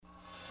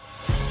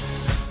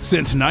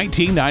Since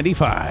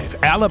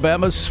 1995,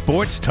 Alabama's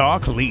sports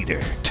talk leader,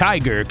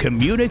 Tiger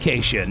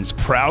Communications,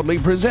 proudly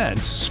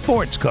presents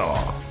Sports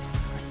Call.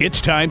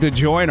 It's time to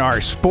join our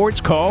Sports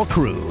Call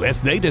crew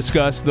as they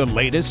discuss the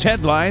latest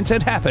headlines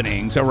and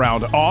happenings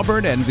around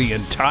Auburn and the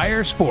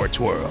entire sports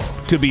world.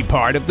 To be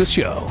part of the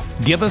show,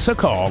 give us a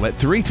call at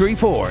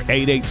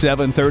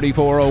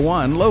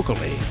 334-887-3401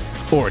 locally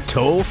or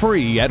toll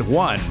free at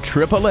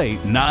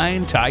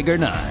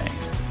 1-888-9-TIGER-9.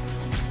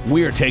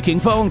 We're taking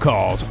phone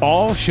calls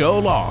all show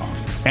long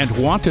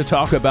and want to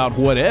talk about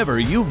whatever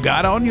you've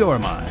got on your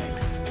mind.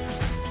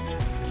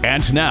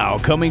 And now,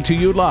 coming to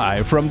you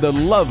live from the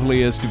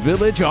loveliest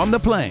village on the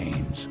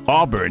plains,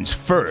 Auburn's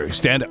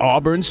first and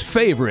Auburn's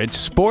favorite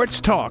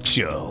sports talk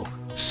show,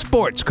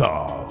 Sports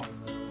Call.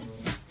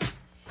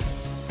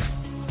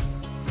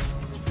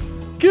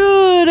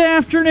 Good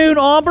afternoon,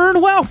 Auburn.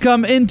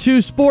 Welcome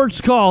into Sports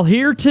Call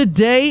here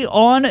today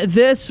on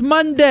this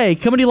Monday.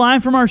 Coming to you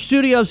live from our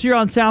studios here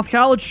on South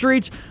College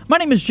Street. My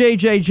name is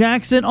JJ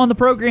Jackson. On the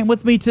program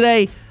with me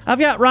today, I've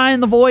got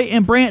Ryan Lavoie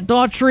and Brant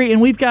Daughtry,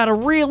 and we've got a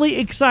really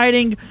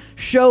exciting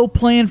show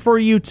planned for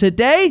you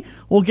today.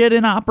 We'll get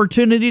an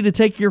opportunity to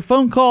take your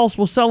phone calls.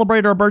 We'll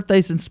celebrate our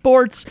birthdays in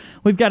sports.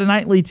 We've got a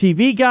nightly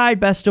TV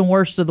guide, best and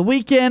worst of the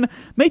weekend.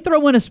 May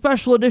throw in a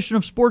special edition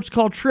of Sports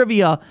Call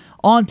Trivia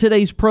on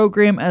today's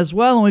program as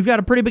well. And we've got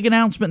a pretty big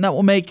announcement that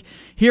we'll make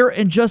here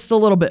in just a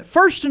little bit.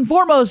 First and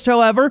foremost,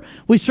 however,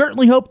 we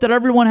certainly hope that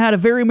everyone had a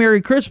very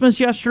Merry Christmas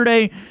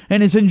yesterday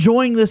and is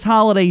enjoying this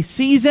holiday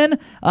season.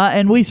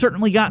 And we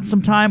certainly got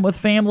some time with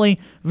family.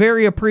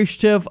 Very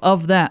appreciative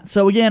of that.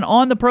 So again,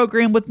 on the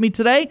program with me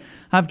today,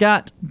 I've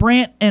got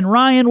Brant and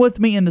Ryan with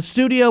me in the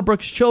studio.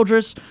 Brooks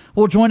Childress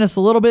will join us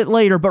a little bit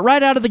later. But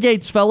right out of the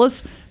gates,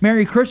 fellas,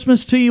 Merry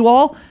Christmas to you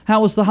all.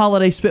 How was the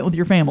holiday spent with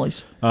your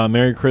families?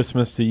 Merry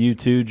Christmas to you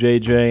too,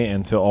 JJ,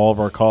 and to all of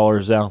our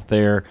callers out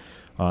there.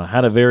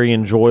 Had a very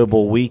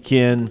enjoyable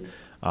weekend.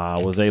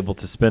 Was able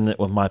to spend it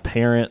with my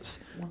parents,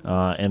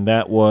 and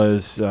that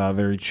was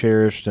very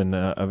cherished and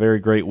a very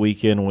great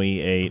weekend.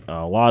 We ate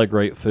a lot of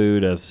great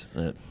food, as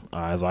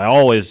I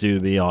always do,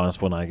 to be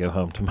honest, when I go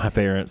home to my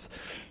parents.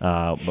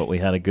 But we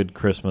had a good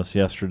Christmas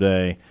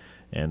yesterday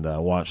and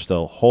watched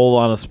a whole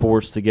lot of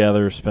sports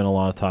together, spent a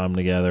lot of time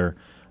together,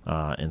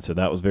 and so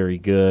that was very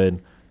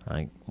good.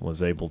 I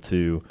was able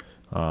to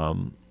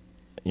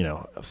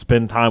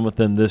spend time with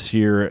them this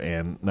year,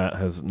 and that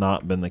has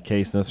not been the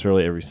case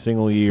necessarily every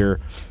single year.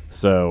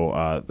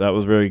 So that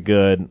was very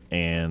good,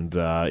 and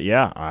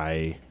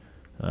I'm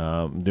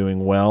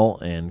doing well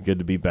and good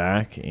to be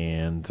back,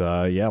 and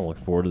look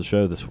forward to the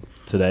show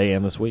today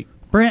and this week.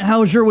 Brant, how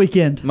was your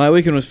weekend? My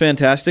weekend was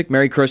fantastic.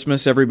 Merry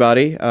Christmas,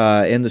 everybody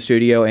in the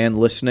studio and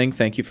listening.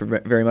 Thank you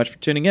very much for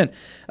tuning in.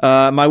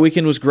 My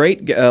weekend was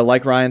great.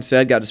 Like Ryan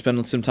said, got to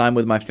spend some time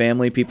with my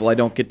family, people I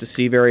don't get to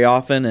see very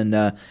often, and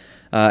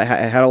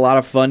had a lot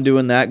of fun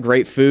doing that.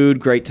 Great food,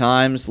 great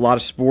times, a lot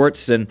of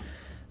sports, and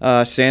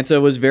Santa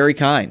was very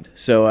kind.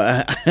 So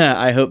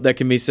I hope that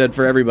can be said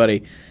for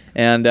everybody.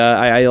 And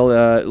I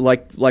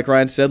like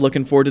Ryan said,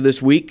 looking forward to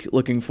this week,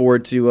 looking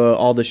forward to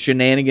all the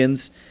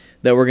shenanigans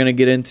that we're going to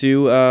get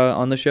into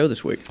on the show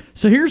this week.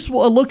 So here's a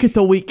look at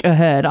the week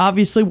ahead.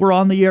 Obviously, we're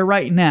on the air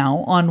right now.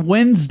 On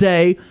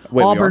Wednesday,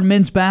 Auburn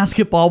men's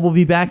basketball will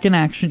be back in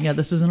action. Yeah,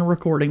 this isn't a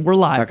recording. We're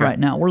live right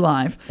now. We're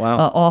live. Wow.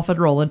 Off and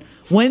rolling.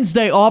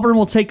 Wednesday, Auburn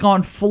will take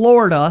on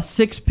Florida,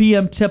 6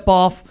 p.m.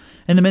 tip-off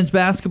in the men's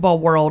basketball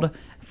world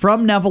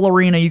from Neville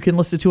Arena. You can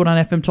listen to it on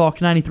FM Talk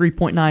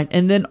 93.9.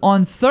 And then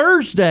on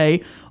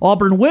Thursday,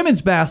 Auburn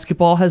women's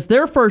basketball has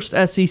their first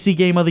SEC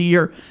game of the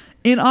year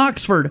in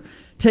Oxford,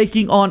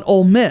 taking on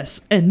Ole Miss.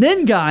 And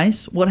then,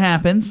 guys, what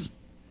happens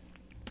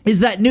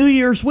is that New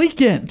Year's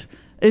weekend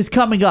is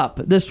coming up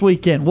this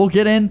weekend. We'll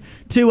get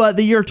into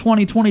the year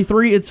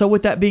 2023. And so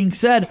with that being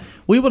said,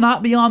 we will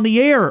not be on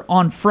the air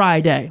on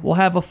Friday. We'll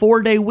have a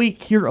 4-day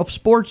week here of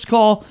Sports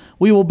Call.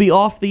 We will be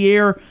off the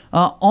air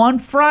on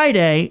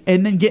Friday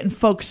and then getting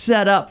folks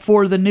set up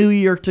for the new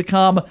year to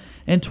come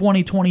in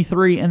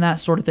 2023 and that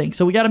sort of thing.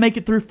 So we got to make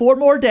it through 4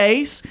 more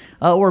days.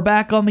 We're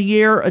back on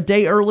the air a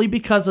day early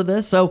because of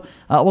this. So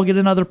we'll get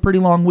another pretty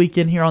long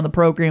weekend here on the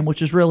program,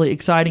 which is really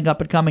exciting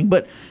up and coming.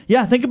 But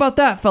yeah, think about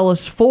that,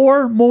 fellas.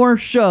 4 more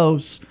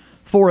shows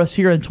for us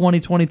here in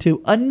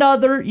 2022.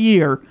 Another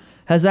year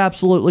has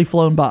absolutely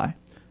flown by.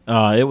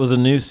 It was a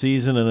new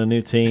season and a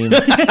new team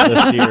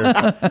this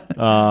year.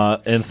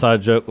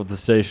 Inside joke with the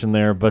station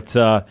there. But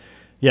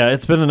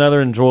it's been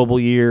another enjoyable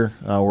year.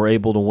 We're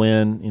able to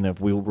win. If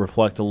we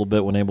reflect a little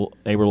bit, when able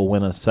to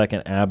win a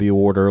second Abby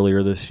Award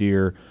earlier this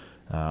year.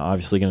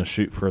 Obviously going to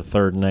shoot for a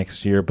third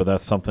next year, but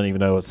that's something, even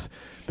though it's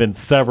been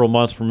several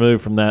months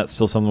removed from that,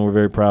 still something we're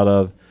very proud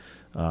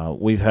of.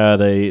 We've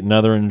had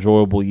another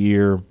enjoyable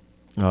year.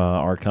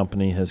 Our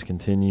company has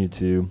continued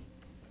to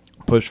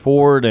push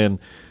forward and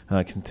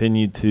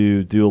continued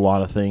to do a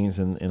lot of things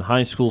in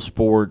high school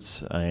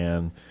sports,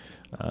 and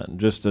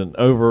just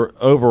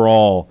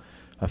overall,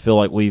 I feel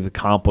like we've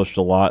accomplished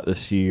a lot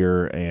this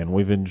year, and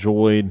we've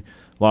enjoyed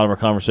a lot of our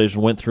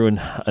conversation. Went through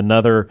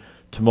another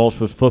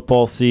tumultuous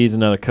football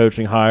season, another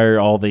coaching hire,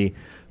 all the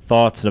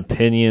thoughts and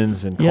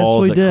opinions and Yes,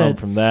 calls we that come did.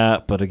 from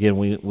that. But again,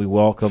 we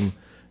welcome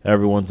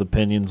everyone's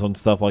opinions on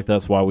stuff like that.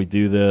 That's why we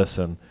do this.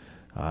 And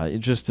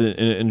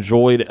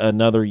enjoyed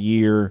another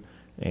year.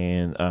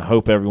 And I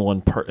hope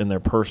everyone in their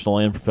personal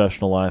and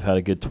professional life had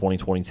a good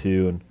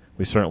 2022. And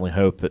we certainly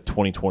hope that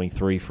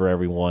 2023 for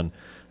everyone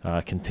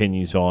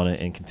continues on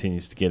and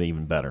continues to get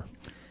even better.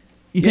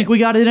 You think we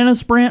got it in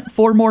us, Brant?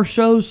 4 more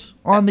shows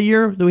on the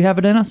year? Do we have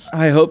it in us?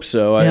 I hope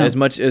so. Yeah.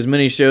 As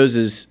many shows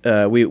as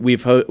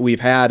we've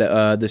had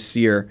this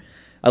year,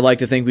 I'd like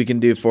to think we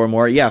can do 4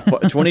 more. Yeah,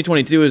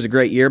 2022 is a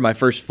great year. My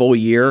first full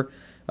year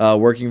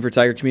working for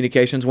Tiger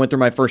Communications. Went through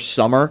my first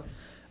summer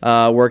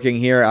working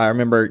here. I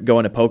remember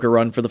going to Poker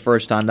Run for the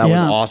first time. That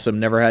was awesome.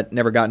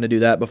 Never gotten to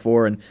do that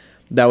before, and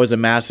that was a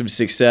massive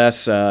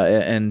success.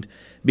 And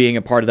being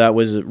a part of that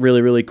was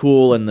really, really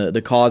cool. And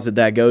the cause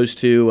that goes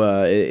to,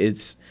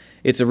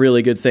 it's a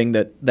really good thing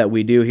that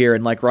we do here.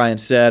 And like Ryan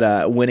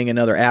said, winning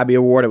another Abby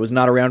Award. I was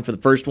not around for the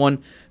first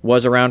one,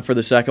 was around for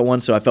the second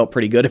one, so I felt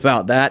pretty good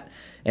about that.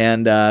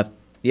 And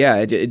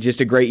just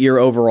a great year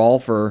overall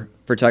for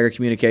Tiger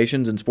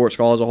Communications and Sports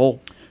Call as a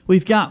whole.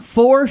 We've got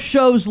 4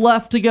 shows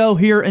left to go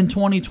here in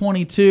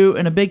 2022,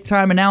 and a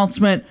big-time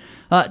announcement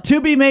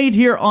to be made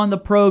here on the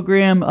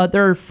program.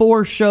 There are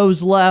 4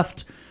 shows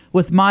left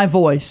with my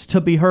voice to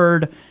be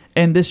heard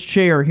in this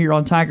chair here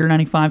on Tiger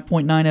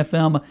 95.9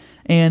 FM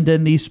and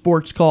in the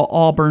Sports Call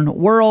Auburn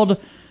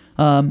world.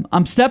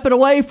 I'm stepping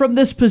away from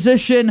this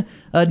position.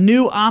 A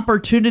new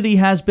opportunity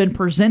has been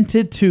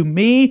presented to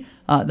me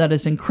that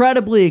is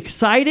incredibly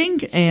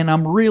exciting, and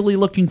I'm really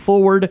looking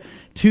forward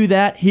to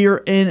that here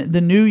in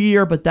the new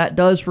year, but that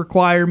does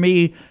require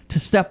me to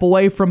step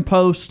away from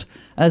post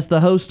as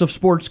the host of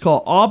Sports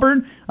Call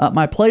Auburn.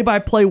 My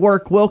play-by-play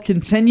work will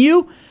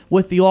continue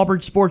with the Auburn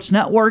Sports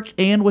Network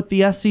and with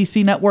the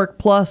SEC Network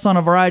Plus on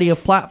a variety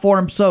of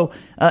platforms. So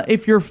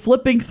if you're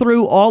flipping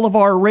through all of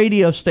our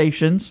radio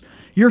stations,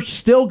 you're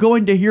still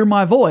going to hear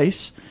my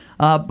voice.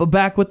 But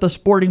back with the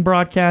sporting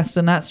broadcast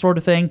and that sort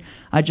of thing,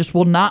 I just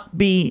will not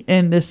be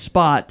in this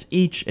spot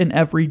each and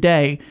every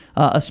day,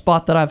 a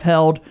spot that I've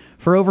held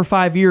for over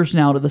 5 years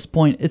now to this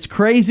point. It's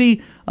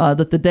crazy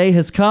that the day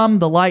has come.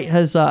 The light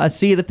has, I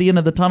see it at the end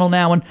of the tunnel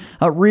now, and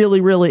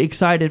really, really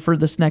excited for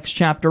this next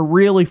chapter.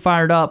 Really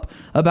fired up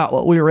about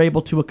what we were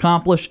able to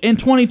accomplish. In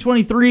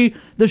 2023,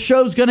 the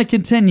show's going to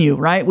continue,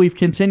 right? We've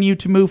continued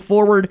to move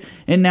forward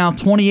in now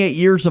 28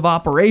 years of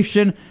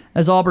operation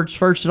as Auburn's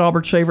first and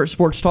Auburn's favorite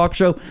sports talk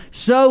show.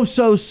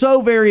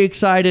 So very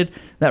excited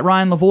that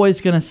Ryan Lavoie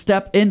is going to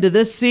step into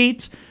this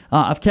seat.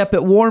 I've kept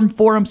it warm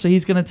for him, so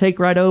he's going to take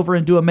right over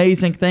and do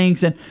amazing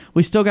things. And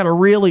we still got a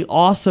really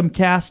awesome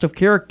cast of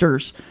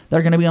characters that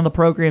are going to be on the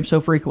program so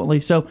frequently.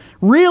 So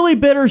really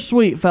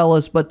bittersweet,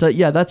 fellas. But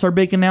that's our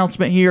big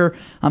announcement here.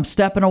 I'm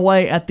stepping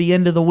away at the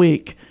end of the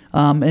week.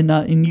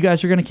 And you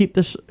guys are going to keep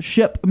this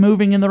ship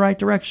moving in the right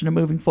direction and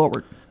moving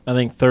forward. I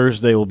think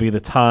Thursday will be the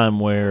time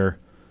where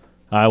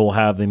I will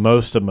have the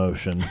most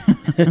emotion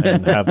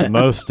and have the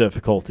most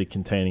difficulty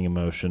containing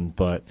emotion,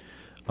 but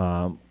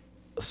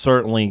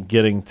certainly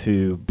getting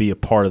to be a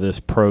part of this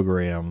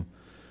program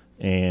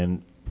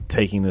and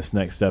taking this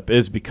next step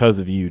is because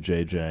of you,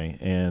 JJ.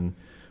 And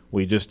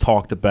we just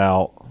talked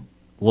about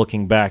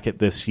looking back at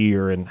this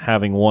year and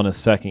having won a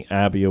second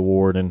Abby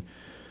Award, and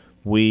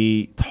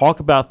we talk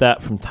about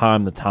that from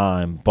time to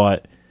time,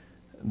 but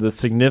the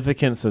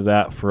significance of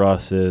that for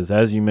us is,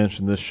 as you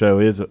mentioned, this show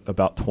is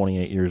about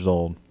 28 years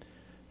old.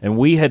 And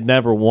we had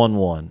never won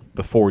one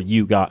before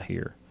you got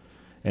here.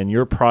 And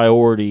your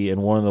priority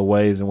and one of the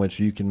ways in which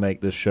you can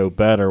make this show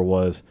better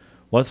was,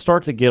 let's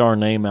start to get our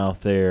name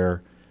out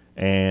there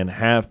and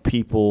have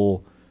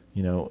people,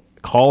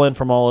 call in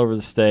from all over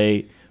the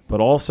state,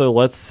 but also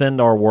let's send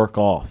our work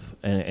off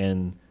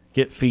and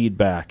get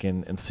feedback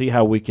and see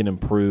how we can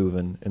improve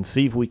and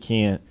see if we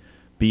can't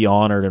be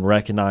honored and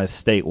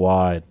recognized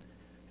statewide.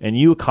 And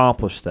you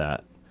accomplished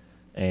that.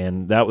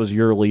 And that was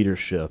your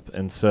leadership.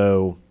 And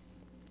so,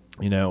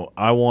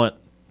 I want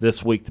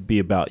this week to be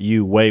about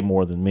you way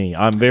more than me.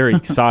 I'm very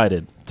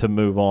excited to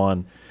move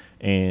on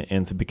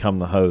and to become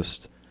the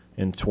host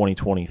in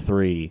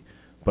 2023.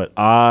 But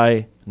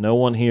no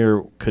one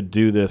here could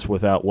do this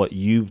without what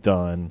you've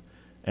done,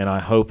 and I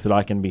hope that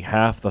I can be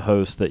half the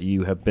host that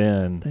you have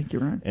been. Thank you,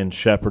 Ryan. In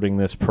shepherding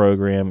this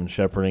program and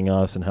shepherding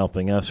us and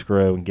helping us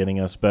grow and getting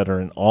us better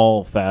in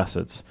all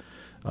facets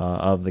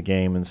of the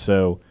game. And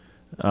so,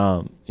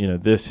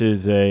 this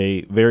is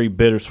a very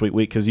bittersweet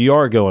week because you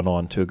are going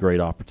on to a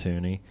great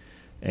opportunity,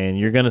 and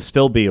you're going to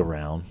still be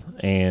around,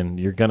 and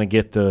you're going to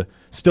get to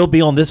still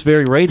be on this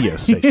very radio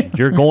station.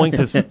 You're going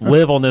to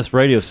live on this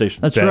radio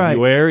station in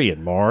February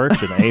and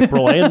March and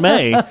April and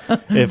May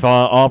if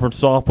Auburn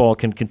softball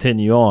can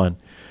continue on.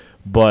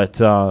 But,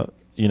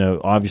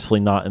 obviously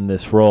not in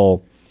this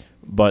role.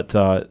 But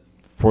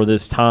for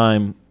this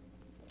time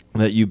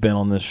that you've been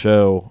on this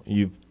show,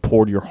 you've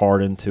poured your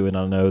heart into it.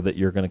 I know that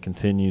you're going to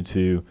continue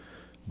to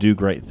do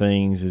great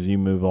things as you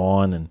move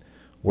on, and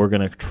we're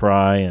going to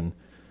try and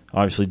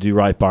obviously do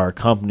right by our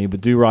company,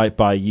 but do right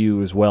by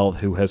you as well,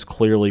 who has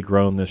clearly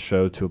grown this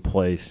show to a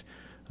place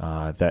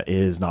that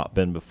it has not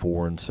been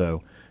before. And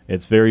so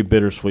it's very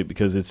bittersweet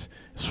because it's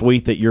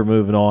sweet that you're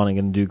moving on and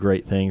going to do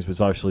great things, but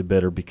it's obviously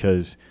bitter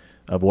because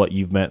of what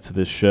you've meant to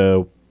this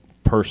show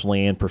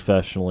personally and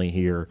professionally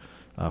here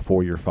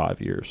for your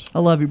 5 years. I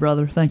love you,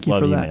 brother. Thank you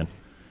love for you, that. Man.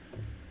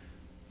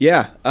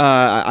 Yeah,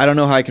 I don't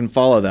know how I can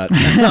follow that.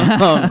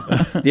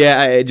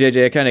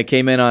 JJ, I kind of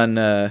came in on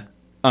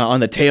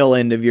the tail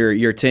end of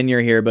your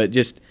tenure here, but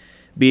just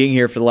being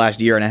here for the last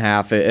year and a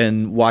half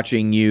and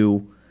watching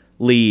you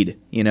lead.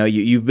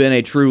 You've been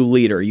a true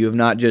leader. You have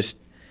not just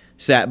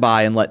sat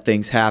by and let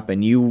things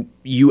happen. You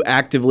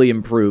actively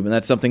improve, and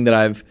that's something that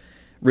I've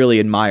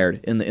really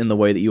admired in the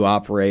way that you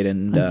operate.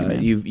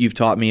 And you've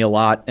taught me a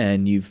lot,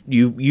 and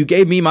you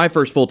gave me my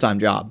first full-time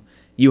job.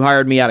 You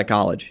hired me out of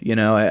college,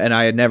 and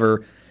I had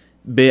never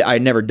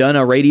done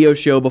a radio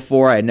show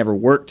before. I had never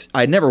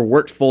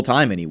worked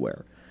full-time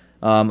anywhere.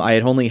 I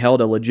had only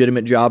held a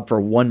legitimate job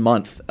for 1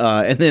 month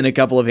and then a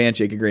couple of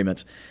handshake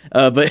agreements.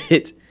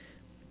 But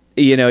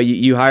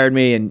you hired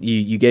me and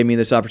you gave me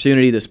this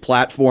opportunity, this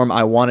platform.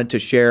 I wanted to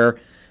share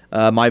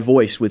my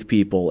voice with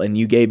people, and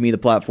you gave me the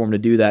platform to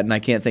do that, and I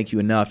can't thank you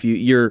enough.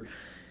 You've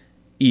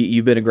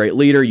been a great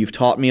leader. You've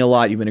taught me a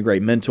lot. You've been a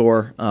great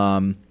mentor.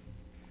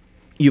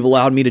 You've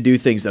allowed me to do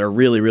things that are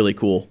really, really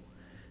cool.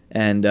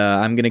 And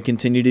I'm going to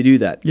continue to do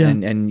that. Yeah.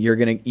 And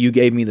you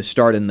gave me the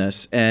start in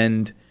this.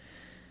 And,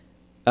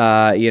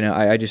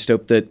 I just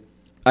hope that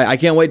I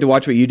can't wait to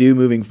watch what you do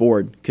moving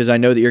forward, because I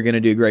know that you're going to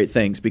do great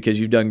things, because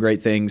you've done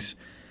great things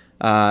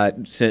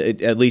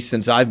at least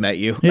since I've met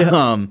you.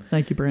 Yeah.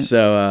 Thank you, Brent.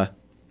 So,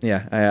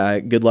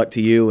 good luck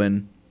to you,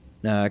 and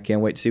I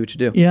can't wait to see what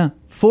you do. Yeah.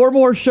 4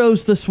 more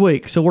shows this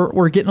week, so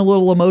we're getting a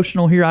little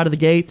emotional here out of the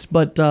gates,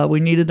 but we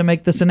needed to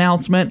make this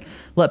announcement,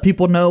 let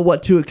people know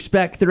what to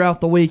expect throughout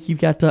the week. You've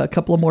got a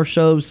couple of more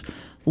shows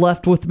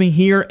left with me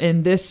here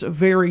in this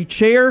very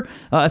chair.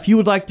 If you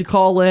would like to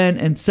call in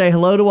and say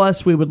hello to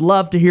us, we would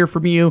love to hear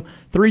from you.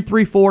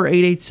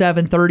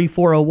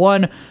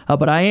 334-887-3401.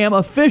 But I am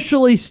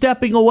officially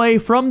stepping away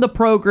from the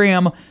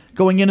program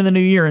going into the new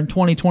year in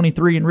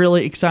 2023, and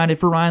really excited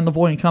for Ryan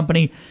Lavoie and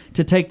company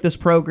to take this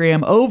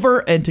program over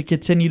and to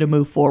continue to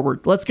move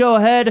forward. Let's go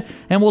ahead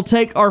and we'll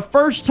take our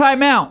first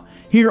time out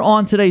here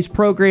on today's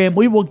program.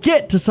 We will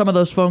get to some of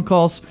those phone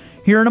calls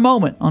here in a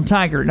moment on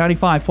Tiger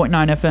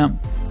 95.9 FM.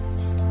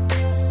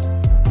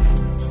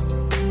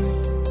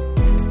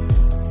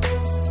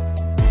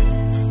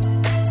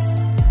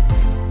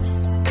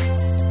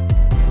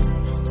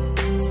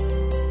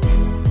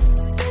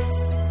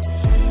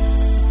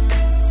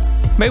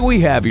 May we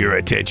have your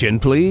attention,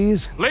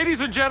 please?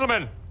 Ladies and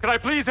gentlemen, can I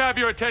please have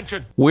your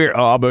attention? We're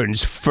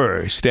Auburn's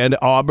first and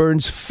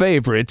Auburn's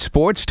favorite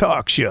sports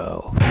talk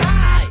show.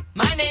 Hi,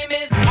 my name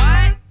is...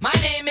 What? My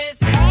name is...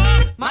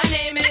 What? My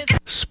name is...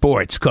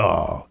 Sports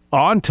Call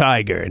on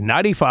Tiger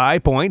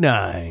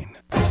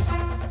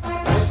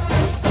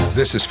 95.9.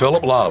 This is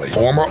Philip Lally,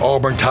 former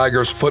Auburn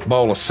Tigers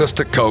football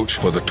assistant coach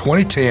for the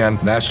 2010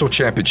 National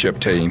Championship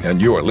team,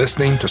 and you are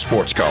listening to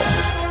Sports Call.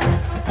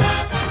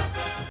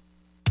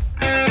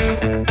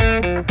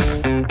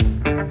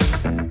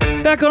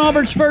 Back on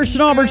Auburn's first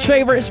and Auburn's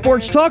favorite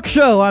sports talk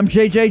show, I'm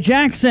JJ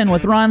Jackson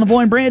with Ryan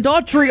Lavoie and Brant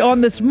Daughtry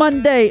on this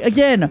Monday.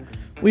 Again,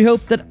 we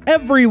hope that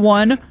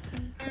everyone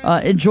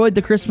enjoyed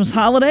the Christmas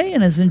holiday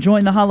and is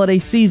enjoying the holiday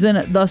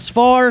season thus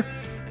far.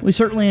 We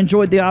certainly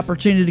enjoyed the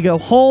opportunity to go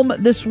home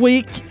this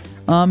week,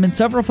 and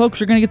several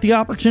folks are going to get the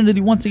opportunity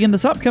once again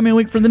this upcoming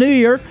week for the new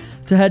year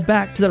to head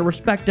back to their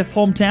respective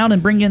hometown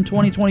and bring in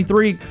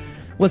 2023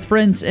 with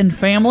friends and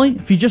family.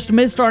 If you just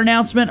missed our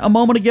announcement a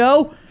moment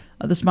ago,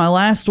 this is my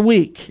last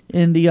week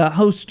in the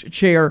host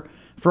chair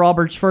for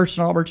Auburn's first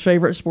and Auburn's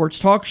favorite sports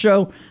talk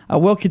show. I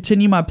will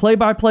continue my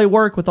play-by-play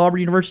work with Auburn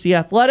University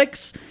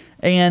Athletics,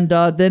 and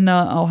then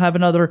I'll have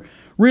another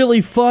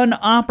really fun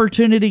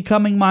opportunity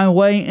coming my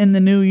way in the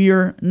new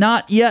year.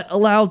 Not yet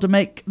allowed to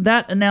make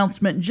that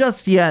announcement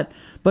just yet,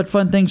 but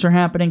fun things are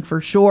happening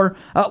for sure.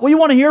 We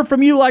want to hear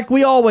from you like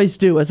we always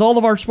do, as all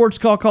of our Sports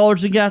Call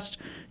callers and guests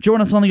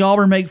join us on the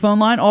Auburn Bank phone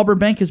line. Auburn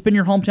Bank has been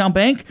your hometown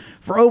bank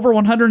for over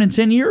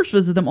 110 years.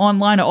 Visit them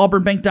online at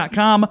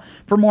auburnbank.com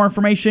for more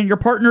information. Your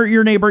partner,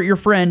 your neighbor, your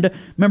friend,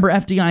 member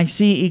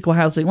FDIC, equal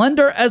housing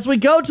lender. As we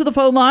go to the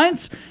phone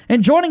lines,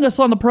 and joining us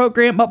on the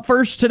program up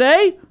first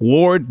today,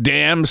 Ward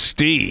Dam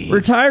Steve.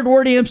 Retired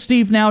Ward Dam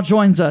Steve now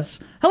joins us.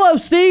 Hello,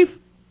 Steve.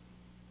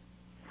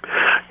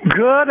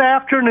 Good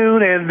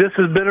afternoon, and this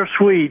is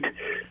bittersweet.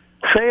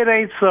 Say it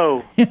ain't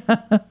so.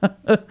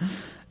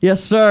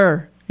 Yes,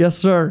 sir. Yes,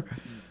 sir.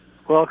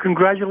 Well,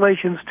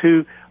 congratulations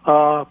to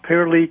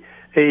apparently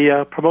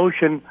a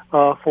promotion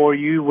for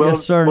you. Well,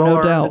 yes, sir. well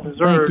No doubt.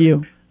 deserved. Thank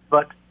you.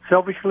 But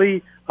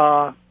selfishly,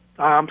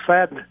 I'm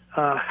saddened.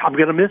 I'm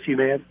going to miss you,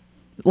 man.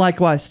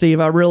 Likewise, Steve.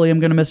 I really am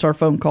going to miss our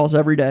phone calls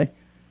every day.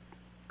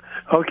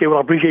 Okay, well,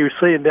 I appreciate you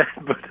saying that,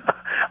 but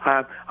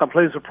I'm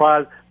pleasantly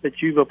surprised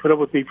that you've put up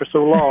with me for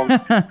so long.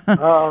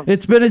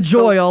 It's been a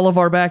joy, all of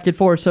our back and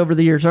forth over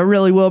the years. I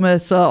really will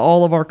miss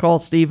all of our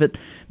calls, Steve. It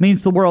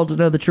means the world to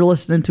know that you're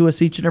listening to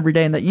us each and every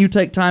day and that you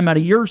take time out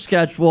of your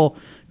schedule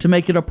to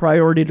make it a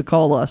priority to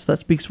call us. That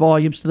speaks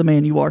volumes to the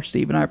man you are,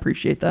 Steve, and I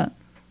appreciate that.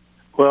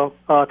 Well,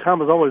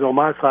 time is always on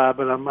my side,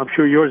 but I'm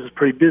sure yours is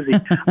pretty busy.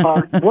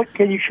 What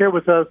can you share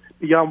with us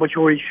beyond what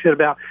you already said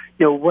about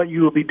what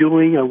you will be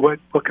doing and what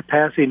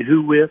capacity and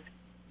who with?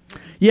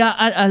 Yeah,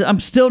 I'm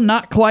still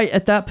not quite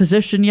at that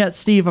position yet,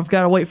 Steve. I've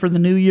got to wait for the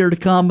new year to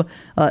come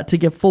to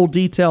give full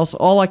details.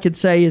 All I could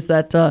say is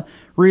that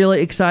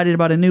really excited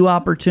about a new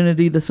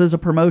opportunity. This is a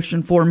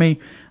promotion for me,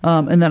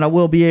 and that I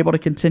will be able to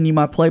continue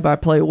my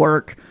play-by-play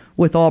work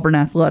with Auburn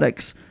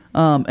Athletics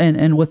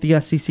and with the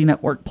SEC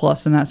Network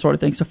Plus and that sort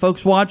of thing. So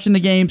folks watching the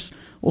games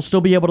will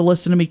still be able to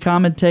listen to me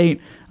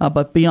commentate,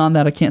 but beyond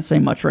that, I can't say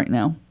much right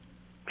now.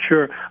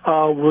 Sure.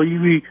 Will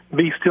you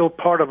be still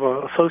part of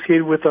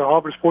associated with the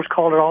Auburn Sports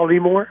Call at all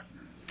anymore?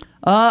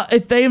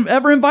 If they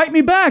ever invite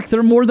me back,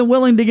 they're more than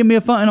willing to give me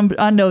a phone. And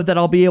I know that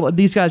I'll be able.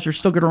 These guys are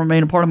still going to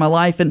remain a part of my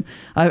life, and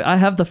I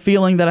have the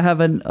feeling that I have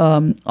an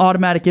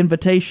automatic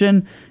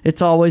invitation.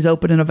 It's always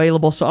open and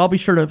available, so I'll be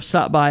sure to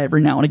stop by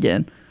every now and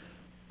again.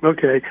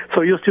 Okay,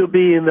 so you'll still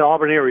be in the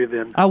Auburn area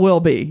then? I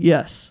will be.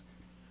 Yes.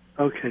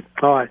 Okay.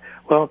 All right.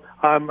 Well,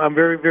 I'm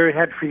very, very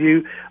happy for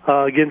you.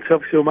 Again,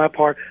 selfishly on my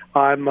part,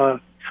 I'm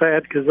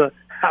sad because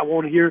I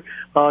won't hear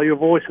your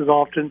voice as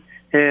often,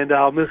 and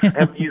I'll miss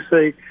having you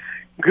say,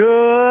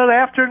 "Good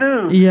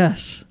afternoon."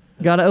 Yes.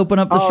 Got to open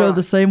up the show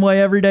the same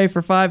way every day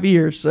for 5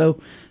 years,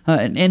 so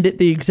and end it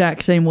the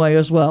exact same way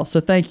as well. So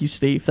thank you,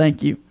 Steve.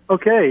 Thank you.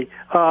 Okay.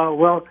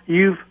 Well,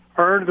 you've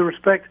earned the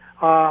respect,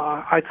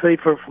 I'd say,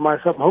 for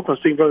myself. I'm hoping I'm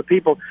speaking for other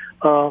people,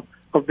 of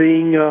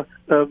being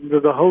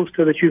the host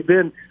that you've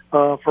been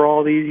for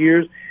all these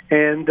years,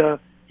 and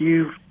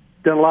you've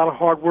done a lot of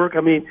hard work.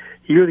 I mean,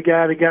 you're the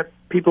guy that got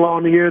people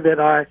on here that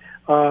I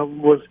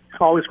was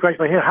always scratching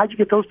my head. How'd you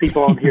get those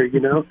people on here,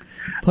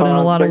 Put in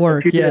a lot of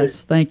work,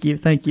 yes. Thank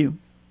you.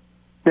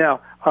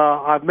 Now,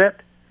 I've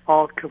met,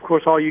 of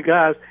course, all you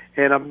guys,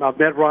 and I've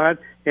met Ryan.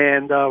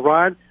 And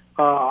Ryan,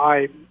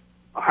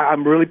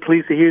 I'm really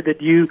pleased to hear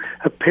that you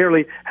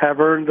apparently have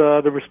earned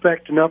the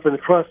respect enough and the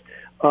trust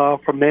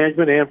from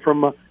management and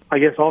from, I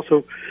guess,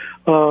 also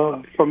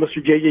from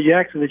Mr. J.J.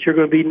 Jackson that you're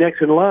going to be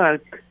next in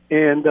line.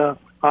 And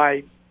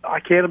I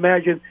can't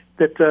imagine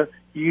that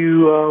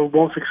you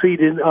won't succeed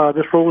in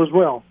this role as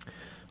well.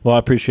 Well, I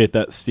appreciate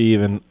that,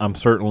 Steve, and I'm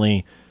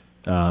certainly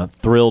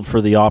thrilled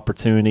for the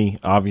opportunity.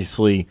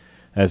 Obviously,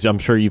 as I'm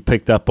sure you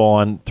picked up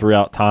on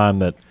throughout time,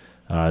 that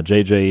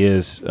JJ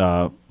is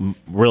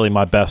really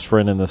my best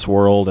friend in this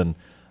world, and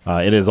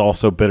it is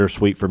also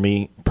bittersweet for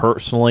me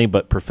personally,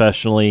 but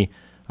professionally,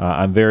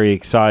 I'm very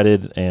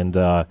excited, and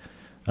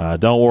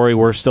don't worry,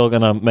 we're still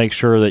going to make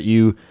sure that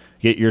you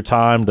get your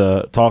time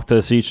to talk to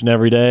us each and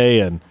every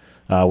day, and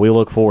we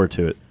look forward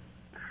to it.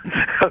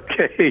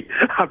 Okay,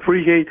 I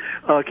appreciate.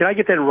 Can I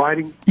get that in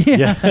writing?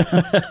 Yeah.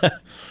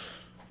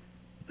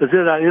 Is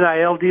it an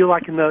NIL deal I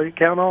can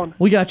count on?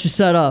 We got you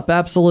set up,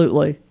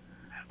 absolutely.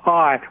 All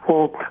right.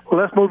 Well,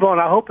 let's move on.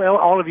 I hope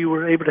all of you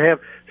were able to have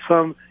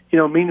some,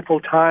 meaningful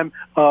time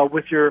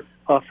with your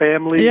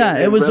family. Yeah,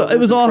 it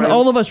was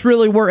all of us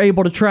really were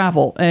able to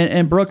travel,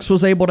 and Brooks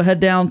was able to head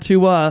down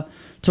to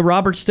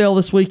Robertsdale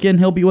this weekend.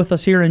 He'll be with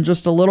us here in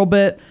just a little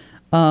bit,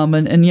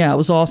 and yeah, it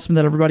was awesome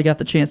that everybody got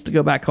the chance to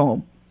go back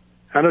home.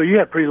 I know you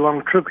had a pretty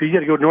long trip because you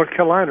had to go to North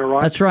Carolina,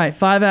 right? That's right,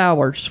 5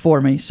 hours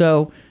for me.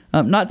 So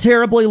not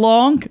terribly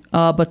long,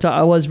 but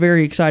I was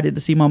very excited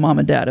to see my mom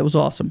and dad. It was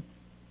awesome.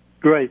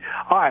 Great.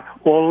 All right.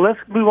 Well, let's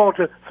move on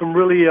to some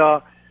really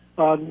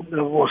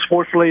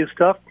sports-related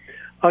stuff.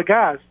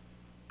 Guys,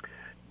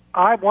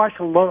 I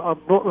watched a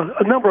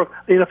number of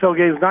NFL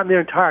games, not in their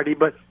entirety,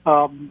 but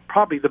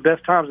probably the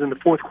best times in the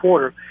fourth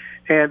quarter.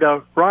 And,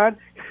 Ryan,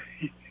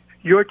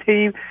 your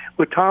team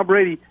with Tom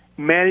Brady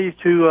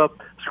managed to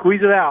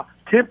squeeze it out,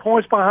 10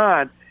 points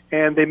behind,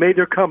 and they made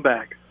their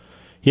comeback.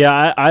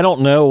 Yeah, I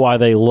don't know why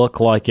they look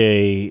like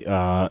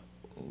a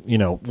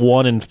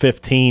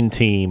 1-15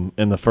 team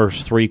in the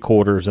first three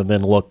quarters and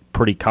then look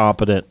pretty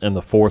competent in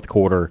the fourth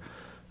quarter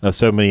of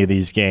so many of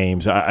these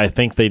games. I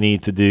think they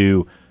need to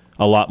do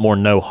a lot more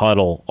no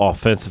huddle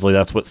offensively.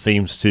 That's what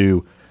seems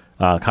to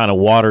kind of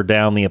water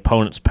down the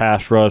opponent's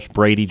pass rush.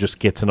 Brady just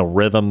gets in a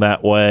rhythm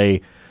that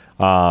way.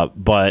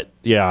 But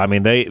yeah, I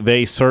mean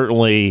they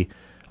certainly.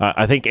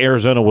 I think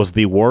Arizona was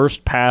the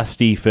worst pass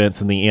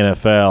defense in the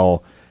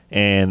NFL,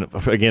 and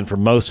again, for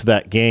most of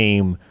that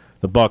game,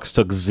 the Bucs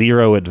took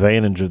zero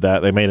advantage of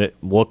that. They made it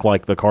look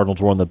like the Cardinals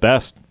were one of the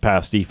best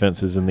pass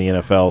defenses in the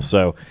NFL.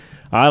 So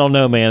I don't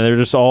know, man. They're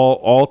just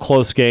all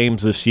close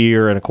games this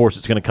year, and of course,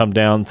 it's going to come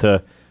down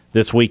to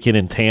this weekend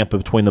in Tampa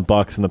between the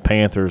Bucs and the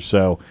Panthers.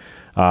 So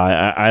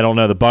I don't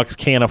know. The Bucs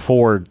can't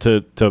afford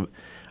to.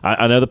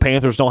 I know the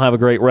Panthers don't have a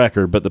great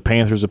record, but the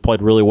Panthers have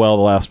played really well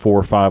the last 4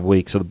 or 5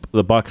 weeks. So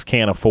the Bucs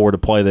can't afford to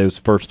play those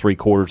first three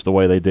quarters the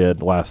way they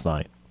did last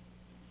night.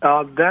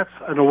 That's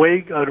an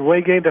away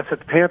game. That's at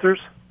the Panthers.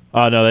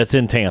 No, that's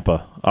in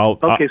Tampa.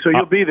 Okay, so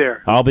you'll be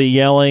there. I'll be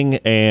yelling,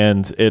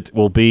 and it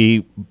will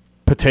be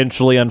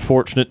potentially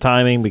unfortunate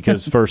timing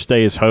because first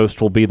day as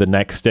host will be the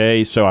next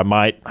day, so I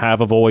might have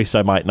a voice,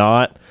 I might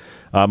not.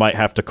 I might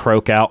have to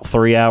croak out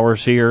 3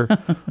 hours here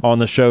on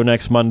the show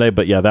next Monday,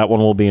 but yeah, that one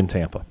will be in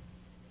Tampa.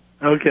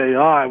 Okay,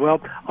 all right. Well,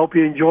 hope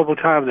you enjoyable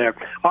time there.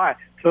 All right,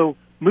 so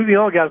moving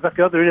on, guys, about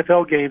the other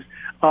NFL games,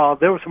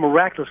 there were some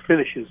miraculous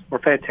finishes or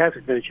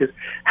fantastic finishes.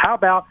 How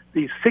about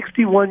the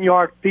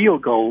 61-yard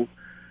field goal,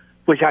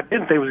 which I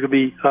didn't think was going to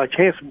be a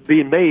chance of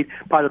being made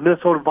by the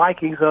Minnesota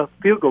Vikings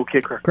field goal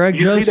kicker. Greg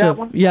Did you see that Joseph,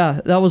 one?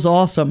 yeah, that was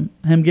awesome,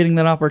 him getting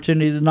that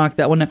opportunity to knock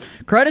that one down.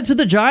 Credit to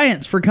the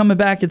Giants for coming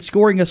back and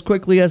scoring as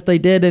quickly as they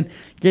did and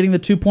getting the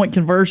 2-point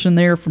conversion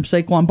there from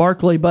Saquon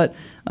Barkley, but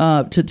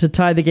to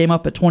tie the game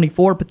up at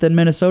 24. But then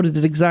Minnesota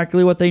did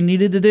exactly what they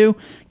needed to do,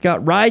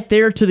 got right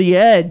there to the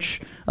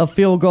edge of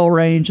field goal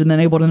range, and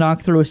then able to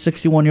knock through a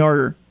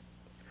 61-yarder.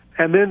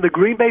 And then the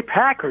Green Bay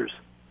Packers.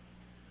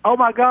 Oh,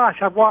 my gosh,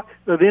 I've watched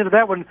at the end of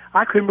that one.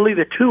 I couldn't believe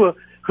that Tua,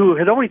 who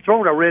had only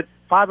thrown, I read,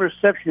 5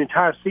 interceptions the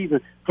entire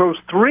season, throws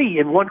 3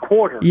 in one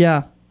quarter.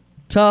 Yeah,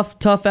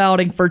 tough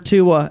outing for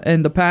Tua,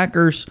 and the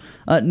Packers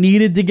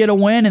needed to get a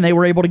win, and they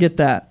were able to get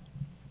that.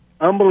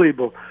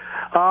 Unbelievable.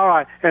 All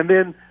right, and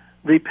then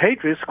the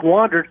Patriots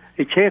squandered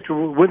a chance to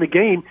win the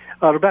game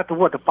about the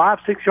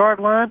 5-6 yard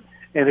line,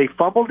 and they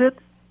fumbled it.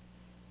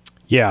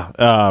 Yeah,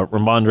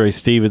 Ramondre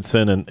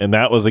Stevenson, and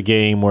that was a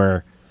game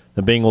where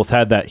the Bengals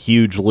had that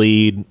huge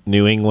lead.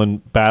 New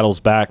England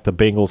battles back. The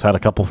Bengals had a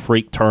couple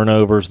freak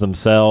turnovers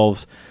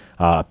themselves.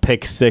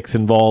 Pick 6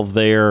 involved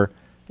there,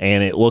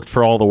 and it looked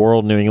for all the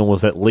world New England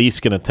was at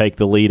least going to take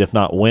the lead, if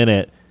not win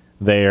it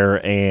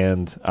there.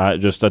 And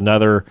just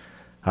another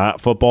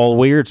football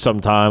weird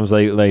sometimes.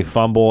 They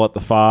fumble at the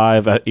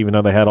 5, even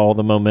though they had all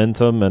the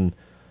momentum, and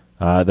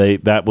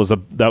that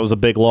was a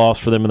big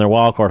loss for them in their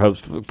wild card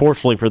hopes.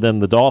 Fortunately for them,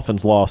 the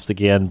Dolphins lost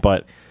again,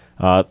 but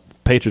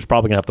Patriots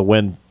probably going to have to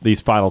win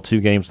these final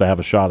 2 games to have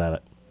a shot at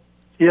it.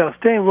 Yeah,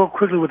 staying real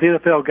quickly with the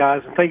NFL,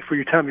 guys, and thank you for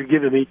your time you're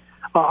giving me.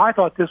 I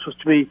thought this was,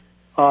 to me,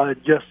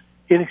 just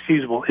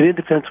inexcusable and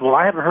indefensible.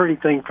 I haven't heard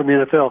anything from the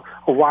NFL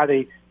of why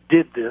they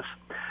did this,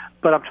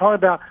 but I'm talking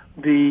about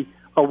the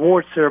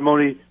award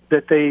ceremony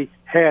that they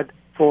had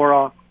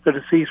for the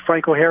deceased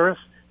Franco Harris,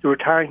 the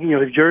retiring,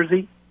 his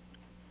jersey.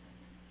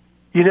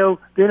 The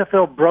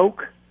NFL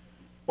broke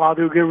while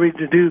they were getting ready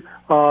to do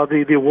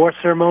the award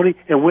ceremony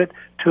and went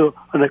to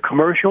a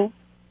commercial.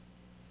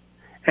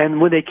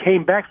 And when they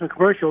came back from the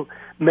commercial,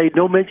 made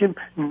no mention,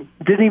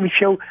 didn't even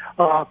show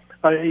a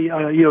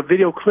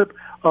video clip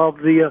of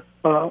the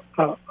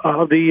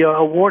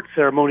award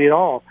ceremony at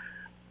all.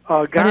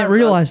 Guys, I didn't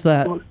realize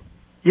that.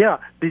 Yeah.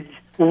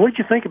 What did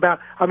you think about?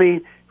 I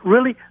mean,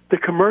 really, the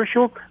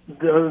commercial,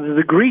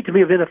 the greed to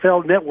me of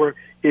NFL Network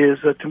is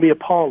to me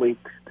appalling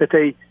that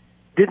they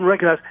didn't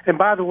recognize. And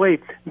by the way,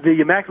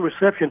 the Immaculate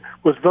Reception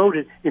was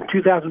voted in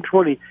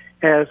 2020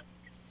 as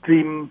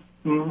the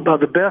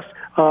best,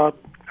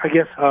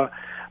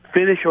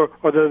 finish or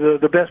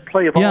the best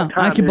play of all time.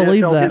 I can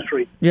believe NFL that.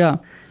 History. Yeah.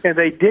 And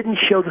they didn't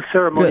show the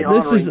ceremony.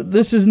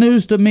 This is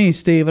news to me,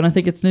 Steve, and I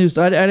think it's news.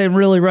 I didn't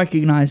really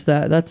recognize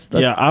that. That's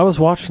yeah. I was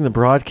watching the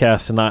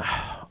broadcast, and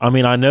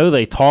I know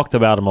they talked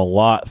about him a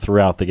lot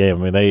throughout the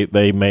game. I mean,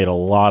 they made a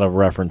lot of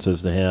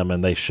references to him,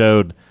 and they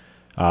showed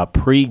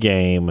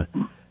pregame.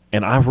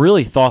 And I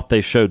really thought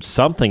they showed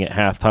something at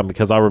halftime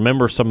because I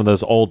remember some of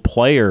those old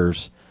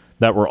players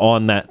that were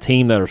on that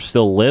team that are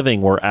still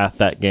living were at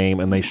that game,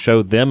 and they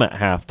showed them at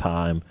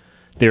halftime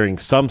during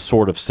some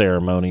sort of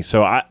ceremony.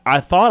 So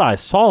I thought I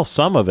saw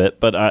some of it,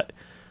 but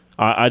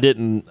I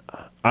didn't.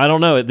 I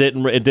don't know. It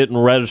didn't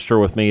register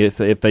with me if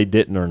they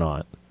didn't or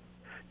not.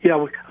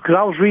 Yeah, because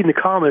I was reading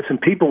the comments and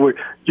people were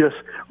just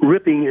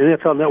ripping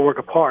NFL Network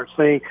apart,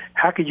 saying,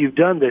 "How could you have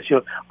done this?"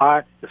 Some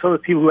of the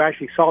people who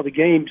actually saw the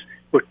games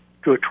were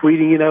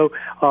tweeting,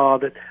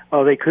 that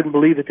they couldn't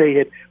believe that they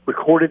had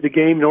recorded the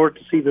game in order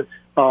to see the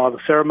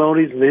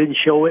ceremonies, and they didn't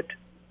show it.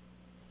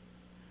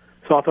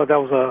 So I thought that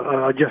was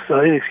just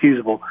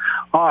inexcusable.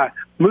 All right,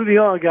 moving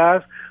on,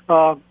 guys.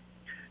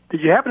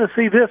 Did you happen to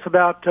see this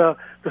about the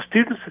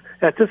students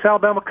at this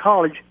Alabama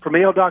college from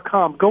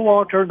AL.com go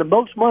on to earn the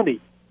most money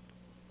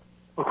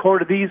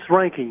according to these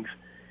rankings?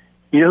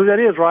 You know who that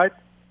is, right?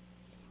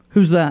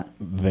 Who's that?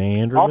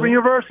 Vanderbilt? Auburn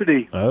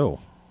University. Oh.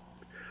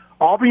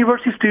 Auburn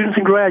University students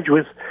and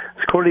graduates,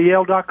 according to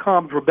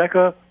Yale.com's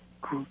Rebecca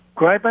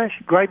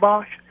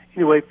Greibosch,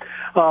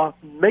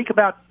 make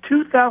about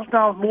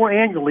 $2,000 more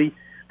annually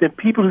than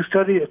people who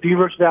study at the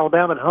University of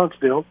Alabama in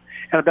Huntsville,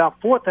 and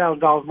about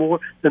 $4,000 more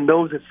than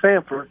those at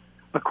Samford,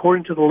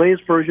 according to the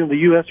latest version of the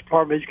U.S.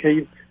 Department of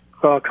Education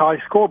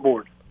College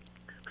Scorecard.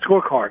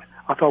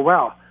 I thought,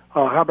 wow,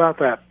 how about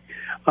that?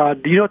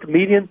 Do you know what the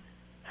median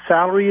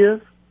salary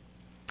is?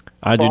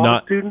 I do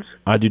not. Students?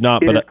 I do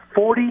not. It but is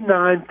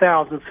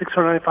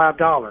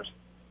 $49,695.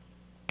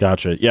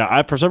 Gotcha.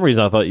 Yeah, for some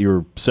reason I thought you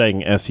were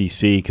saying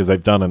SEC because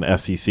they've done an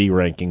SEC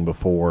ranking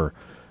before.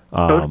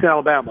 Both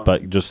Alabama.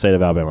 But just state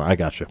of Alabama. I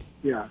gotcha.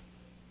 Yeah.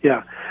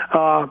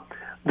 The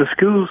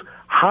schools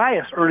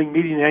highest earning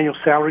median annual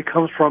salary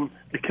comes from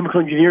the chemical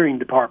engineering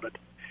department.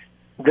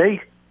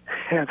 They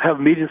have a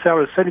median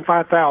salary of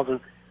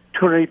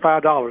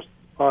 $75,285.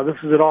 This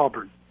is at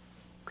Auburn.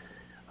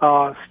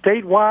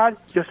 Statewide,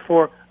 just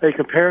for a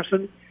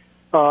comparison,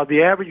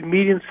 the average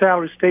median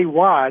salary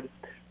statewide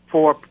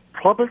for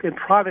public and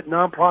private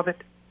nonprofit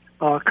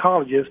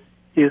colleges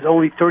is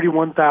only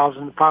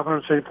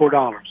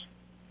 $31,574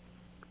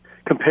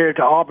 compared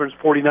to Auburn's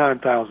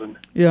 $49,000.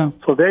 Yeah.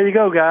 So there you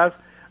go, guys.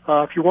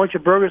 If you want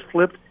your burgers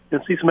flipped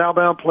and see some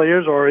Alabama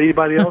players or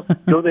anybody else,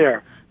 go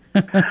there.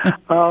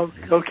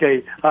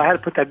 Okay, I had to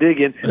put that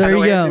dig in. There I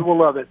know you go. Anthony will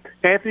love it.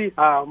 Anthony,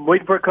 I'm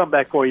waiting for a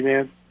comeback for you,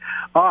 man.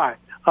 All right.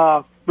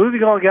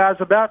 Moving on, guys,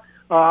 about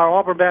our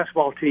Auburn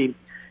basketball team.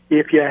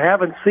 If you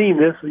haven't seen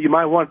this, you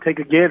might want to take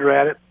a gander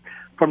at it.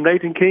 From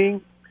Nathan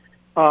King,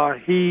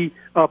 he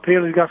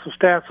apparently got some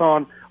stats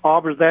on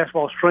Auburn's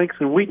basketball strengths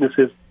and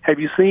weaknesses. Have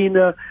you seen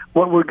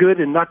what we're good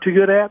and not too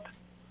good at?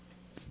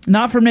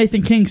 Not from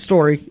Nathan King's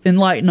story.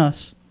 Enlighten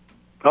us.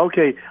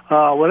 Okay.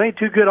 Well, it ain't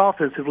too good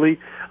offensively.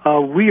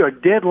 We are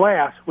dead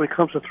last when it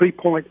comes to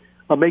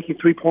making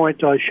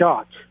three-point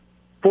shots.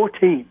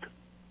 14th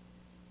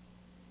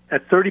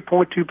at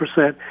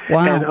 30.2%.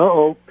 Wow. And,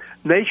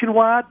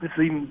 nationwide, this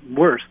is even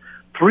worse,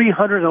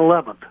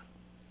 311th.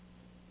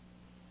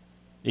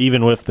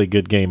 Even with the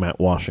good game at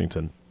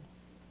Washington.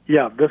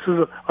 Yeah, this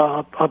is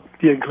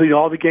including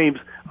all the games,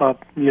 as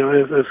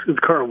the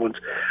current ones.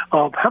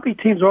 How many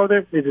teams are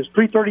there? It is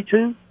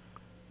 332?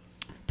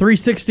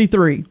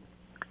 363.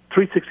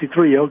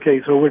 363,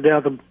 okay, so we're down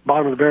at the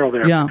bottom of the barrel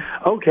there. Yeah.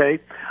 Okay,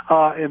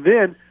 and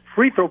then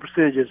free throw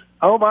percentages.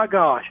 Oh, my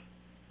gosh.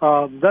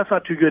 That's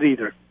not too good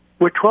either.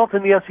 We're 12th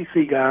in the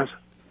SEC, guys.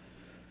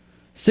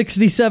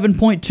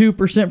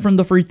 67.2% from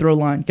the free throw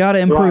line. Got to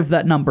improve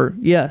that number.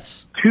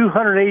 Yes.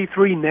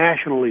 283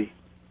 nationally.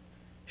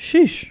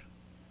 Sheesh.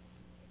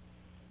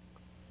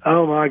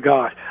 Oh, my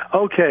gosh.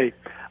 Okay,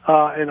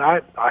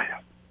 and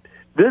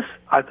this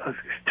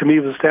to me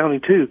was astounding,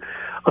 too.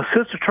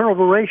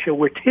 Assist-to-turnover ratio,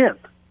 we're 10th.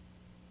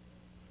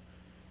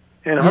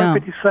 And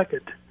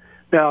 152nd.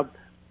 Now,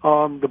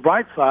 on the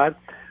bright side,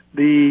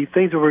 the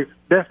things that we're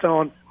best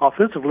on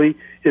offensively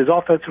is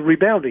offensive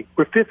rebounding.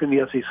 We're 5th in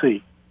the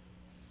SEC.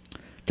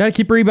 Got to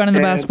keep rebounding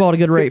the basketball at a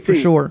good rate, for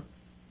sure.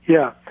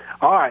 Yeah.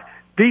 All right.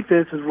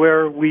 Defense is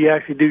where we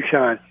actually do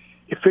shine.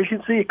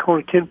 Efficiency,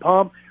 according to Ken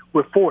Palm,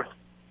 we're 4th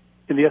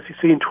in the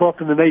SEC and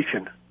 12th in the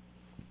nation.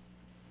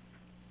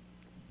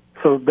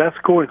 So that's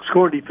scoring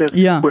defense.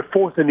 Yeah. We're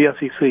 4th in the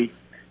SEC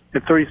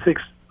and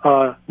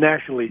 36th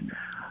nationally.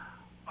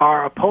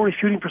 Our opponent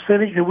shooting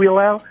percentage that we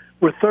allow,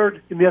 we're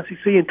 3rd in the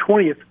SEC and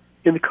 20th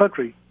in the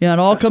country. Yeah, it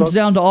all comes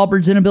down to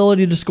Auburn's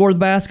inability to score the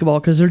basketball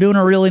because they're doing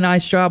a really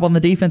nice job on the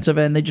defensive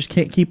end. They just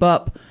can't keep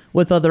up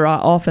with other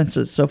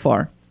offenses so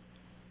far.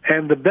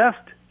 And the best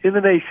in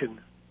the nation,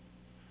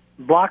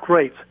 block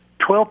rates,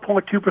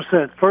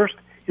 12.2%, 1st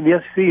in the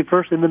SEC and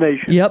 1st in the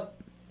nation. Yep.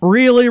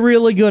 Really,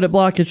 really good at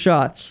blocking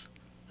shots.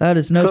 That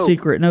is no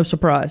secret, no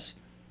surprise.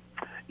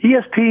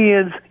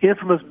 ESPN's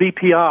infamous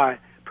BPI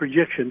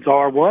projections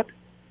are what?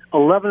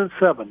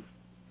 11-7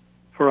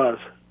 for us.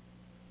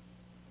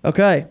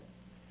 Okay.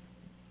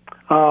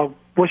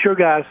 What's your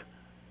guys'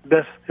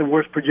 best and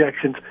worst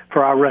projections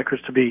for our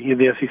records to be in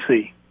the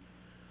SEC?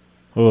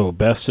 Oh,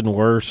 best and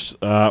worst.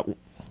 Let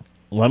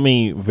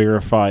me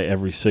verify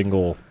every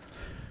single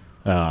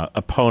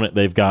opponent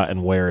they've got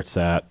and where it's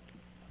at,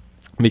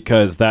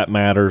 because that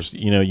matters.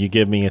 You know, you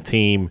give me a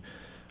team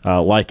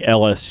like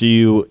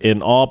LSU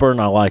in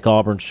Auburn. I like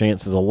Auburn's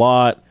chances a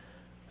lot.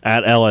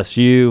 At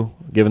LSU,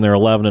 given they're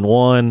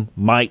 11-1,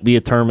 might be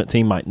a tournament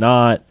team, might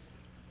not.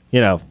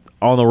 You know,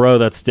 on the road,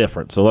 that's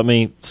different. So let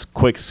me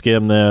quick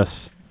skim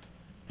this.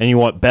 And you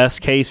want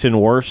best case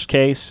and worst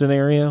case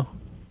scenario?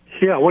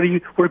 Yeah, what do you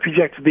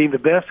project as being the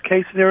best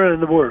case scenario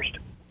and the worst?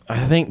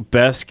 I think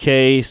best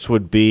case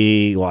would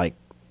be like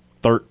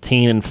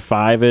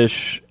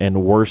 13-5-ish,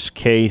 and worst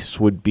case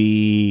would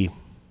be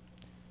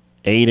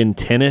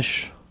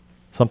 8-10-ish.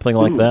 Something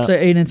like that.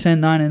 Say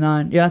 8-10,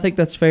 9-9. Yeah, I think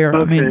that's fair.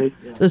 Okay. I mean,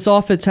 this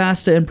offense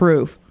has to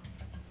improve.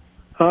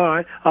 All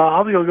right.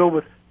 I'm going to go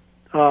with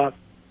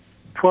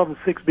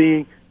 12-6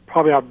 being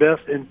probably our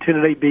best and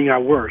 10-8 being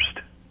our worst.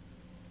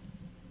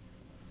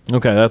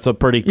 Okay, that's a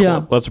pretty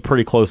that's a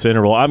pretty close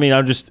interval. I mean,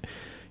 I'm just,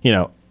 you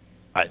know,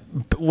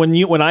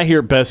 when I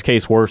hear best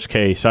case, worst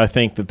case, I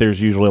think that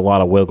there's usually a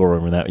lot of wiggle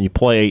room in that. When you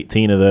play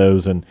 18 of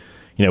those, and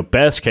you know,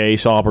 best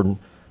case, Auburn,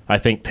 I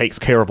think, takes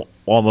care of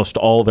almost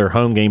all their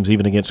home games,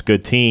 even against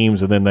good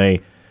teams, and then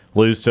they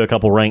lose to a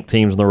couple ranked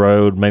teams on the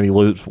road, maybe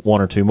lose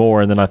one or two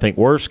more, and then I think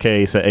worst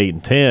case at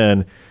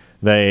 8-10,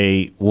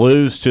 they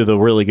lose to the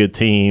really good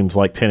teams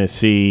like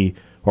Tennessee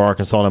or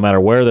Arkansas, no matter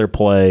where they're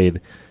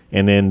played,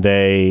 and then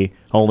they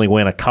only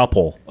win a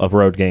couple of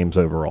road games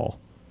overall.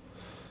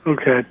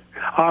 Okay.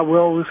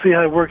 Well, we'll see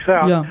how it works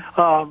out.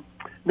 Yeah.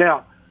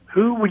 Now,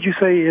 who would you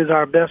say is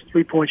our best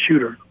three-point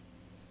shooter?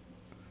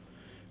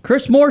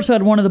 Chris Moore's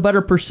had one of the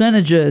better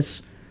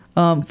percentages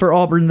for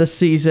Auburn this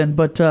season,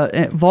 but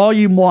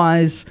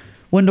volume-wise,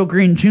 Wendell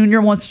Green Jr.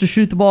 wants to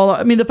shoot the ball.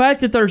 I mean, the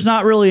fact that there's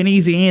not really an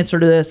easy answer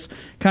to this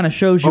kind of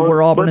shows you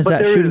where Auburn is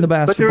at shooting the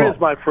basketball. But there is,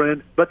 my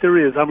friend. But there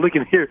is. I'm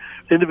looking here.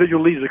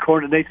 Individual leaders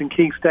according to Nathan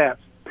King's stats.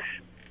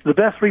 The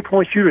best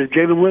three-point shooter is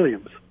Jalen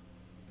Williams.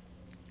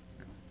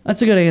 That's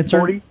a good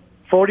answer.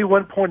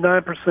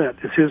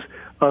 41.9% is his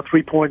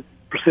three-point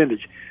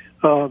percentage.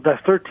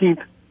 That's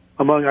 13th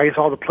among, I guess,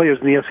 all the players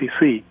in the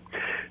SEC.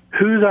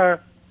 Who's our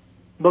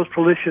most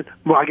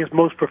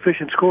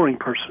proficient scoring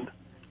person?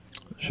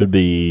 Should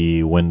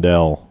be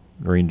Wendell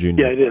Green Jr.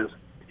 Yeah, it is.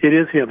 It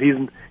is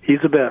him.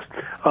 He's the best.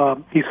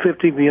 He's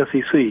 15th in the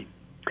SEC.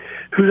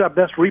 Who's our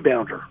best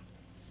rebounder?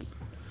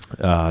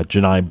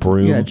 Janai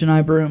Broom. Yeah,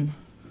 Janai Broom.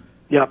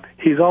 Yeah,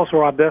 he's also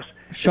our best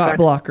Shot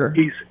blocker.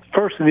 He's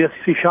first in the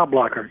SEC shot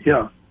blocker.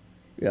 Yeah.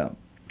 Yeah.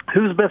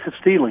 Who's best at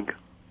stealing?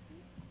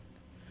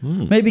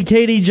 Maybe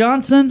KD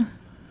Johnson?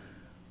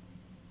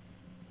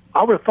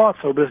 I would have thought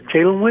so, but it's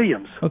Jalen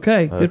Williams.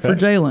 Okay, good for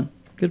Jalen.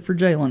 Good for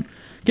Jalen.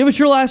 Give us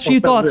your last few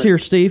thoughts here,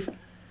 Steve.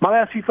 My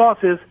last few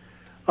thoughts is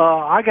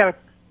I got to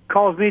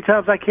call as many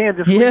times as I can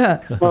this week.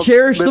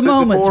 Cherish the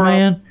moments,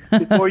 man.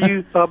 before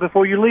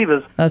you leave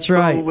us. That's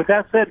right. So with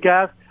that said,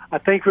 guys, I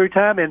thank you for your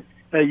time, and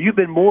you've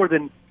been more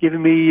than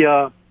giving me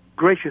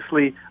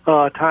graciously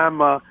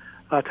time and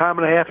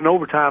a half and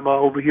overtime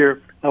over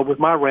here with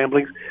my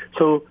ramblings.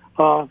 So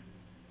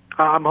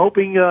I'm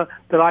hoping that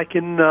I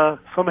can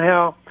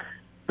somehow,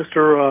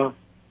 Mr.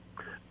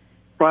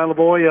 Brian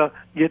Lavoie,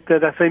 get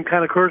that same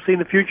kind of courtesy in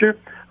the future.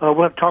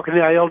 We'll have to talk in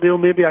the IL deal.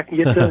 Maybe I can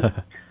get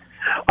that.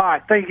 All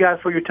right. Thank you guys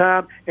for your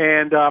time,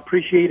 and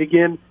appreciate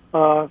again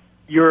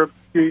you are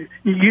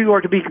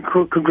to be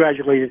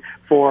congratulated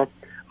for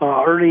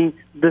earning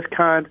this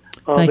kind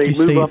of a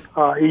move up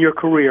in your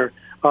career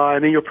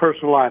and in your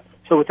personal life.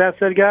 So with that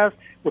said, guys,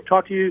 we'll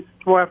talk to you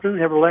tomorrow afternoon.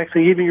 Have a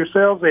relaxing evening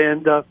yourselves,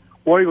 and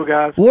War Eagle,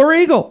 guys. War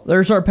Eagle.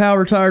 There's our power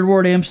retired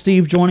Ward Am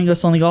Steve joining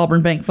us on the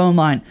Auburn Bank phone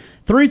line.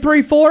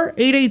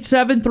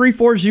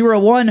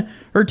 334-887-3401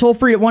 or toll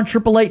free at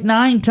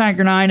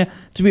 1-888-9-TIGER-9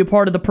 to be a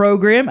part of the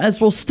program, as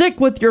we'll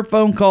stick with your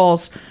phone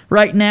calls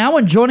right now.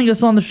 And joining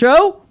us on the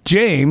show,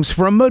 James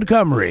from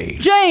Montgomery.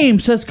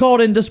 James has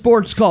called into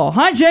Sports Call.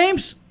 Hi,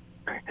 James.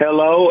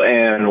 Hello,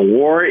 and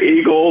War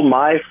Eagle,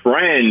 my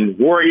friend.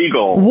 War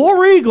Eagle.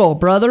 War Eagle,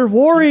 brother.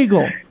 War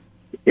Eagle.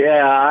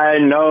 Yeah, I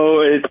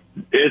know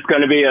it's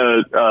going to be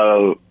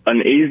an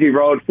easy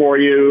road for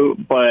you,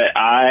 but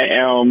I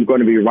am going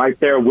to be right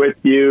there with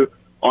you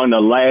on the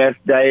last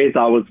days.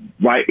 I was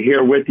right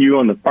here with you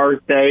on the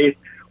first days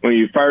when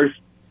you first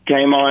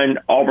came on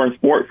Auburn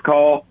Sports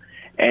Call,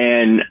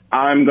 and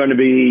I'm going to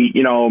be,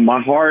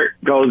 my heart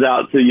goes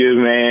out to you,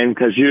 man,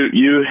 because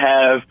you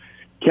have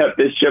kept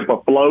this ship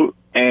afloat,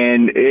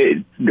 and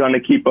it's going to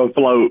keep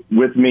afloat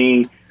with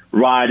me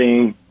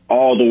riding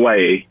all the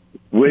way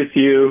with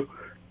you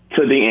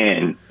to the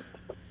end.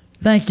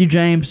 Thank you,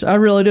 James. I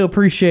really do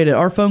appreciate it.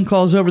 Our phone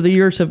calls over the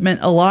years have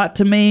meant a lot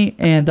to me,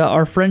 and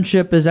our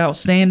friendship is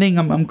outstanding.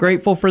 I'm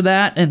grateful for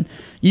that. And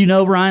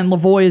Ryan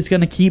Lavoie is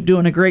going to keep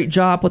doing a great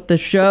job with this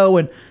show,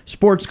 and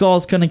Sports Call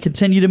is going to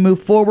continue to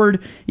move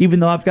forward, even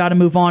though I've got to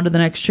move on to the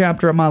next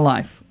chapter of my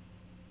life.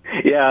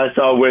 Yeah,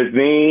 so with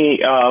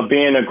me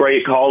being a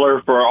great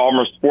caller for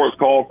Auburn Sports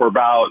Call for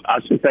about, I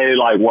should say,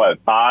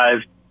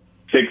 5,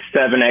 6,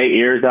 7, 8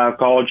 years I've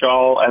called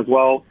y'all as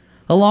well.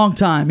 A long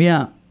time,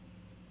 yeah.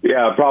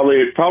 Yeah,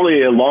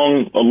 probably a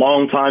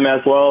long time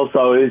as well.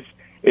 So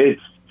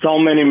it's so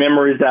many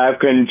memories that I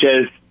can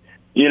just,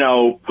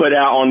 put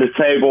out on the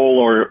table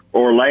or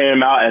lay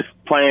them out as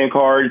playing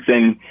cards.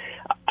 And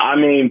I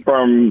mean,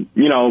 for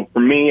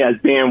me as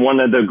being one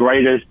of the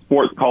greatest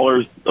sports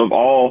callers of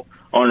all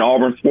on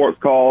Auburn Sports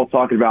Call,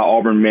 talking about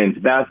Auburn men's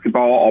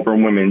basketball,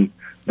 Auburn women's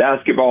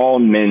basketball,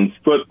 men's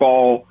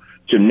football,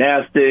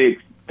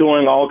 gymnastics,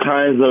 doing all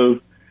kinds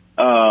of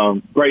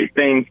great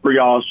things for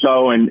y'all's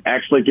show, and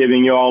actually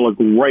giving you all a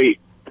great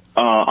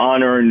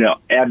honor and the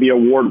Abby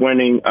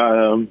Award-winning,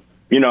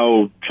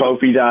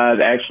 trophy that I've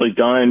actually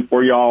done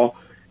for y'all,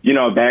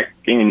 back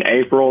in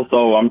April.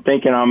 So I'm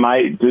thinking I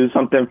might do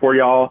something for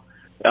y'all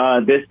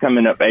this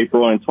coming up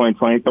April in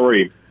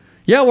 2023.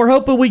 Yeah, we're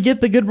hoping we get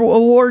the good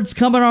awards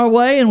coming our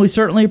way, and we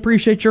certainly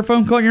appreciate your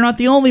phone call. You're not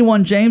the only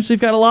one, James. We've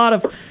got a lot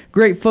of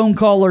great phone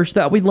callers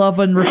that we love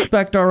and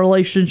respect our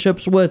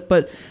relationships with,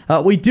 but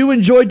we do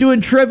enjoy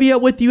doing trivia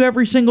with you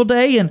every single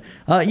day, and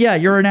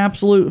you're an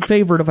absolute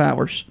favorite of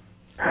ours.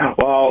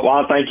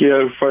 Well, thank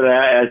you for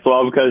that as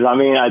well, because,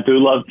 I do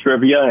love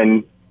trivia,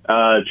 and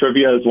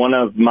trivia is one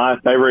of my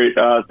favorite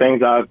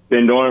things I've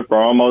been doing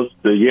for almost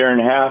a year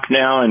and a half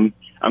now, and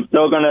I'm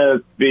still going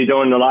to be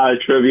doing a lot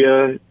of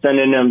trivia,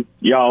 sending them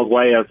y'all's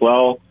way as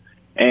well.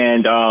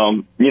 And,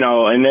 and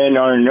then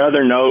on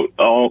another note,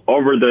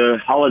 over the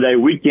holiday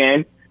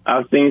weekend,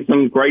 I've seen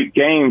some great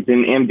games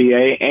in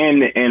NBA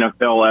and the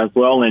NFL as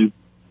well. And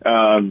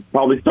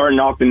probably starting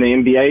off in the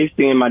NBA,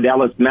 seeing my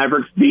Dallas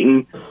Mavericks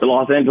beating the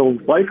Los Angeles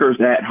Lakers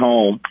at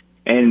home.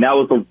 And that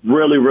was a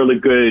really, really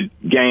good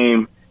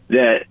game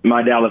that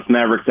my Dallas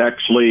Mavericks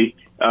actually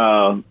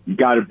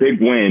got a big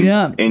win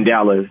in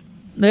Dallas.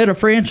 They had a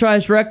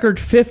franchise record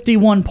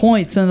 51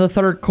 points in the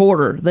third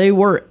quarter. They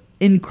were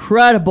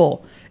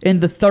incredible in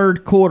the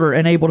third quarter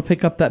and able to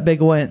pick up that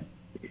big win.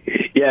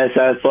 Yes,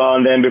 as well.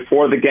 And then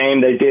before the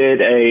game, they did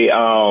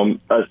a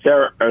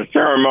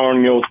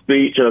ceremonial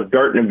speech of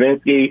Dirk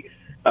Nowitzki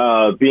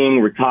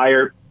being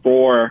retired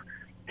for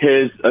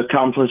his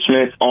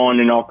accomplishments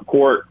on and off the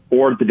court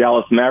for the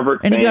Dallas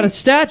Mavericks. And he got a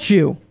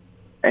statue.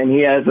 And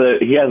he has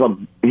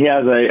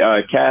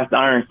a cast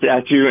iron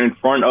statue in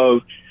front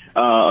of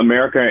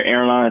American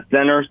Airlines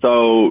Center.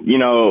 So, you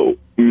know,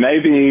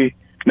 maybe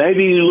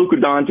Luka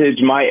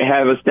Doncic might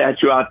have a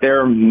statue out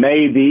there.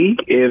 Maybe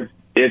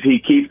if he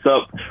keeps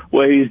up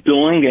what he's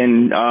doing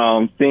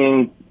and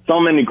seeing so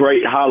many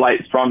great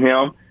highlights from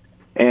him,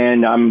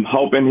 and I'm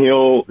hoping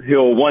he'll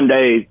one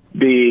day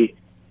be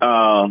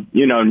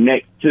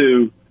next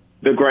to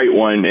the great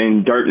one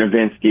in Dirk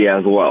Nowitzki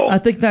as well. I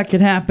think that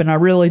could happen. I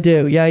really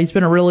do. Yeah, he's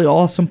been a really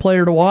awesome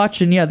player to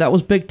watch, and yeah, that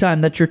was big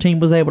time that your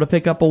team was able to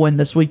pick up a win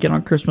this weekend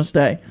on Christmas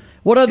Day.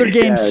 What other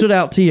games stood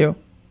out to you?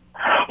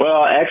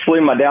 Well,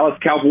 actually, my Dallas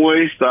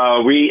Cowboys,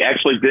 we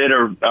actually did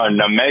an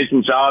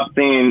amazing job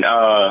seeing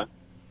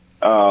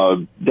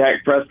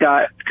Dak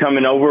Prescott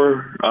coming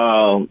over,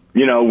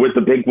 with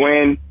the big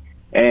win.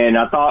 And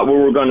I thought we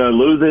were going to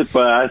lose it,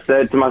 but I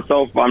said to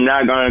myself, I'm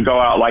not going to go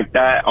out like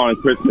that on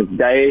Christmas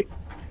Day.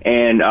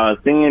 And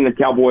seeing the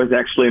Cowboys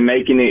actually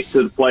making it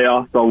to the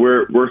playoffs, so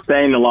we're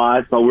staying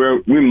alive. So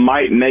we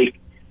might make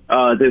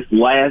this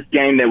last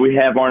game that we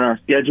have on our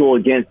schedule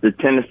against the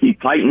Tennessee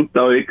Titans.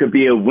 So it could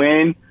be a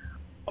win.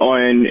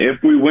 And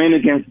if we win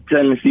against the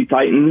Tennessee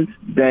Titans,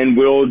 then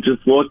we'll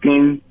just look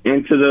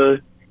into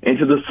the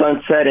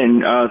sunset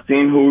and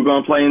seeing who we're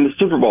going to play in the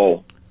Super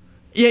Bowl.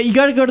 Yeah, you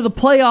got to go to the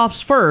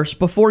playoffs first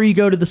before you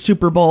go to the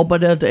Super Bowl,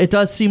 but it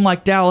does seem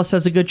like Dallas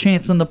has a good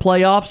chance in the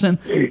playoffs, and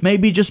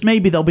maybe, just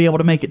maybe, they'll be able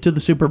to make it to the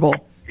Super Bowl.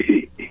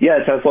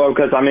 Yes, that's well,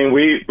 because, I mean,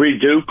 we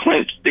do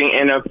clinch the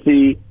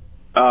NFC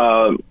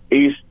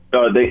East,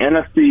 the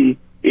NFC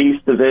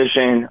East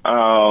Division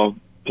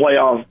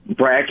playoff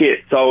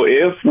bracket, so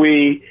if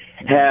we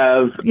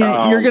have...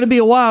 Yeah, you're going to be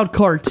a wild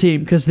card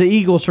team because the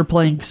Eagles are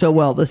playing so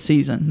well this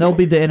season. They'll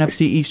be the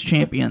NFC East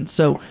champions,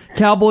 so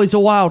Cowboys a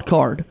wild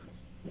card.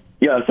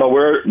 Yeah, so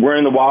we're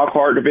in the wild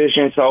card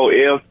division. So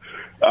if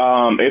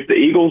the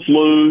Eagles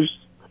lose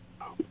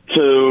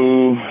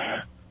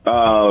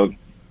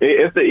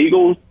if the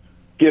Eagles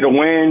get a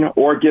win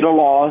or get a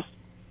loss,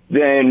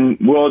 then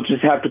we'll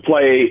just have to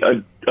play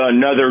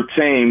another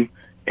team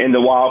in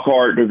the wild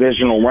card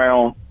divisional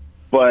round.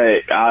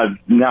 But I'm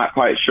not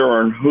quite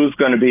sure who's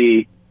going to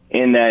be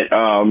in that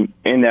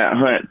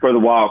hunt for the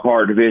wild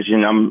card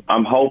division.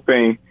 I'm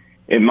hoping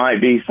it might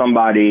be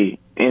somebody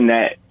in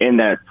that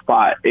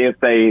spot if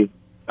they,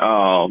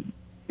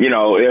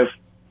 if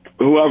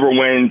whoever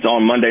wins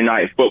on Monday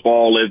Night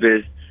Football, if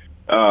it's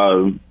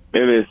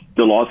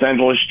the Los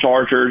Angeles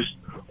Chargers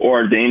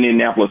or the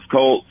Indianapolis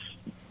Colts.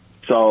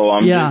 So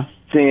I'm just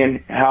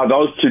seeing how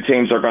those two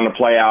teams are going to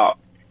play out.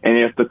 And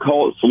if the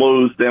Colts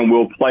lose, then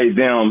we'll play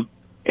them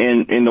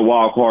in the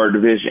wild card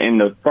division, in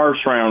the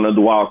first round of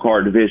the wild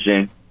card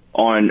division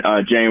on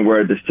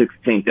January the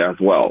 16th as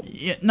well.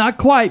 Yeah, not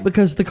quite,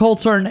 because the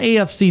Colts are an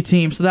AFC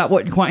team, so that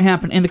wouldn't quite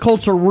happen. And the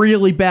Colts are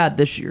really bad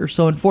this year,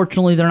 so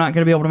unfortunately they're not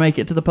going to be able to make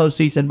it to the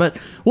postseason. But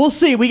we'll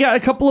see. We got a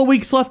couple of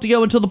weeks left to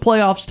go until the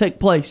playoffs take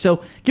place.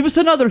 So give us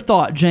another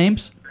thought,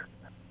 James.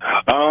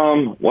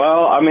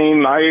 Well, I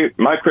mean,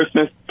 my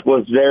Christmas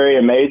was very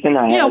amazing.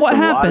 What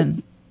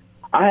happened?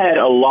 I had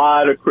a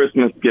lot of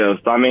Christmas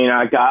gifts. I mean,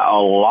 I got a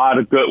lot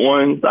of good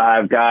ones.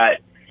 I've got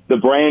the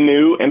brand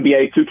new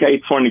NBA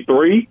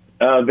 2K23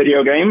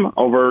 video game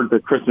over the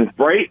Christmas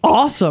break.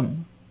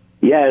 Awesome.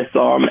 Yeah, so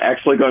I'm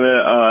actually going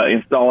to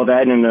install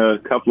that in a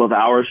couple of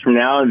hours from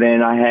now. And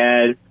then I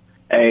had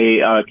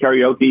a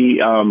karaoke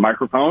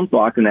microphone so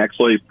I can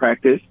actually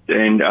practice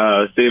and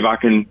see if I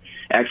can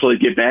actually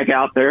get back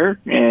out there.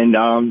 And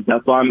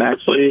that's what I'm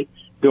actually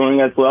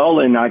doing as well.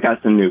 And I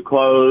got some new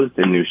clothes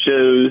and new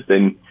shoes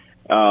and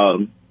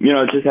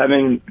just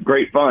having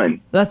great fun.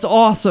 That's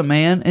awesome,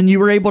 man. And you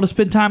were able to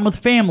spend time with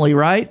family,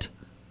 right?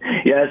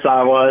 Yes,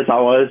 I was. I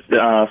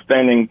was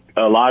spending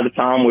a lot of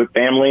time with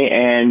family,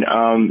 and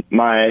I'm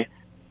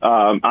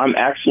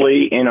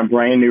actually in a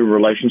brand new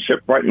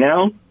relationship right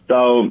now.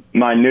 So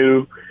my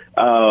new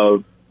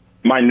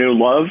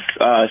love,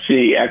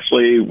 she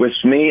actually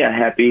wished me a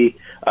happy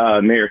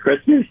Merry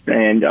Christmas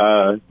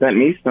and sent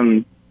me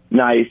some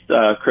nice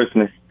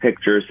Christmas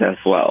pictures as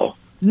well.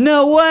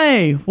 No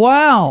way!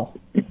 Wow.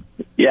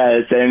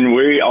 Yes, and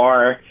we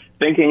are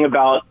thinking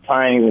about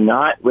tying the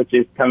knot, which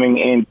is coming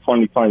in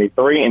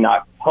 2023 in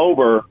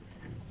October.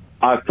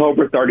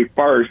 October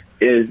 31st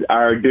is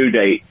our due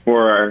date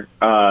for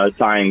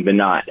tying the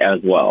knot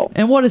as well.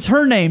 And what is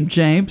her name,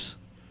 James?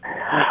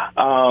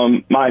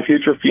 My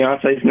future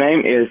fiance's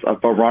name is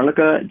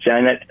Veronica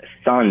Janet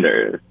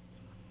Saunders.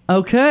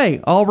 Okay,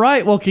 all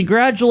right. Well,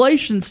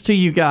 congratulations to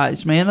you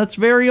guys, man. That's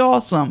very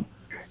awesome.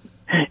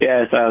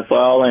 Yes, as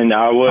well. And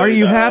I would. Are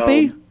you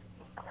happy?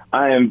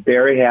 I am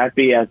very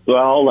happy as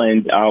well,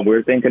 and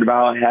we're thinking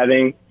about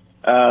having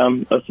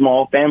a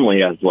small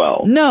family as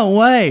well. No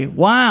way.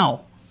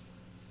 Wow.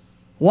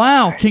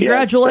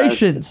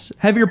 Congratulations.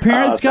 Have your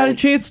parents got a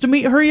chance to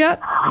meet her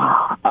yet?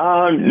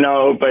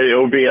 No, but it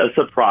will be a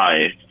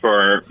surprise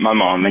for my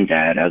mom and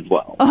dad as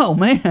well. Oh,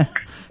 man.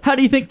 How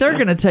do you think they're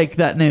going to take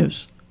that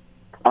news?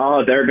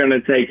 Oh, they're going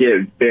to take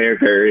it very,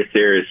 very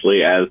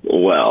seriously as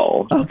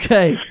well.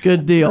 Okay,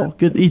 good deal.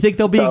 Good. You think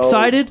they'll be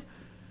excited?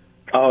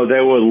 Oh, they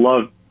would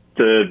love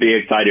to be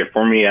excited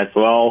for me as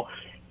well.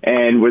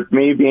 And with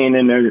me being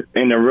in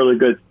a really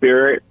good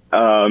spirit,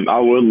 I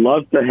would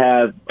love to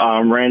have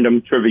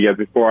random trivia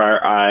before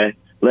I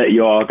let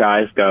you all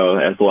guys go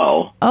as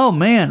well. Oh,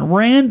 man,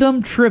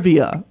 random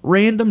trivia.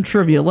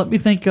 Let me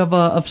think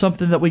of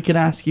something that we can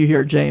ask you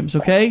here, James,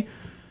 okay?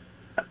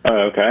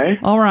 Okay.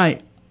 All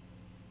right.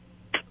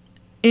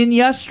 In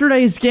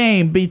yesterday's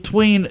game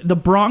between the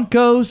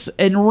Broncos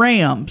and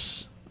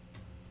Rams,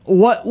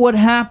 what would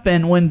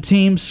happen when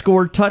teams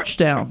scored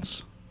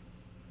touchdowns?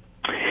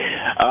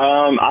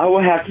 I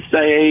would have to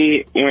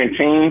say when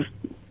teams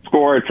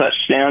score a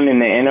touchdown in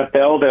the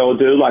NFL, they'll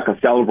do like a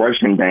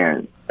celebration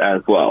dance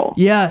as well.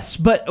 Yes,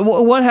 but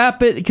what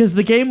happened? Because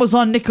the game was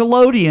on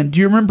Nickelodeon. Do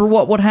you remember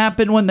what would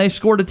happen when they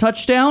scored a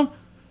touchdown?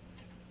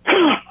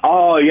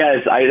 Oh,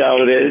 yes, I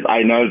know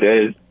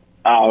this.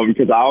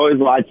 Because I always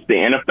watch the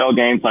NFL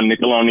games on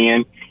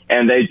Nickelodeon,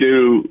 and they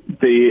do with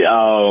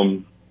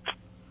Nickelodeon,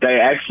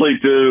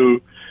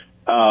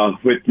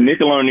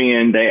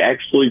 they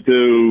actually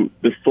do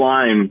the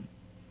slime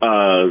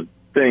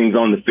things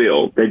on the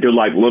field. They do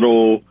like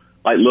little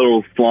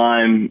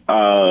slime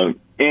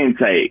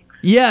intake.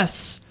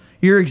 Yes,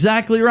 you're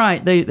exactly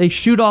right. They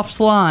shoot off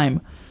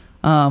slime,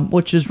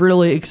 which is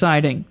really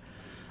exciting.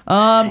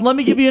 Let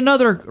me give you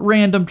another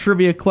random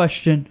trivia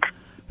question.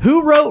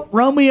 Who wrote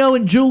Romeo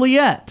and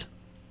Juliet?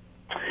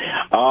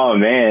 Oh,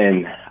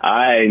 man.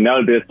 I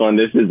know this one.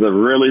 This is a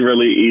really,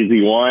 really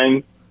easy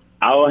one.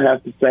 I will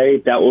have to say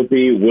that will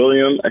be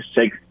William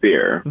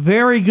Shakespeare.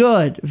 Very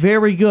good.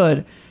 Very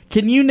good.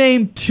 Can you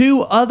name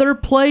two other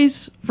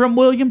plays from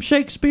William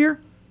Shakespeare?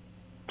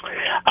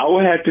 I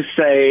would have to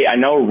say I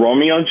know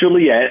Romeo and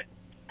Juliet.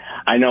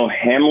 I know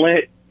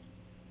Hamlet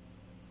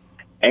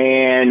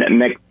and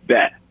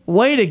Macbeth.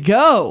 Way to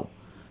go.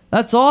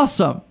 That's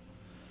awesome.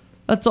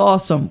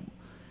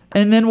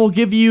 And then we'll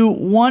give you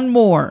one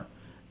more.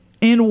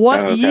 In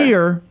what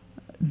year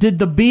did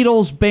the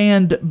Beatles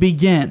band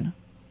begin?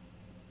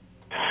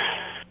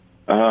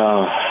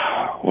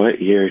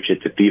 What year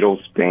did the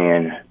Beatles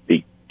band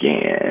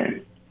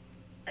begin?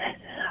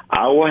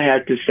 I will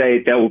have to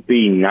say that would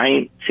be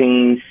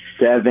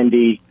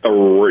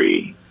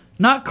 1973.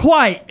 Not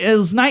quite. It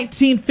was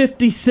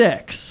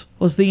 1956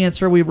 was the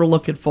answer we were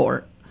looking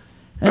for.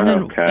 And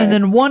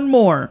then one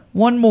more.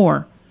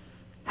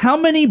 How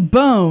many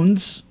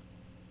bones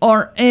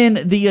are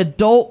in the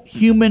adult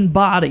human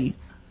body?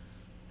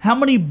 How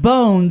many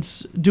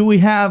bones do we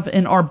have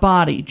in our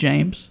body,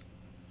 James?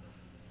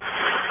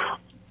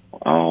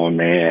 Oh,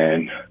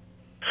 man.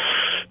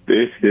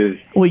 This is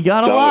We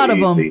got a lot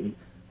easy. of them.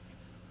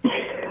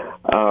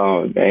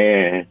 Oh,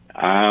 man.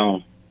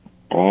 I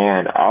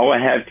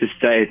would have to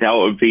say that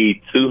would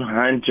be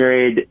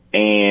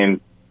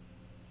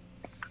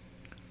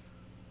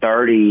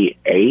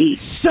 238.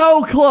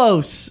 So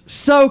close.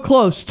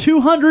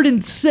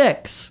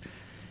 206.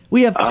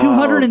 We have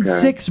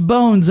 206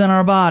 bones in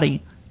our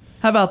body.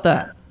 How about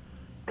that?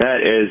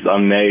 That is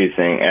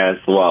amazing as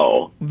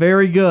well.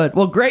 Very good.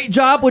 Well, great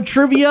job with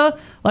trivia.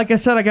 Like I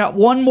said, I got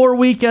one more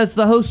week as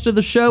the host of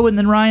the show, and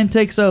then Ryan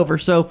takes over.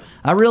 So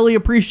I really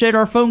appreciate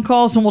our phone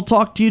calls, and we'll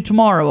talk to you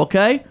tomorrow,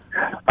 okay?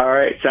 All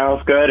right,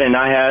 sounds good. And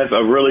I have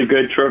a really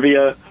good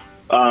trivia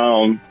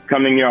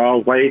coming your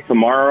way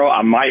tomorrow.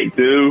 I might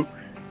do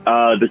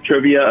the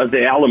trivia of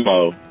the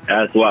Alamo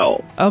as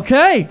well.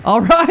 Okay. All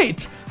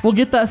right. We'll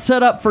get that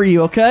set up for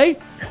you, okay?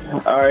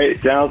 All right,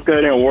 sounds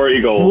good. And War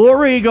Eagle.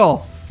 War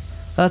Eagle.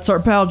 That's our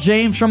pal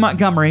James from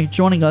Montgomery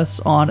joining us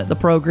on the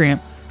program.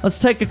 Let's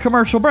take a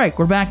commercial break.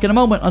 We're back in a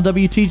moment on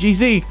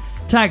WTGZ,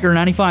 Tiger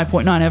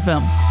 95.9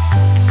 FM.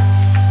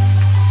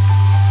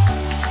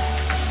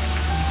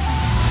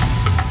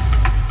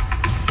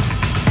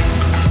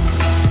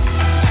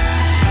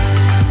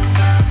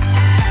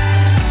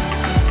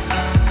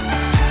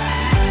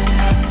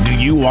 Do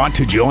you want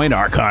to join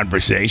our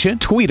conversation?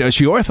 Tweet us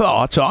your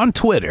thoughts on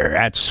Twitter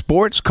at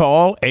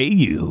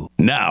SportsCallAU.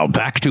 Now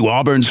back to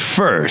Auburn's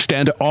first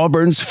and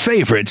Auburn's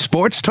favorite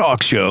sports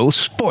talk show,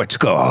 Sports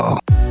Call.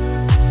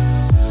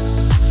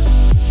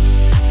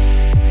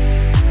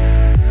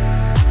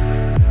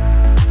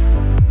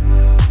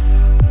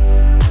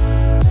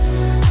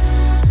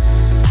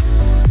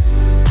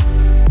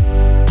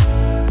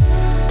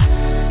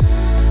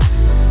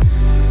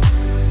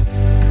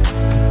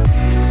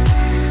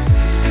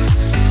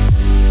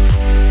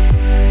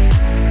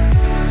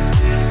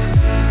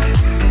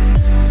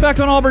 Back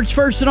on Auburn's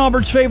first and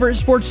Auburn's favorite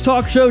sports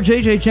talk show,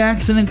 JJ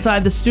Jackson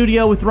inside the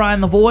studio with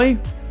Ryan Lavoie.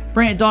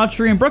 Brant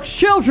Daughtry and Brooks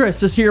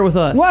Childress is here with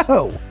us.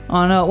 Whoa!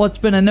 On what's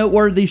been a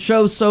noteworthy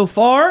show so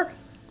far.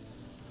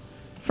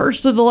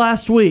 First of the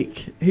last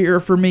week here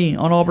for me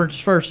on Auburn's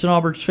First and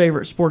Auburn's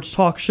favorite sports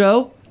talk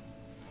show.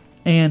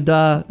 And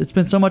it's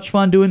been so much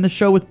fun doing the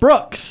show with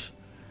Brooks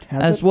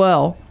as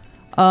well.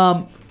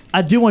 I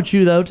do want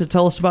you, though, to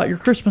tell us about your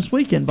Christmas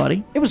weekend,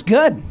 buddy. It was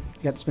good.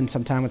 Got to spend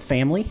some time with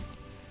family.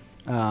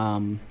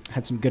 Had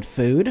some good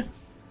food.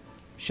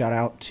 Shout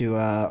out to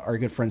our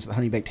good friends at the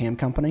Honey Baked Ham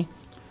Company.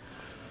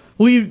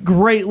 We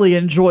greatly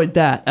enjoyed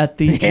that at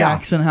the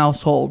Jackson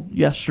household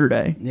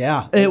yesterday.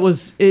 Yeah. It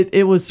was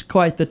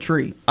quite the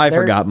treat. I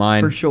forgot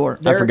mine. For sure.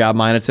 I forgot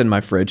mine. It's in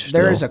my fridge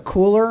still. There is a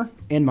cooler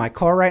in my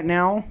car right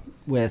now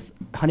with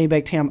Honey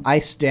Baked Ham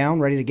iced down,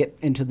 ready to get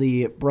into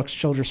the Brooks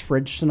Childress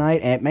fridge tonight.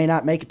 And it may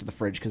not make it to the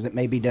fridge because it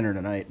may be dinner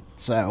tonight.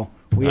 So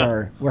we're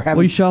having some fun.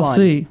 We shall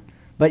see.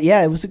 But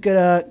yeah, it was a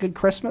good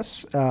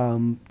Christmas.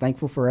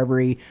 Thankful for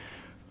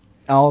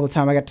all the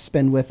time I got to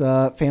spend with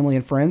family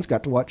and friends.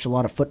 Got to watch a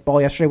lot of football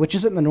yesterday, which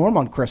isn't the norm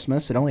on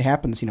Christmas. It only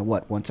happens,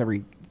 once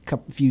every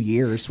few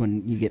years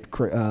when you get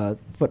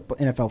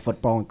NFL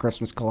football and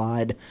Christmas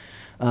collide.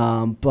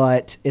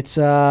 But it's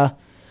it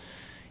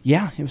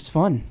was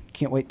fun.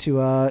 Can't wait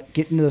to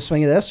get into the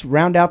swing of this.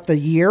 Round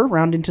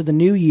into the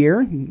new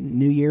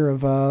year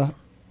of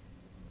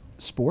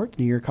sports,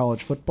 new year of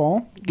college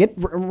football.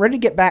 Ready to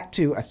get back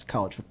to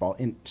college football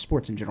in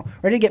sports in general.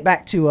 Ready to get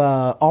back to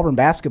Auburn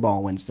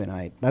basketball Wednesday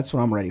night. That's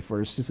what I'm ready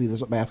for, is to see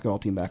this basketball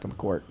team back on the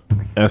court.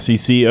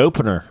 SEC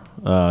opener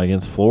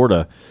against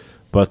Florida,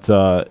 but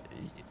I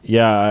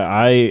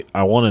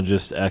want to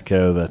just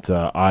echo that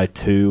I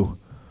too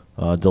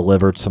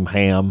delivered some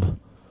ham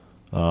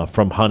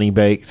from Honey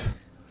Baked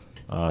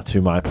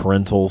to my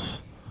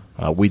parentals.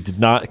 We did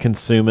not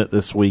consume it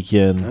this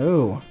weekend.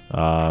 Oh.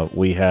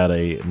 We had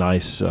a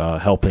nice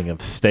helping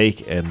of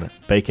steak and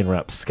bacon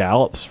wrapped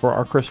scallops for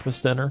our Christmas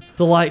dinner.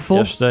 Delightful.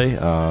 Yesterday,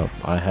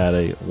 I had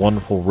a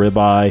wonderful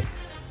ribeye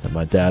that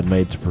my dad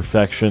made to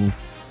perfection.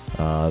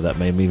 That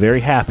made me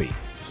very happy.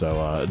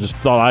 So just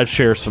thought I'd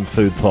share some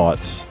food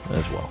thoughts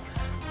as well.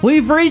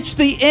 We've reached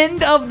the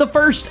end of the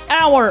first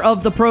hour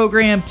of the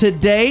program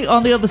today.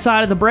 On the other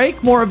side of the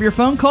break, more of your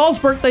phone calls,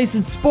 birthdays,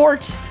 and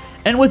sports.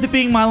 And with it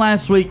being my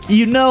last week,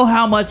 you know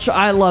how much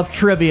I love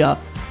trivia.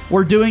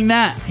 We're doing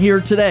that here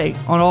today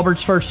on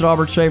Auburn's First and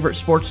Auburn's favorite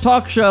sports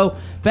talk show.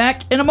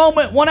 Back in a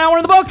moment, 1 hour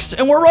in the books,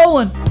 and we're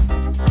rolling.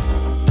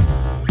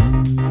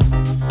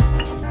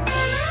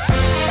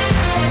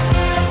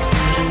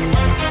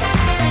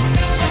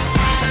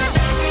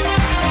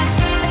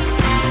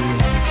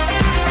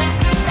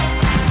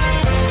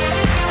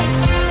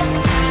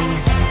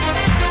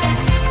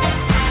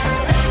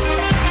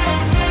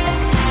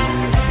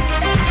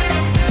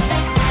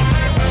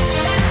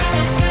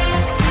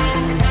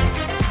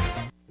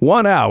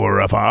 One hour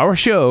of our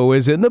show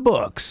is in the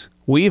books.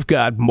 We've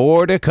got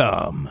more to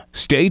come.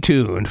 Stay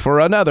tuned for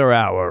another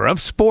hour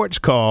of Sports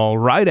Call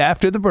right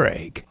after the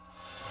break.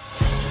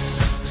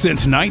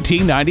 Since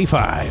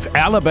 1995,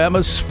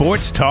 Alabama's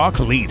sports talk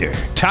leader,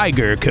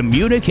 Tiger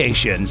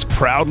Communications,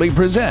 proudly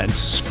presents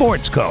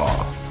Sports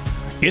Call.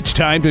 It's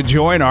time to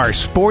join our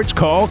Sports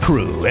Call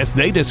crew as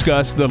they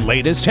discuss the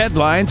latest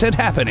headlines and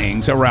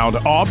happenings around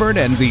Auburn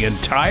and the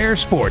entire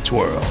sports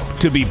world.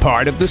 To be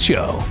part of the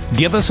show,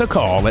 give us a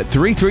call at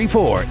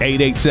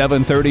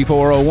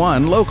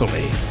 334-887-3401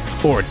 locally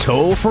or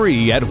toll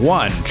free at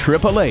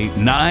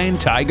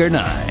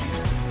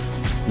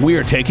 1-888-9-TIGER-9.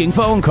 We're taking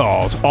phone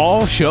calls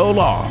all show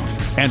long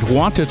and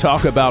want to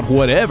talk about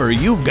whatever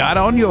you've got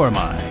on your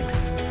mind.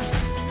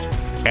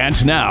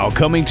 And now,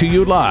 coming to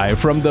you live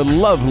from the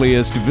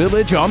loveliest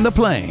village on the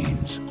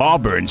plains,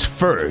 Auburn's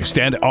first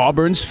and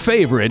Auburn's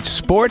favorite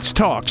sports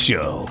talk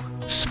show,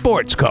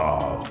 Sports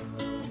Call.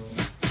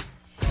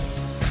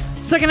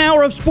 Second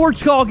hour of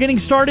Sports Call getting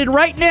started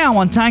right now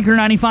on Tiger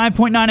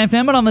 95.9 FM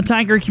and on the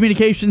Tiger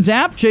Communications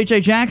app.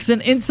 JJ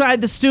Jackson inside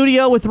the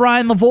studio with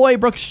Ryan Lavoie,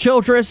 Brooks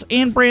Childress,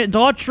 and Brant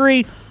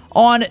Daughtry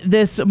on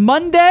this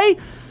Monday.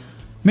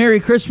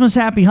 Merry Christmas,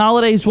 happy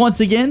holidays once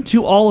again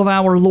to all of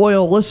our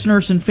loyal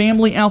listeners and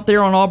family out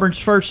there on Auburn's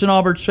first and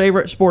Auburn's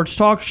favorite sports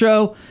talk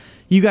show.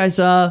 You guys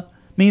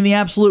mean the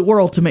absolute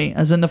world to me.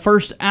 As in the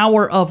first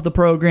hour of the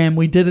program,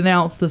 we did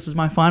announce this is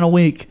my final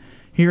week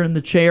here in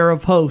the chair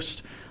of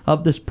host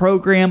of this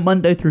program,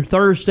 Monday through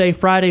Thursday.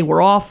 Friday,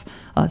 we're off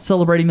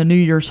celebrating the New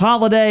Year's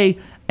holiday,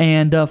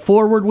 and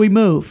forward we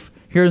move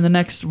here in the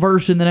next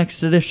version, the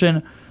next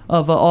edition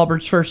of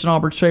Auburn's first and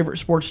Auburn's favorite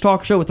sports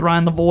talk show with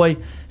Ryan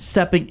Lavoie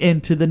stepping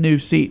into the new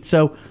seat.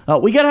 So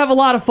we got to have a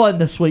lot of fun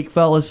this week,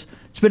 fellas.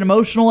 It's been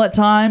emotional at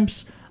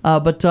times,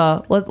 but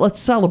let's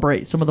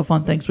celebrate some of the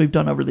fun things we've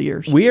done over the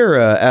years. We are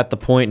at the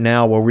point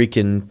now where we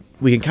can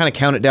kind of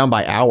count it down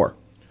by hour.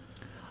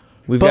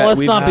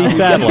 Let's not be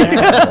sad.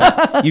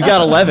 You've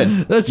got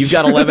 11. You've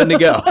got 11 to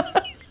go.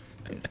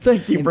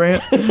 Thank you,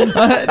 Brant.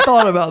 I hadn't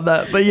thought about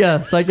that, but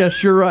yes, I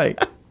guess you're right.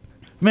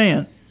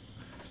 Man,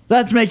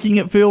 that's making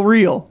it feel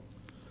real.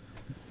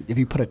 If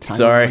you put a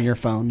timer on your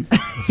phone.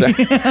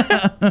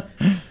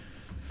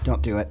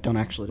 Don't do it. Don't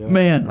actually do it.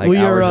 Man, like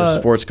hours of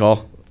Sports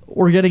Call.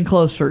 We're getting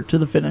closer to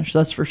the finish,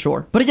 that's for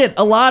sure. But again,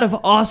 a lot of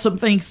awesome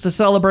things to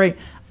celebrate.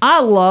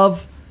 I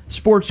love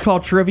Sports Call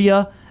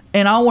Trivia,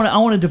 and I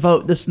want to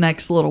devote this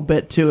next little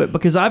bit to it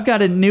because I've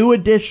got a new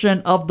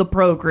edition of the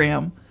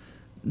program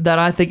that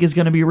I think is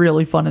going to be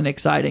really fun and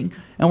exciting,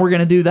 and we're going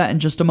to do that in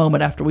just a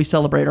moment after we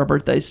celebrate our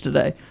birthdays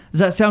today. Does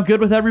that sound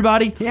good with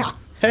everybody? Yeah.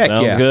 Heck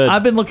Sounds yeah. good.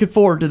 I've been looking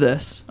forward to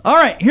this. All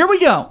right, here we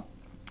go.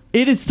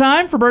 It is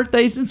time for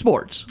birthdays in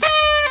sports.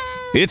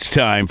 It's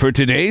time for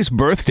today's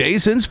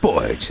birthdays in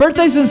sports.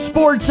 Birthdays in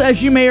Sports,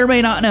 as you may or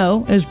may not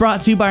know, is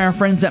brought to you by our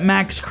friends at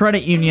Max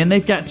Credit Union.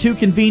 They've got 2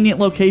 convenient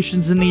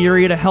locations in the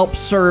area to help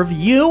serve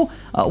you.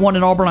 One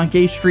in Auburn on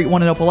Gay Street,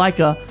 one in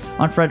Opelika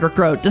on Frederick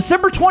Road.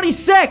 December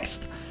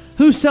 26th,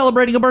 who's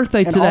celebrating a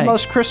birthday An today?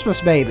 almost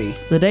Christmas baby.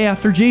 The day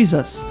after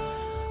Jesus.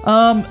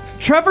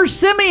 Trevor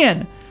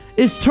Siemian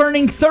is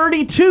turning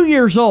 32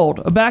 years old,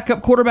 a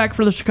backup quarterback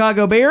for the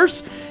Chicago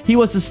Bears. He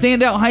was a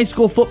standout high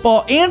school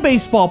football and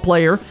baseball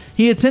player.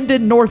 He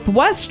attended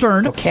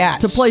Northwestern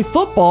to play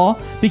football,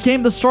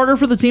 became the starter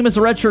for the team as a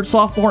redshirt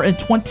sophomore in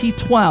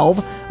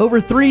 2012. Over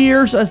 3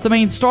 years as the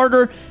main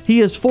starter,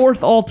 he is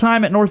 4th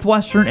all-time at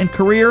Northwestern in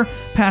career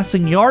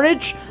passing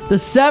yardage, the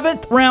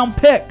 7th round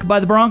pick by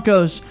the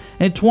Broncos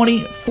in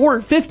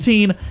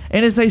 2015,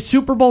 and is a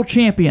Super Bowl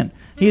champion.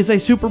 He is a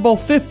Super Bowl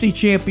 50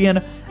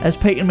 champion as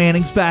Peyton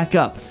Manning's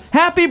backup.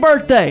 Happy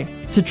birthday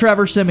to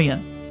Trevor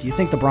Siemian. Do you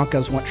think the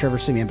Broncos want Trevor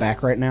Siemian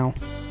back right now?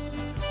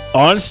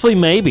 Honestly,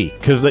 maybe,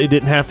 because they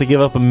didn't have to give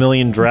up 1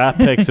 million draft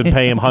picks and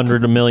pay him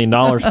 $100 million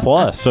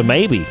plus. So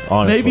maybe,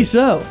 honestly.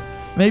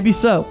 Maybe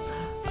so.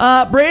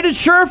 Brandon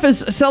Scherff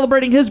is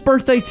celebrating his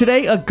birthday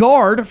today, a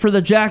guard for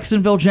the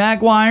Jacksonville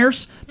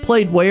Jaguars.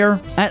 Played where?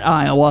 At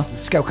Iowa.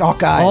 Let's go,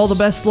 Hawkeyes. All the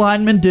best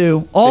linemen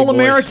do.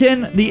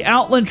 All-American, the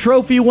Outland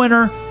Trophy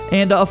winner,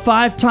 and a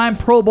 5-time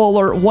Pro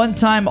Bowler,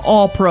 1-time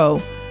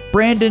All-Pro.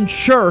 Brandon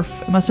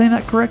Scherff. Am I saying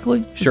that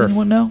correctly? Does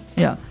anyone know?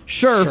 Yeah.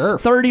 Scherff,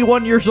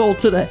 31 years old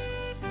today.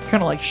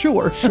 Kind of like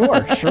sure.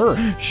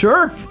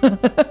 Sure.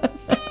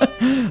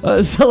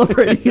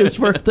 Celebrating his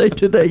birthday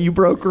today. You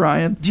broke,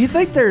 Ryan. Do you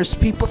think there's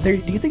people there?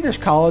 Do you think there's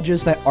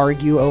colleges that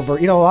argue over?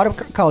 A lot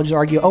of colleges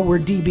argue, "Oh, we're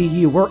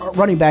DBU, we're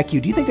running back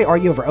U." Do you think they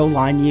argue over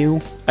O-line U?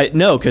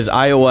 No, because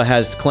Iowa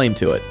has claim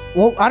to it.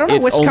 Well, I don't know.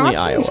 It's only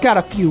Wisconsin's Iowa. got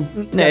a few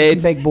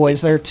some big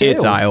boys there too.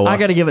 It's Iowa. I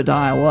got to give it to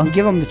Iowa. You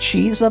give them the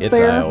cheese up It's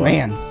there, Iowa.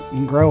 man. You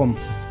can grow them.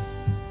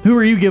 Who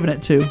are you giving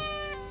it to?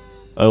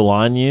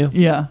 O-line you?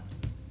 Yeah.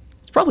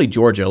 It's probably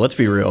Georgia. Let's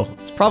be real.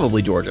 It's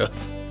probably Georgia.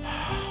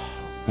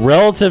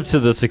 Relative to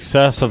the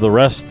success of the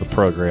rest of the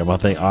program, I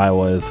think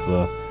Iowa is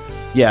the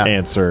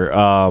answer.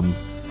 I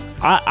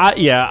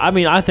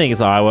think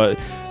it's Iowa.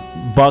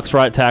 Buck's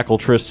right tackle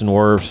Tristan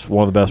Wirfs,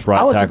 one of the best right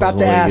tackles in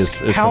the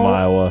league, is from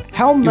Iowa.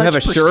 How much have a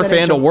sure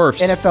fan to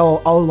Wirfs.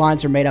 NFL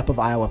O-lines are made up of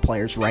Iowa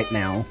players right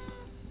now?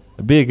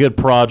 It'd be a good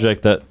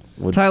project that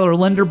would. Tyler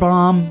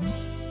Linderbaum.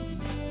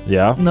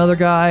 Yeah. Another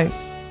guy.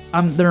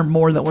 There are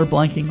more that we're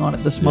blanking on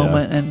at this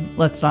moment, and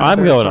let's not I'm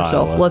embarrass going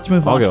ourselves. Iowa. Let's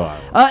move on. I'll go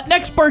Iowa.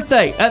 Next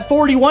birthday, at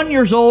 41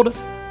 years old,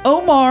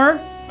 Omar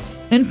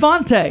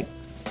Infante.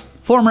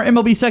 Former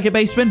MLB second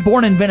baseman,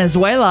 born in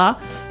Venezuela.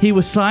 He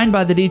was signed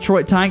by the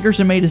Detroit Tigers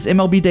and made his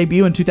MLB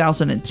debut in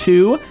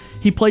 2002.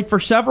 He played for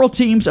several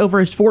teams over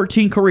his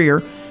 14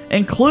 career,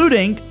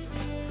 including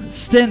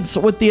stints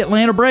with the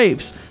Atlanta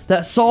Braves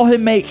that saw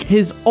him make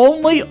his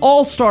only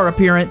All-Star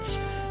appearance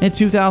in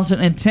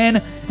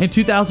 2010. In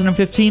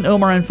 2015,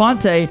 Omar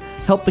Infante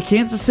helped the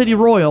Kansas City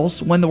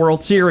Royals win the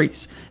World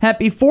Series.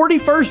 Happy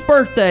 41st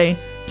birthday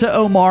to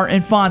Omar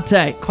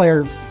Infante.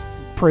 Claire,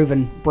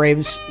 proven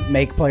Braves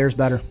make players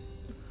better.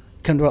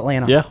 Come to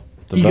Atlanta. Yeah.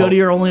 You go to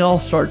your only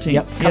All-Star team.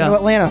 Yep. Come to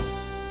Atlanta.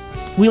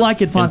 We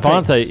like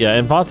Infante.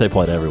 Infante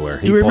played everywhere.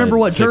 Do we remember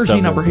what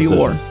jersey number he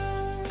wore?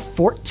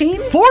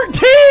 14?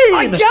 14!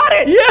 I got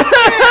it!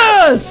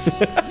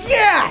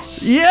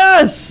 Yes!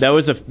 Yes! That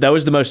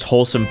was the most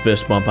wholesome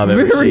fist bump I've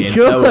ever Very seen.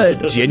 good.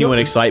 That was genuine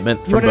excitement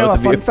You from want to know both a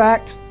of fun you.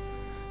 fact?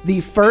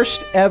 The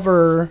first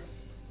ever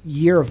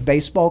year of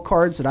baseball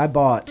cards that I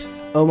bought,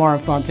 Omar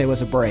Infante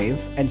was a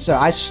Brave, and so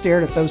I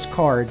stared at those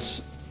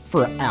cards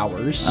for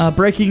hours.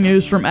 Breaking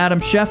news from Adam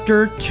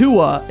Schefter.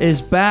 Tua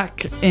is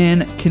back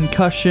in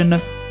concussion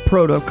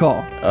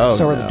protocol.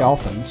 So are the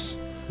Dolphins.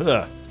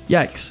 Ugh.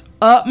 Yikes.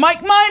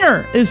 Mike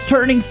Minor is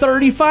turning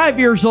 35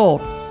 years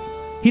old.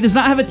 He does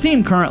not have a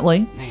team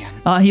currently.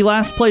 He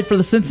last played for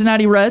the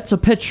Cincinnati Reds, a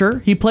pitcher.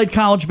 He played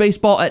college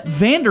baseball at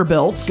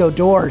Vanderbilt. Let's go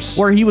Doors.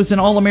 Where he was an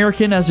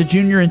All-American as a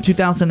junior in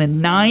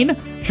 2009.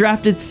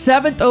 Drafted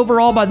 7th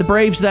overall by the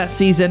Braves that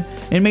season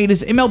and made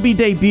his MLB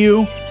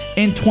debut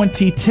in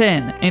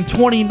 2010. In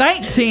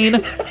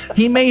 2019,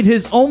 he made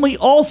his only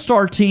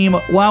All-Star team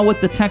while with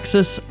the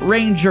Texas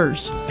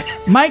Rangers.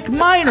 Mike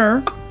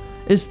Minor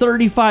is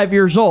 35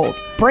 years old.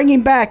 Bring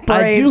him back,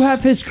 Braves. I do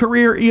have his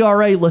career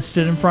ERA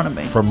listed in front of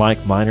me. For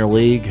Mike Minor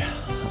League.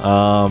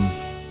 I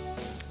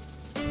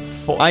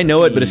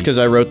know it, but it's because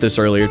I wrote this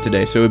earlier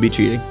today, so it would be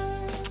cheating.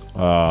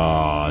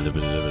 I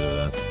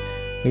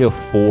go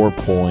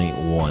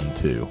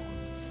 4.12.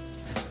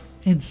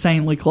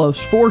 insanely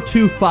close.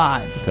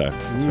 4.25. Okay,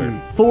 that's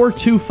fair.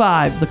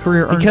 4.25. The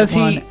career earned Because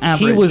run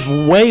average. he was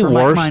way for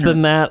Mike worse Minor.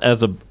 than that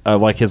as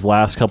like his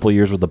last couple of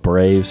years with the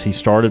Braves. He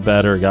started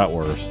better, got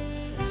worse,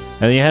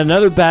 and he had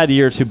another bad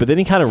year or two. But then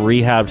he kind of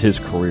rehabbed his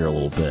career a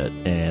little bit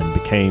and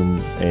became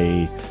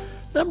a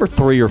number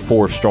 3 or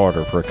 4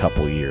 starter for a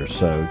couple of years.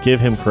 So give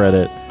him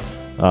credit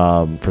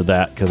for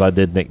that, because I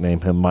did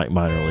nickname him Mike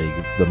Minor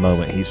League the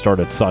moment he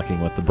started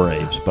sucking with the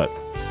Braves. But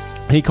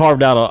he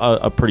carved out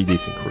a pretty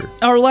decent career.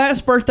 Our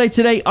last birthday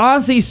today,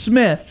 Ozzie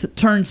Smith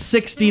turned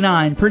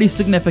 69. Pretty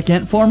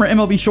significant. Former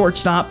MLB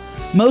shortstop,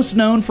 most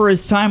known for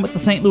his time with the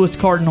St. Louis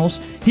Cardinals.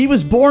 He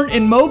was born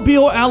in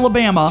Mobile,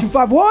 Alabama,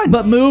 251,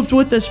 but moved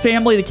with his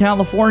family to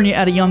California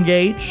at a young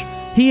age.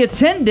 He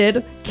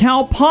attended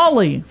Cal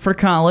Poly for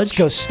college. Let's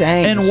go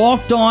Stangs. And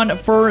walked on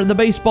for the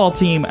baseball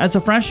team. As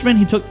a freshman,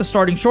 he took the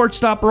starting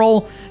shortstop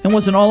role and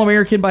was an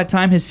All-American by the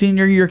time his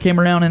senior year came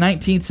around in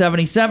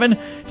 1977.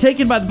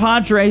 Taken by the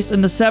Padres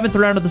in the 7th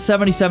round of the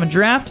 77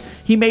 draft,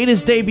 he made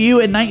his debut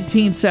in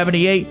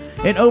 1978,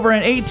 and over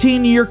an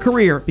 18-year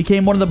career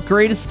became one of the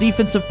greatest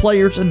defensive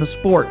players in the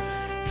sport.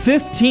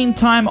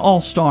 15-time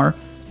All-Star,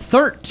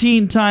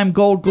 13-time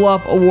Gold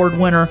Glove Award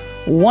winner,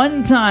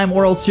 1-time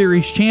World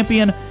Series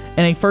champion,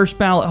 and a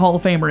first-ballot Hall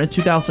of Famer in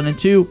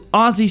 2002.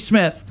 Ozzie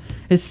Smith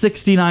is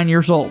 69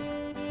 years old.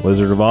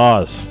 Wizard of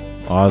Oz.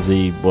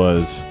 Ozzie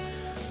was,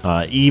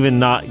 even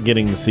not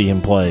getting to see him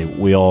play,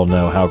 we all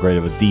know how great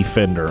of a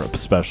defender,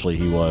 especially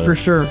he was. For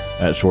sure.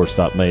 At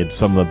shortstop, made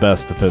some of the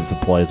best defensive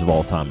plays of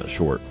all time at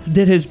short.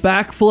 Did his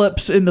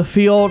backflips in the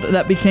field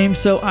that became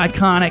so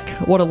iconic.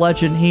 What a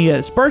legend he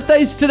is.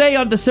 Birthdays today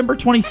on December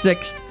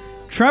 26th.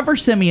 Trevor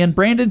Simeon,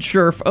 Brandon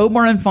Scherf,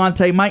 Omar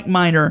Infante, Mike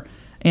Minor,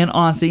 and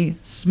Ozzie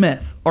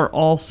Smith are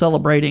all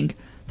celebrating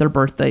their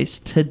birthdays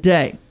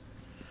today.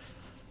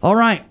 All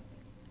right.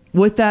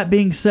 With that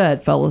being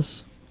said,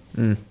 fellas,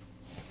 I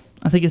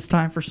think it's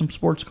time for some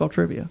Sports Call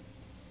trivia.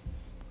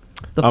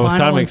 I was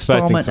kind of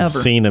expecting some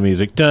Cena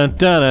music. Dun,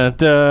 dun, dun,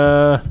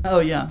 dun. Oh,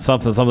 yeah.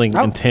 Something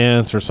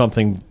intense or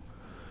something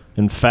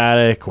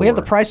emphatic. We have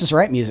the Price is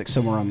Right music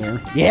somewhere on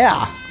there.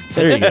 Yeah.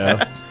 There you go.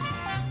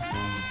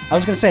 I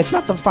was going to say, it's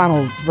not the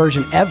final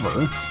version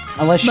ever.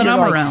 Unless But you're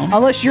I'm around.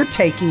 Unless you're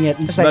taking it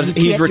and saying you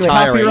he's can't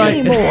retiring. do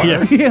it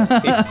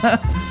anymore.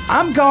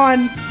 I'm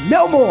gone.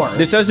 No more.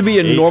 This has to be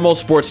a normal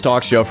sports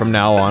talk show from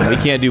now on. We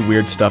can't do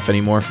weird stuff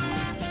anymore.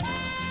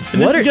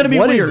 And this is going to be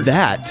what weird. is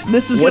that?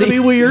 This is going to be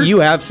weird. You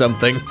have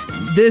something.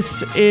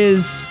 This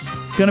is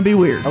going to be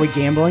weird. Are we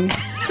gambling?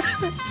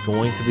 It's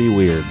going to be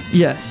weird.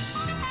 Yes.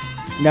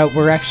 No,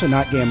 we're actually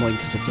not gambling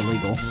because it's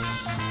illegal.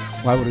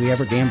 Why would we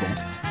ever gamble?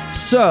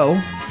 So,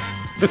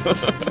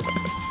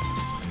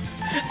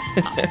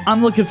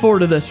 I'm looking forward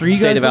to this. Are you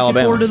State guys of looking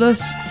Alabama. forward to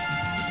this?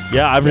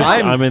 Yeah,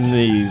 I'm in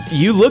the...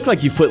 You look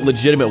like you've put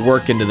legitimate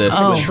work into this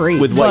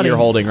with what Buddy, you're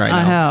holding right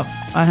now.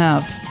 I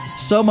have.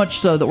 So much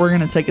so that we're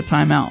going to take a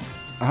timeout.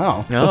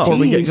 Oh. Before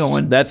we get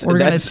going. We're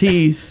going to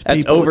tease.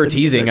 That's people with over the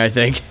teasing, music. I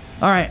think.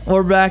 All right,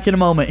 we're back in a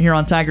moment here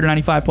on Tiger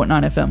 95.9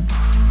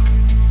 FM.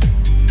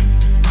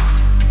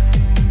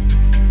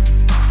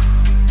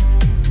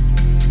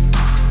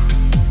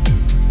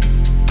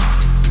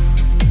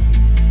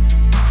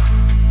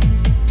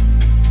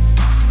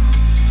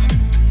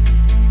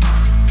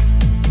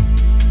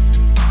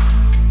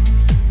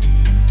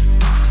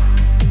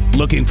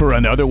 Looking for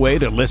another way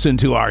to listen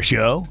to our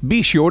show?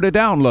 Be sure to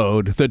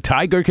download the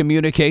Tiger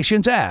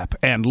Communications app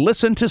and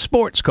listen to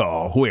Sports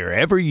Call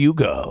wherever you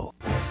go.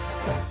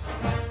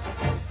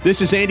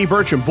 This is Andy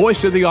Burcham,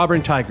 voice of the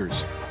Auburn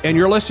Tigers, and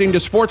you're listening to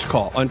Sports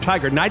Call on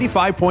Tiger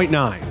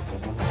 95.9.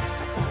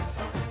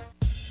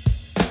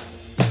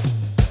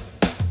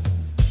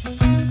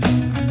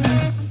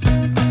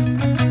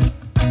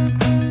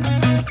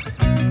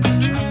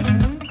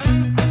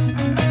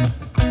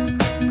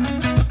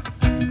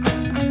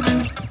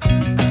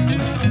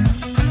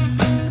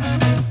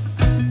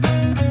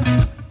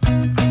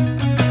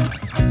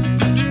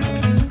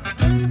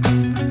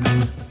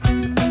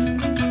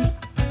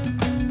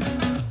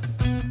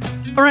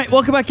 All right,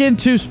 welcome back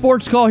into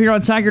Sports Call here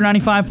on Tiger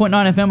 95.9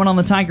 FM and on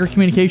the Tiger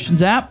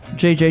Communications app.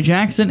 JJ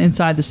Jackson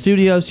inside the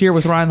studios here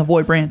with Ryan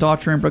Lavoie, Brant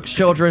Daughtry, and Brooks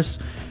Childress.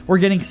 We're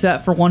getting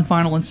set for one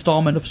final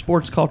installment of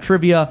Sports Call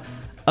Trivia,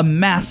 a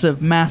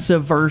massive,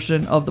 massive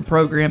version of the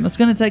program. That's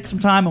going to take some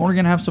time, and we're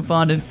going to have some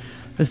fun, and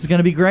this is going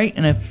to be great.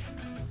 And if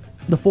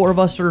the four of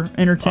us are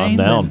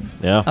entertained, I'm down.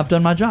 then Yeah. I've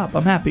done my job.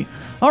 I'm happy.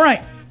 All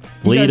right.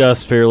 You Lead guys-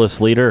 us, fearless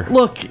leader.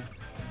 Look,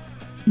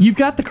 you've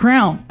got the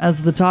crown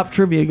as the top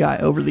trivia guy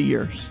over the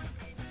years.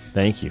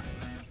 Thank you.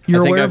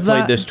 You're I think aware I've of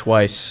played that? this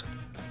twice.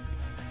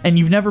 And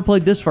you've never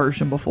played this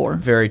version before.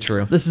 Very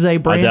true. This is a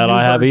brand doubt new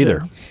I have version.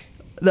 either.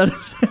 That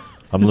is,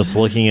 I'm just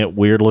looking at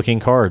weird-looking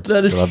cards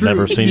That that, is I've true.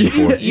 never seen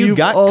before. You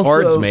got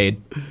cards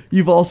made.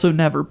 You've also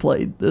never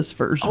played this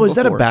version. Oh, is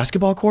that a before.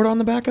 basketball court on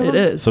the back of it?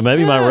 It is. So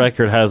maybe my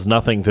record has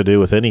nothing to do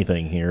with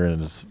anything here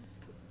and is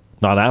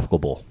not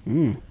applicable.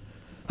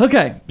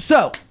 Okay,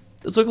 so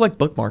Those look like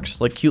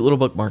bookmarks, like cute little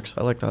bookmarks.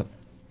 I like that.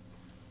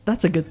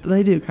 that's a good.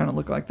 They do kind of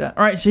look like that.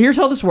 All right, so here's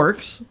how this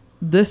works.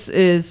 This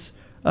is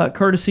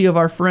courtesy of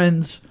our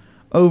friends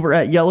over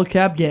at Yellow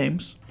Cab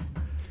Games.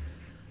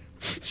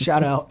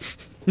 Shout out.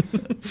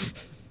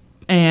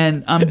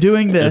 And I'm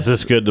doing this. Is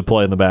this good to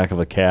play in the back of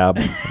a cab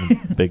in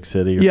a big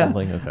city or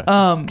something?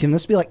 Okay. Can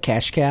this be like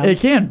Cash Cab? It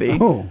can be.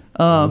 Oh.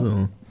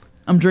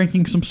 I'm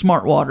drinking some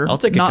Smart Water. I'll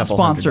take a Not couple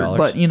sponsored, $100.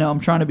 but I'm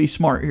trying to be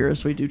smart here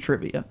as we do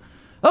trivia.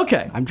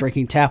 Okay. I'm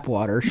drinking tap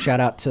water. Shout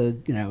out to,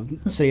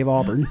 City of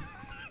Auburn.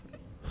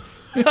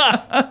 I've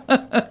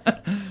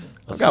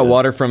got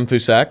water from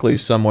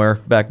Fusakli's somewhere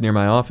back near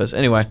my office.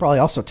 Anyway. It's probably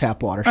also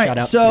tap water. All Shout right,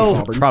 out so- to City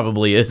of Auburn.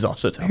 Probably is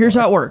also tap Here's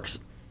water. how it works.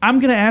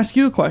 I'm going to ask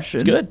you a question.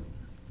 It's good.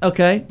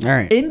 Okay. All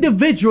right.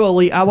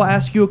 Individually, I will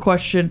ask you a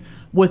question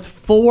with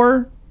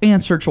 4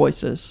 answer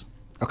choices.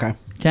 Okay.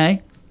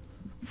 Okay?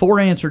 4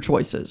 answer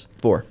choices.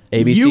 4.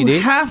 A, B, C, D?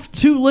 You have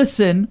to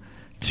listen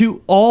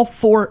to all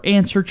 4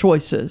 answer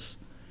choices.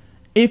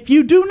 If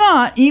you do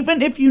not,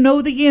 even if you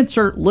know the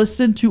answer,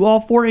 listen to all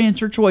 4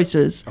 answer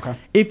choices. Okay.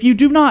 If you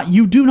do not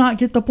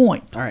get the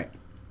point. All right.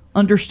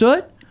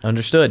 Understood?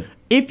 Understood.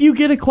 If you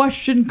get a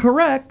question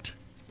correct,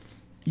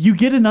 you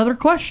get another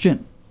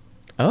question.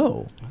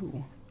 Oh.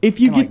 If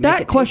you Kinda get like Make that It,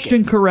 Take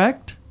question It.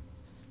 correct,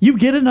 you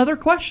get another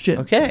question.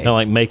 Okay. Kind of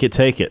like make it,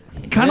 take it.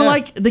 Kind of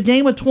like the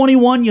game of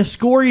 21, you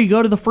score, you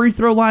go to the free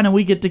throw line, and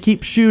we get to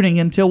keep shooting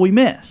until we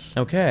miss.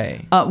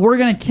 Okay. We're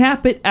going to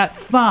cap it at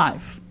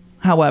 5,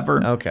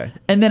 however. Okay.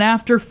 And then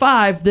after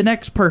 5, the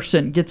next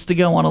person gets to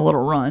go on a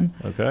little run.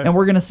 Okay. And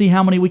we're going to see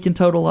how many we can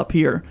total up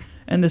here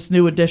in this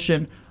new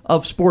edition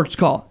of Sports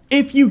Call.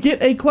 If you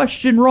get a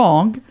question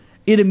wrong,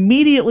 it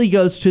immediately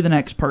goes to the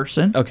next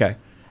person. Okay.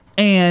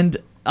 And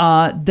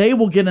they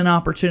will get an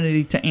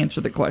opportunity to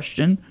answer the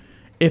question.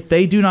 If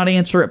they do not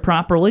answer it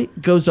properly,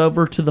 it goes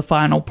over to the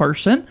final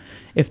person.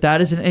 If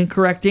that is an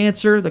incorrect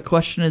answer, the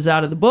question is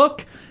out of the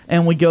book,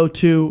 and we go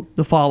to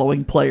the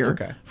following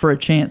player for a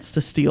chance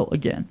to steal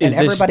again. And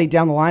everybody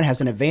down the line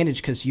has an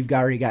advantage because you've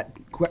already got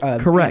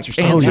correct answers.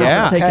 answers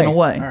are taken Okay.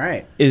 away. All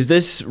right. Is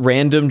this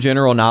random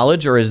general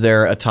knowledge or is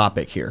there a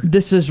topic here?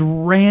 This is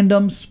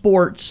random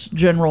sports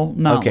general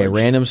knowledge. Okay,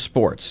 random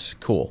sports.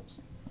 Cool.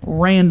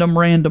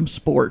 Random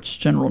sports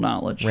general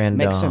knowledge. Random.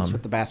 Makes sense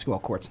with the basketball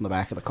courts in the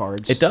back of the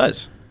cards. It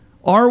does.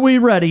 Are we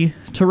ready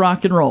to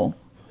rock and roll?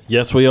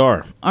 Yes, we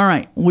are. All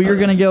right, we are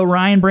going to go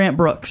Ryan Brant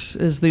Brooks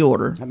is the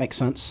order. That makes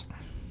sense.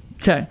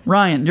 Okay,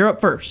 Ryan, you're up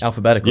first.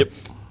 Alphabetically. Yep.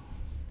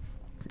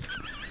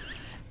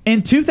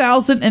 In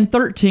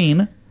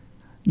 2013,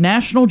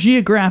 National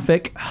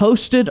Geographic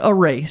hosted a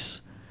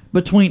race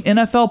between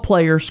NFL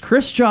players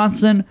Chris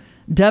Johnson,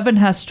 Devin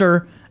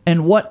Hester,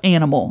 and what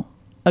animal?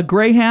 A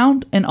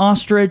greyhound, an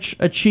ostrich,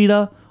 a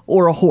cheetah,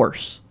 or a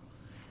horse?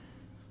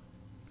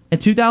 In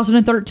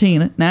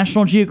 2013,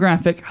 National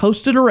Geographic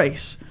hosted a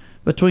race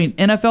between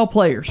NFL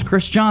players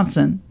Chris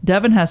Johnson,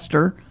 Devin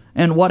Hester,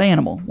 and what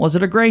animal? Was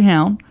it a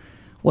greyhound?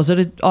 Was it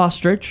an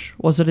ostrich?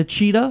 Was it a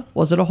cheetah?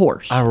 Was it a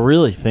horse? I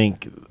really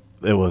think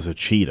it was a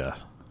cheetah,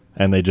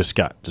 and they just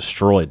got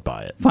destroyed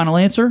by it. Final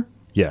answer?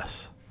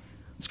 Yes.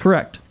 It's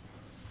correct.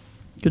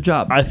 Good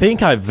job. I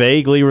think I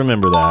vaguely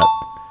remember that,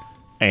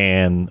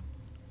 and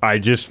I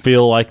just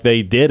feel like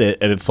they did it,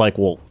 and it's like,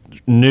 well,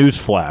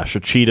 newsflash, a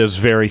cheetah's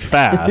very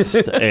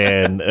fast,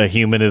 and a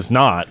human is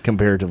not,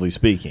 comparatively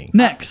speaking.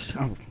 Next.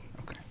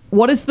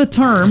 What is the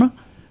term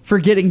for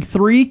getting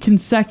 3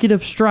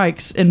 consecutive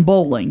strikes in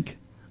bowling?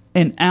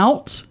 An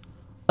out,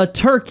 a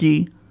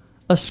turkey,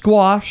 a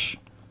squash,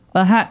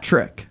 a hat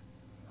trick.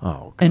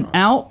 Oh, God. An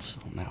out,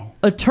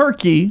 a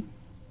turkey,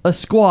 a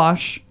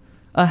squash,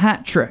 a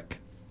hat trick.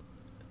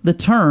 The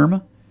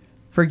term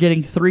for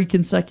getting 3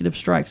 consecutive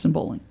strikes in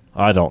bowling.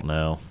 I don't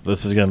know.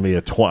 This is going to be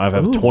I have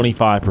a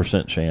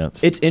 25%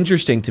 chance. It's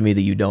interesting to me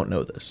that you don't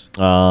know this.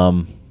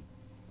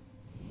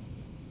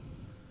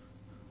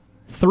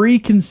 3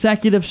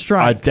 consecutive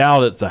strikes. I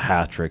doubt it's a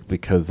hat trick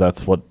because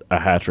that's what a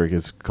hat trick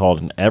is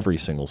called in every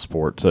single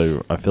sport.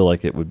 So I feel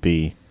like it would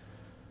be,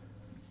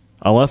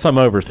 unless I'm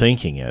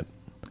overthinking it,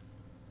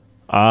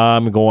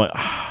 I'm going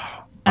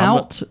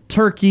out,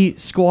 turkey,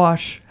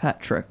 squash, hat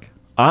trick.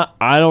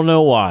 I don't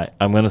know why.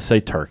 I'm going to say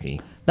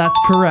turkey. That's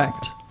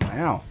correct.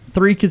 Wow.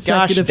 3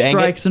 consecutive dang it.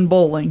 strikes in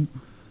bowling.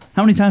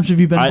 How many times have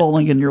you been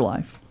bowling in your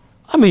life?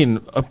 I mean,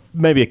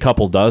 maybe a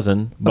couple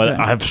dozen, but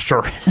Okay. I've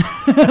sure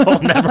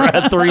I've never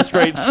had 3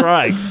 straight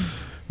strikes,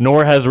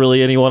 nor has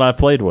really anyone I've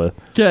played with.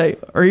 Okay,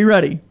 are you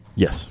ready?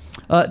 Yes.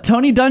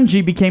 Tony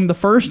Dungy became the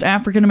first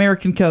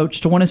African-American coach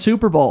to win a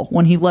Super Bowl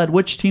when he led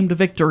which team to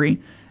victory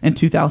in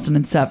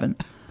 2007?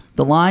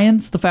 The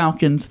Lions, the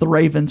Falcons, the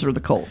Ravens, or the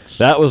Colts?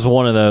 That was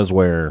one of those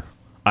where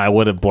I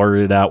would have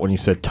blurted it out when you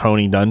said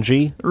Tony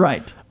Dungy.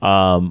 Right.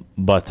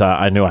 But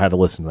I knew I had to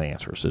listen to the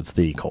answers. It's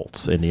the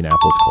Colts,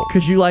 Indianapolis Colts.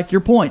 Because you like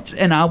your points,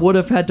 and I would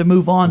have had to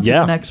move on to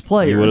the next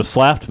player. You would have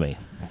slapped me,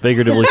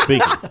 figuratively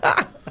speaking.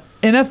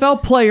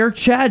 NFL player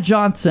Chad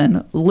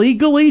Johnson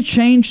legally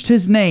changed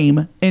his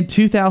name in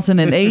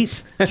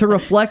 2008 to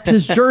reflect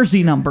his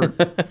jersey number.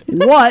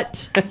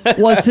 What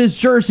was his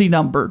jersey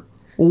number?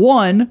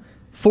 1,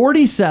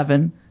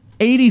 47,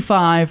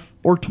 85,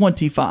 or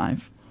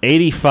 25?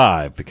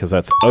 85, because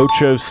that's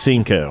Ocho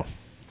Cinco.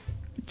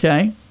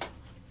 Okay.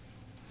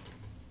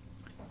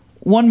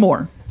 One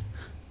more.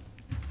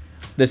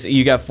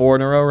 You got 4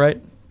 in a row,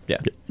 right? Yeah.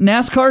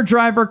 NASCAR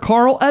driver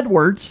Carl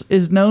Edwards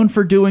is known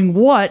for doing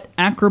what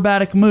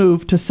acrobatic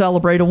move to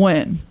celebrate a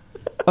win?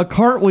 A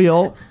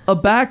cartwheel, a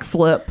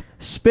backflip,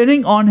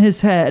 spinning on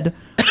his head,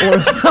 or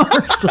a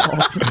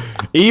somersault?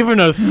 Even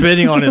though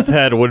spinning on his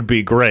head would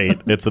be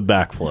great, it's a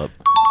backflip.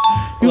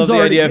 I love the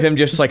idea of him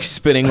just like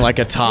spinning like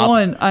a top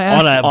on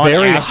a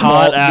very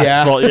hot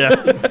asphalt.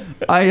 Yeah.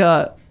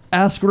 I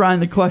asked Ryan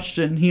the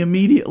question. He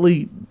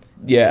immediately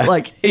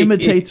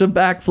imitates a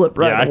backflip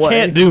right away. I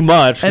can't do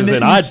much because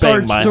then I'd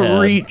bang my head.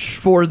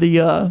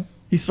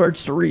 He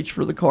starts to reach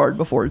for the card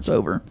before it's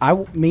over.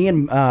 Fun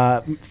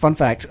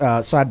fact,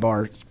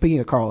 sidebar, speaking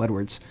of Carl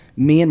Edwards,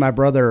 me and my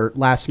brother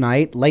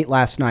late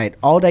last night,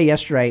 all day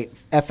yesterday,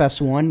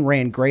 FS1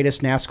 ran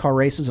greatest NASCAR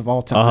races of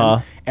all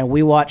time. And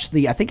we watched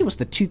I think it was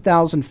the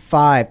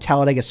 2005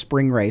 Talladega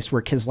Spring Race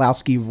where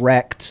Keselowski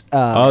wrecked when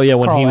Carl he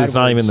was Edwards.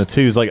 not even the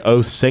twos, like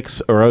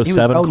 06 or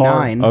 07 he was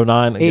car?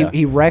 09.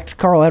 He wrecked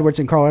Carl Edwards,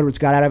 and Carl Edwards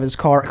got out of his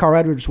car. Carl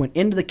Edwards went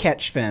into the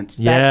catch fence,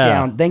 back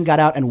down, then got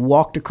out and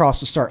walked across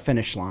the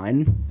start-finish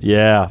line.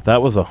 Yeah,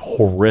 that was a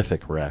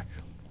horrific wreck.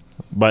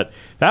 But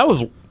that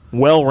was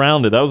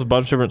well-rounded. That was a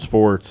bunch of different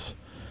sports.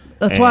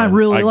 That's why I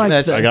really like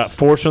this. I got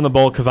forced in the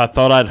bowl because I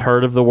thought I'd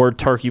heard of the word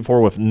turkey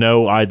before with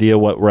no idea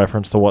what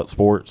reference to what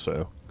sport,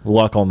 so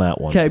luck on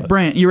that one. Okay,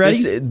 Brant, you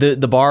ready?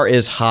 The bar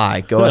is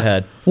high. Go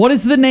ahead. What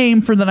is the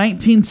name for the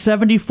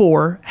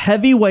 1974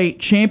 heavyweight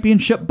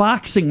championship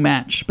boxing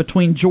match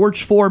between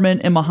George Foreman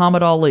and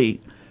Muhammad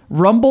Ali?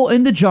 Rumble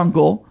in the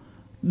Jungle,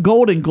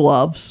 Golden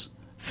Gloves,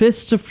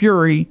 Fists of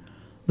Fury,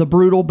 The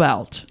Brutal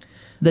Bout.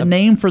 The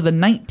name for the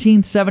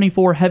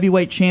 1974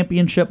 heavyweight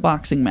championship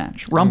boxing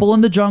match. Rumble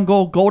in the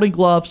Jungle, Golden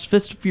Gloves,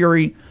 Fist of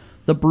Fury,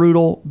 The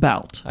Brutal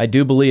Bout. I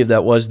do believe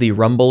that was the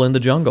Rumble in the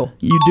Jungle.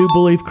 You do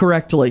believe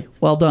correctly.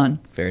 Well done.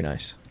 Very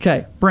nice.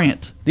 Okay,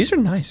 Brant. These are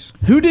nice.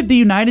 Who did the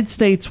United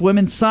States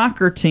women's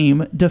soccer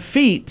team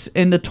defeat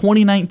in the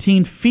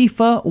 2019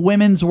 FIFA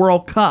Women's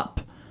World Cup?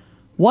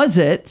 Was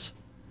it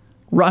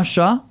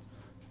Russia,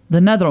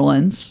 the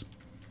Netherlands,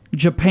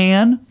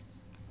 Japan,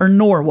 or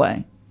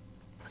Norway?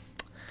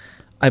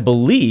 I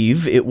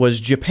believe it was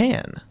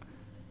Japan.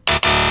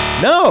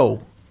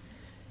 No.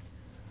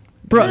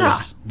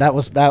 Brooks. That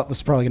was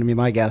probably going to be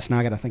my guess. Now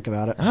I got to think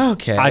about it.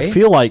 Okay. I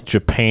feel like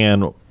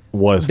Japan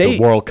was the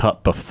World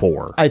Cup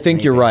before. I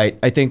think you're right.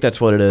 I think that's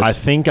what it is. I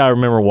think I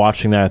remember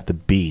watching that at the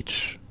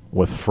beach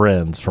with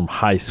friends from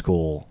high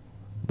school,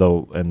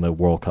 though, in the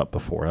World Cup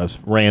before. That was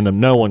random.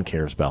 No one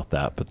cares about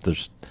that, but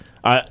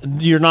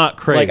you're not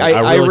crazy. Like,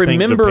 I really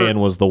remember, think Japan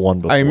was the one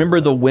before. I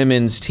remember the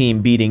women's team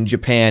beating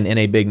Japan in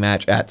a big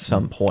match at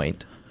some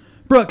point.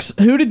 Brooks,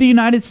 who did the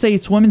United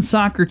States women's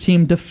soccer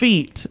team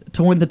defeat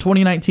to win the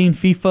 2019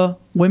 FIFA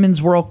Women's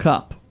World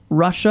Cup?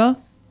 Russia,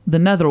 the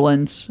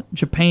Netherlands,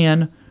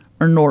 Japan,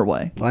 or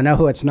Norway? Well, I know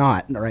who it's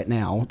not right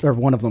now, or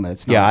one of them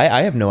it's not. Yeah,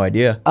 I have no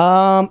idea.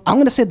 I'm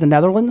going to say the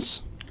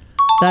Netherlands.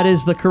 That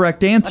is the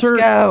correct answer.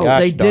 Let's go.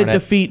 They Gosh, darn did it.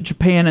 defeat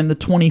Japan in the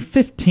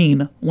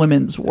 2015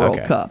 Women's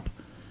World Cup.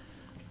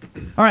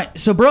 All right,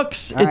 so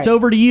Brooks, it's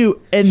over to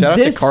you. And Shout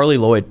out to Carly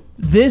Lloyd.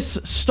 This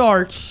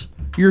starts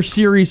your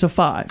series of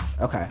 5.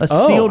 Okay. A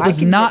steal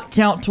does not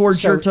count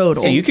towards your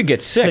total. So you could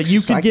get 6. So you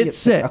could get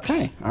 6.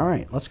 Okay. All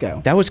right. Let's go.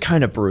 That was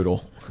kind of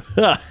brutal.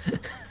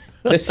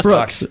 This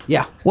Brooks, sucks.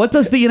 Yeah. what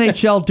does the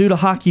NHL do to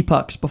hockey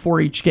pucks before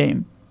each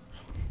game?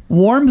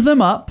 Warm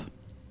them up,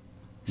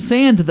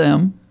 sand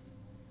them,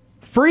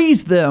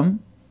 freeze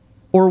them,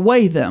 or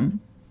weigh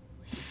them?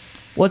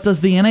 What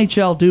does the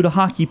NHL do to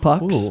hockey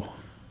pucks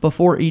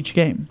before each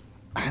game?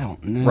 I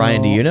don't know.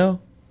 Ryan, do you know?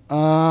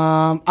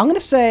 I'm going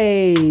to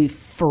say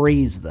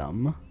freeze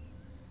them.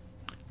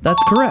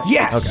 That's correct.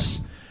 Yes.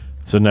 Okay.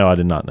 So no, I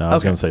did not know. I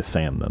was going to say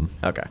sand them.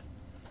 Okay.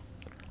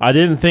 I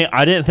didn't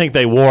think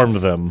they warmed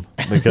them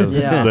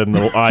because Yeah. then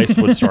the ice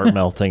would start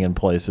melting in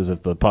places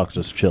if the puck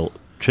just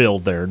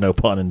chilled there. No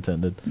pun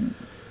intended.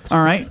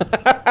 All right.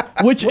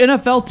 Which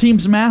NFL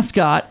team's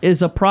mascot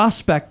is a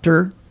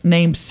prospector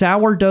named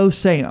Sourdough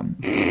Sam?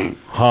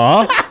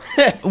 Huh?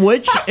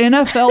 Which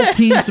NFL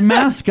team's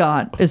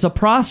mascot is a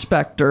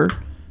prospector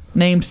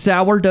named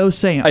Sourdough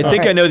Sam? I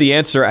think I know the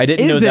answer. I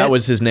didn't know Is that it-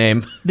 was his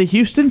name. The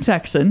Houston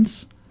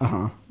Texans,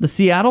 the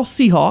Seattle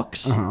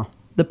Seahawks,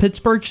 the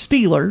Pittsburgh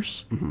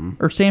Steelers,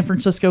 or San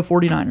Francisco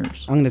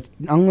 49ers?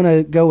 I'm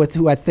gonna go with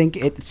who I think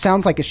it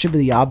sounds like it should be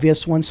the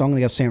obvious one, so I'm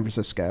gonna go San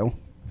Francisco.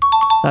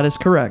 That is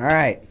correct. All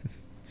right.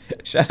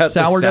 Shout out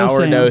Sourdough to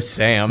Sourdough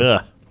Sam.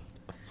 Ugh.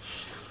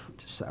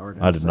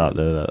 Sourdough I did not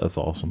know that. That's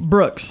awesome.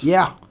 Brooks.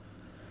 Yeah.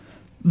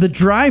 The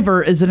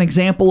driver is an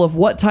example of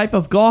what type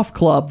of golf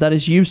club that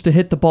is used to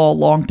hit the ball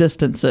long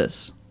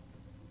distances?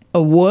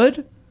 A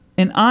wood,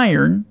 an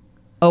iron,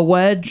 a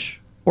wedge,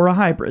 or a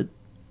hybrid?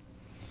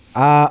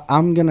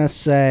 I'm gonna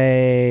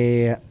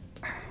say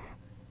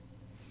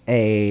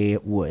a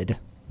wood.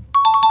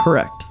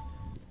 Correct.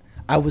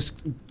 I was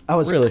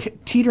Really?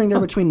 teetering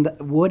there between the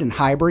wood and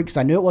hybrid because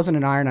I knew it wasn't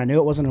an iron, I knew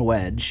it wasn't a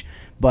wedge,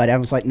 But I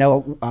was like,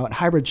 no,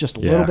 hybrid's just a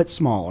little bit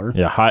smaller.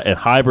 Yeah, and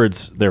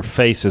hybrids, their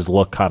faces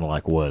look kind of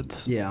like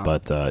Woods. Yeah.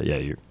 But,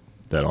 you're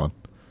dead on.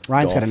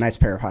 Ryan's got a nice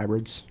pair of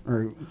hybrids.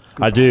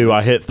 I do.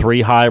 I hit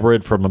 3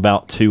 hybrid from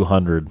about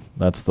 200.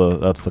 That's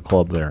the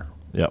club there.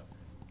 Yep.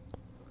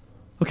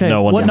 Okay,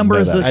 No one what can number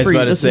know is that. this I was for you?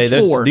 about to This say,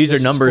 is 4. these are This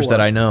is numbers 4.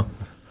 that I know.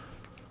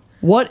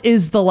 What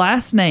is the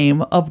last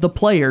name of the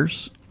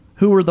players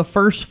who were the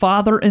first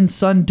father and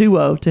son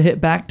duo to hit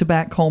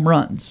back-to-back home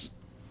runs?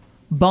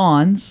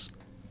 Bonds,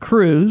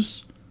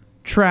 Cruz,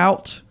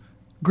 Trout,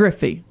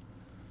 Griffey.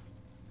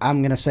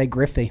 I'm going to say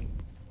Griffey.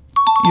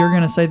 You're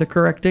going to say the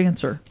correct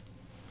answer.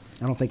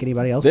 I don't think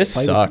anybody else This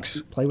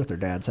sucks. Play with their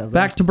dads, have they?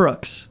 Back to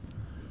Brooks.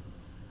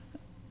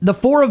 The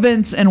 4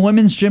 events in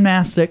women's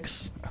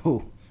gymnastics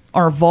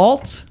are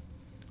vault,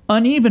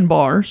 uneven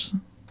bars,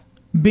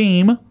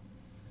 beam,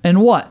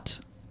 and what?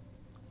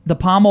 The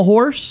pommel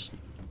horse,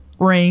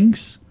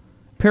 rings,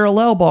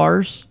 parallel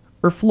bars,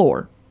 or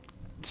floor?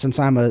 Since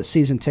I'm a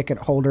season ticket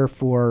holder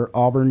for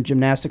Auburn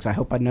Gymnastics, I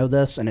hope I know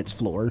this, and it's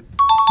floor.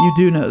 You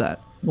do know that.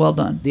 Well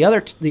done. The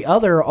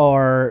other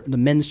are the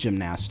men's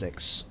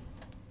gymnastics.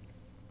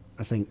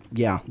 I think,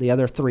 the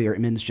other 3 are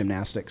men's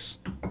gymnastics.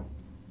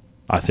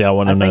 I see. I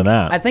want to know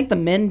that. I think the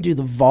men do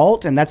the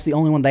vault, and that's the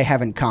only one they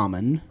have in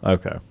common.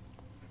 Okay.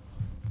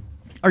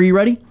 Are you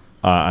ready?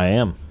 I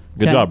am.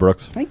 Good Okay. job,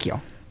 Brooks. Thank you.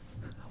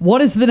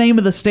 What is the name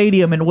of the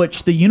stadium in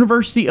which the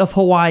University of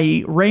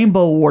Hawaii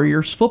Rainbow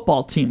Warriors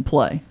football team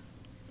play?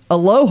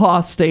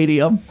 Aloha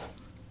Stadium,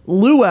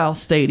 Luau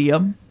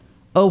Stadium,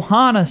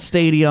 Ohana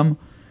Stadium,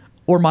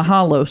 or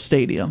Mahalo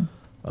Stadium?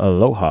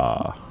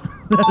 Aloha.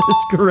 That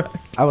is correct.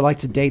 I would like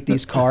to date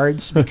these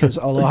cards because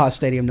Aloha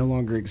Stadium no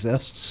longer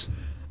exists.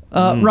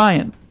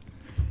 Ryan,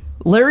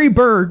 Larry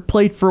Bird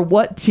played for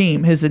what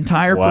team his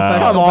entire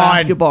professional Come on.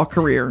 basketball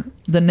career?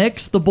 The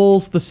Knicks, the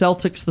Bulls, the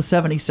Celtics, the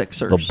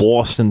 76ers. The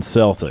Boston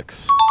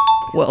Celtics.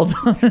 Well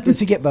done. Does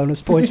he get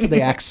bonus points for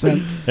the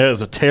accent? It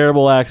was a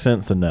terrible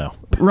accent, so no.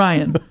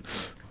 Ryan,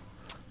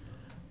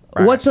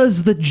 what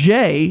does the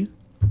J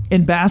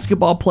in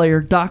basketball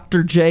player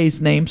Dr.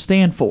 J's name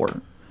stand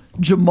for?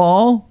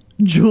 Jamal,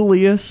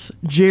 Julius,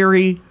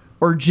 Jerry,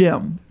 or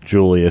Jim?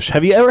 Julius.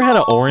 Have you ever had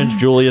an orange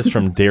Julius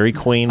from Dairy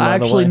Queen? I by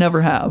the actually way?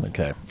 never have.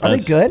 Okay. Are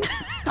they good?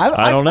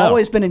 I don't know. I've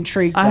always been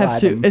intrigued I by have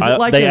too. them. Is it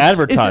like they a,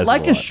 advertise is it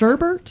like a a lot.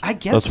 sherbet? I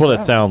guess That's what so. it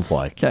sounds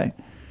like. Okay.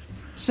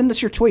 Send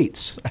us your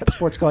tweets at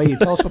Sports Call U.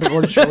 Tell us what an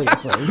orange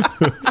Julius is.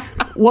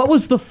 What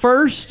was the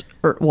first,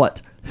 or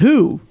what?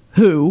 Who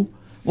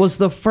was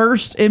the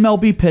first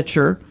MLB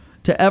pitcher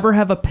to ever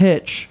have a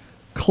pitch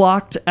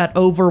clocked at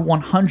over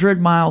 100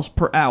 miles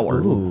per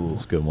hour? Ooh,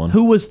 that's a good one.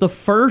 Who was the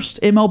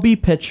first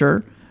MLB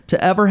pitcher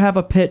to ever have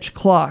a pitch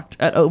clocked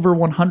at over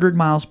 100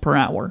 miles per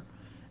hour?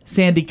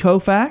 Sandy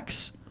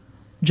Koufax,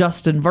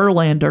 Justin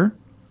Verlander,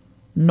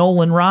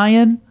 Nolan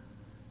Ryan,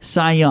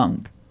 Cy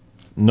Young.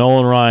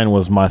 Nolan Ryan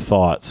was my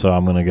thought, so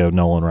I'm going to go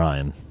Nolan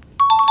Ryan.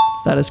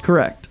 That is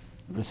correct.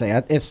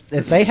 If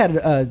they had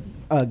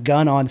a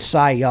gun on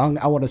Cy Young,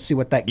 I want to see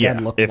what that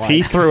gun looked if like.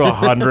 he threw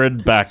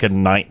 100 back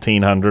in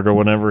 1900 or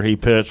whenever he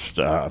pitched,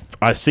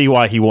 I see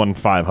why he won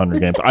 500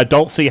 games. I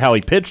don't see how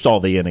he pitched all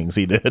the innings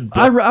he did. but-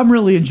 I'm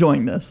really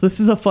enjoying this. This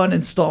is a fun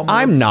installment.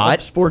 I'm not.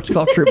 Of Sports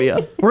Call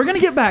Trivia. We're gonna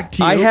get back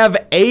to you. I have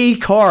a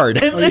card.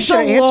 It's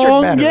should've a answered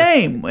long better.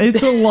 game.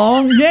 It's a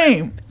long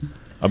game.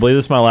 I believe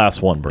this is my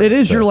last one, Brett. It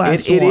is so- your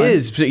last It one.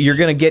 is. You're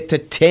going to get to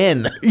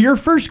 10. Your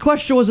first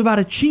question was about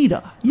a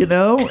cheetah, you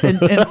know, and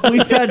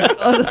we've had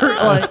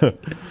other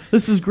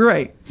this is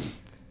great.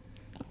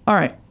 All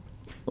right,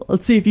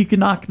 let's see if you can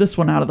knock this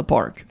one out of the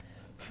park,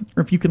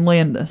 or if you can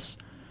land this.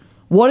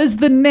 What is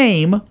the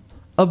name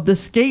of the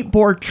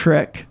skateboard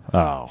trick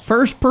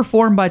first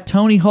performed by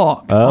Tony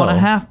Hawk on a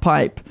half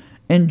pipe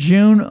in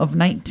June of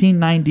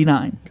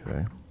 1999?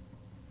 Okay.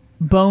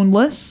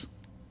 Boneless,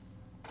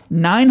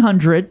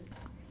 900,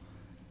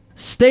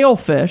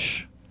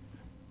 Stalefish,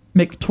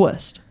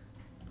 McTwist.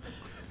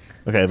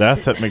 Okay,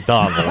 that's at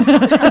McDonald's.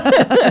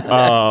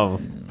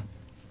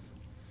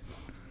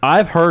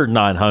 I've heard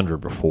 900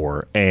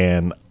 before,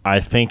 and I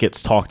think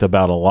it's talked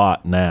about a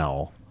lot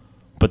now.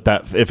 But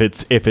that if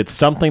it's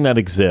something that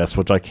exists,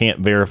 which I can't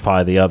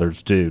verify the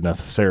others do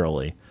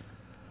necessarily,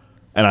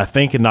 and I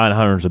think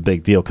 900 is a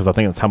big deal because I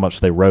think that's how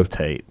much they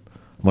rotate.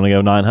 I'm gonna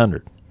go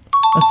 900.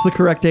 That's the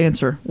correct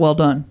answer. Well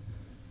done.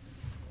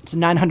 It's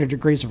 900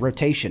 degrees of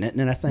rotation, isn't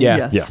it? I think.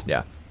 Yeah. Yes.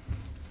 Yeah.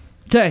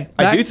 Okay.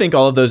 I do think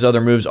all of those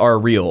other moves are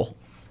real.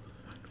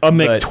 A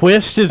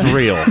McTwist is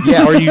real.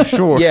 Yeah. Are you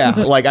sure? Yeah.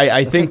 Like,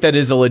 I think that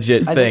is a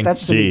legit I thing. think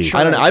that's the new Jeez.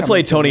 I don't know. trend I coming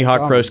played to Tony Hawk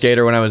Pro McDonald's.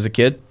 Skater when I was a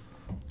kid.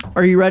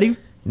 Are you ready?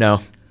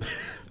 No.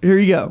 Here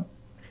you go.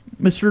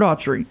 Mr.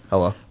 Daughtry.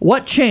 Hello.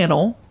 What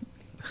channel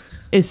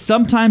is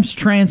sometimes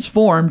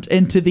transformed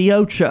into the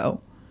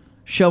Ocho,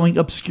 showing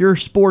obscure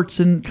sports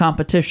and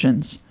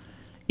competitions?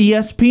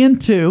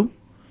 ESPN2,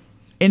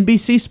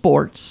 NBC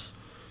Sports,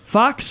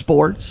 Fox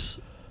Sports,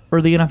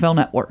 or the NFL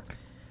Network?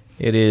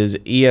 It is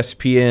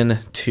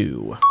ESPN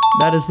 2.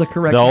 That is the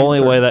correct The only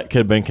answer. way that could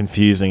have been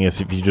confusing is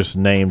if you just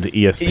named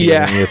ESPN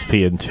Yeah. and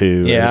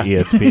ESPN2 Yeah. and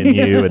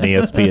ESPNU and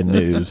ESPN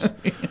News.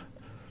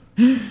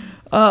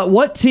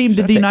 What team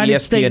did the to United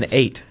ESPN States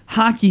 8.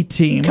 hockey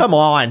team Come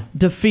on.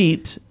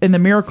 defeat in the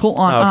Miracle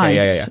on Okay,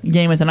 Ice yeah.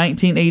 game at the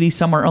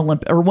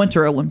 1980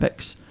 Winter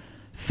Olympics?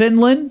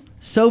 Finland,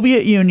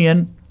 Soviet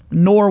Union,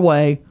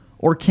 Norway,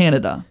 or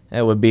Canada?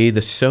 That would be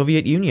the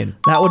Soviet Union,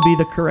 That would be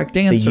the correct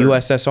the answer.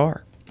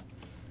 USSR.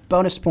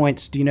 Bonus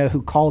points. Do you know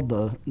who called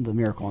the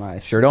Miracle on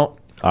Ice? Sure don't.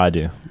 I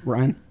do.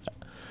 Ryan?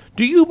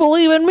 Do you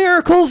believe in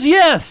miracles?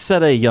 Yes,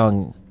 said a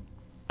young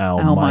Al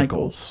Al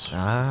Michaels.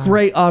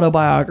 Great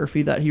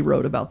autobiography that he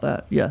wrote about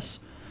that. Yes.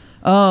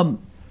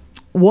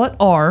 What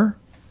are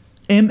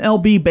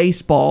MLB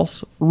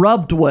baseballs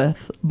rubbed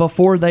with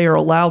before they are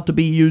allowed to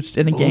be used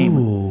in a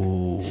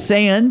game?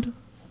 Sand,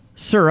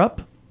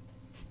 syrup,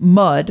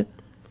 mud,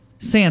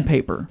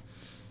 sandpaper.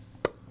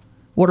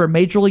 What are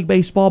Major League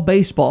Baseball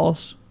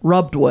baseballs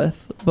rubbed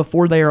with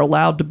before they are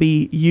allowed to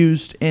be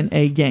used in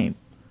a game?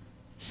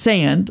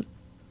 Sand,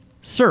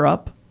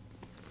 syrup,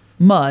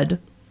 mud,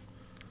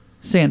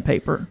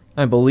 sandpaper.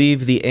 I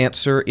believe the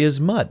answer is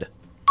mud.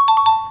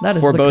 That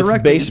is For the both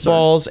correct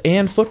baseballs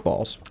and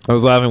footballs. I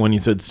was laughing when you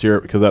said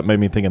syrup because that made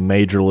me think of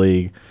Major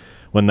League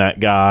when that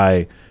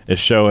guy is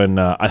showing,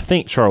 I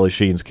think, Charlie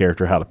Sheen's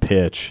character how to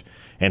pitch.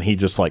 And he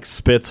just like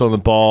spits on the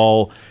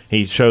ball.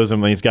 He shows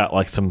him he's got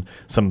like some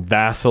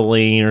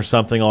Vaseline or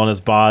something on his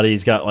body.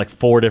 He's got like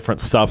 4 different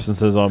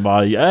substances on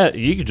body.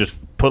 You could just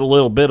put a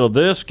little bit of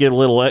this, get a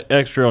little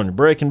extra on your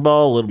breaking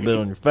ball, a little bit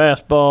on your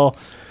fastball.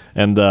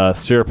 And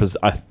syrup is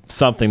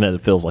something that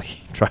it feels like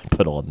you try to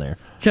put on there.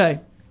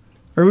 Okay.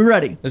 Are we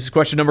ready? This is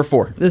question number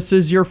 4. This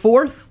is your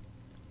fourth?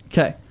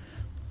 Okay.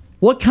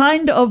 What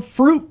kind of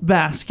fruit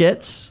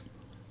baskets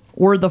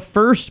were the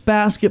first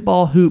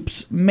basketball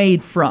hoops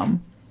made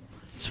from?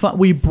 It's fun.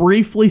 We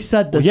briefly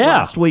said this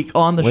last week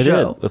on the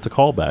show. It's a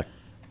callback.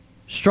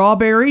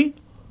 Strawberry,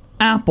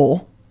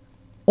 apple,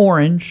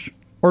 orange,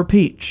 or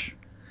peach?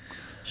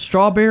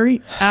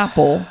 Strawberry,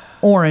 apple,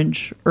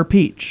 orange, or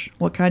peach?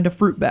 What kind of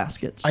fruit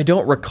baskets? I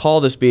don't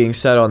recall this being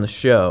said on the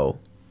show.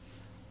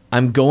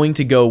 I'm going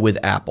to go with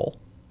apple.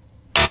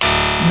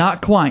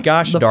 Not quite.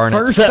 Gosh the darn it.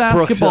 first Set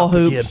Brooks basketball up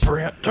again, hoops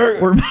Brent.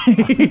 were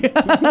made.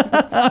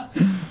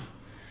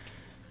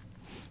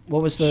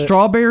 What was the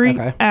Strawberry,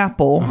 Okay.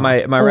 apple.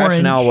 My orange,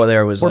 rationale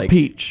there was or like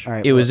peach. All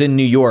right, it was in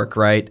New York,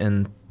 right?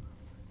 And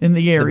In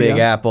the the area. Big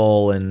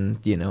Apple and,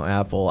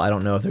 Apple. I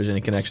don't know if there's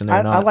any connection there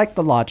or not. I like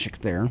the logic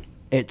there.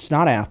 It's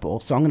not apple,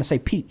 so I'm going to say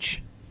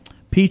peach.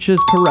 Peach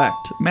is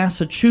correct.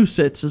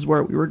 Massachusetts is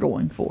where we were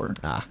going for.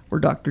 Ah. Where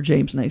Dr.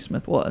 James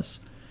Naismith was.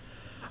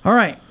 All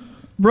right.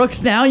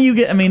 Brooks, now you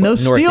get, those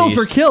steals Northeast.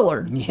 are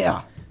killer.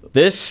 Yeah.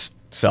 This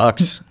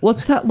sucks.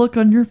 What's that look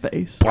on your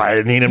face?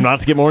 I need him not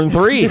to get more than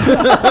 3.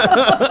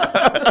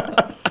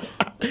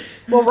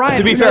 Well, Ryan.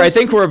 To be who fair, I knows-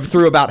 think we're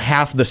through about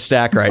half the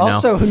stack right now.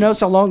 Also, who knows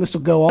how long this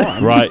will go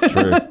on? Right,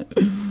 true.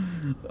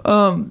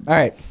 All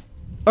right.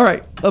 All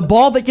right. A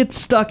ball that gets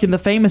stuck in the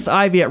famous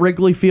ivy at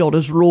Wrigley Field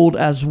is ruled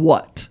as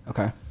what?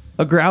 Okay.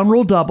 A ground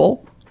rule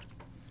double,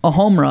 a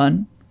home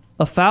run,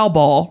 a foul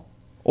ball,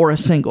 or a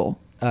single?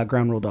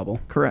 Ground rule double.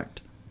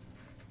 Correct.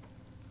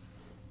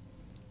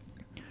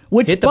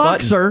 Which Hit the button.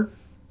 boxer?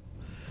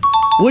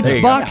 There Which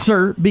you go.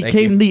 boxer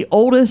became you. the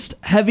oldest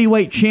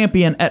heavyweight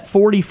champion at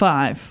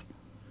 45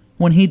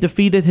 when he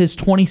defeated his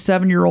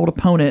 27-year-old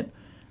opponent,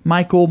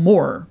 Michael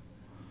Moore?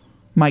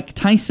 Mike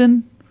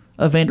Tyson,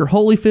 Evander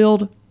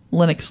Holyfield,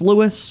 Lennox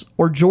Lewis,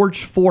 or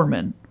George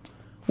Foreman?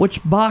 Which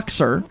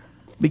boxer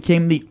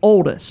became the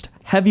oldest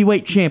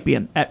heavyweight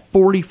champion at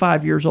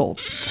 45 years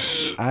old?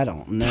 I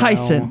don't know.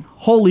 Tyson,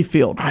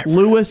 Holyfield,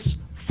 Lewis,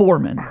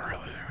 Foreman.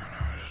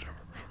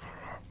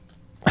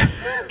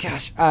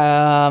 Gosh.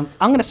 I'm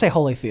going to say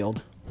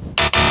Holyfield.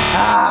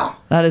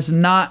 That is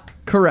not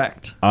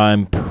correct.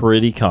 I'm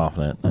pretty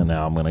confident, and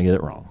now I'm going to get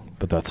it wrong.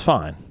 But that's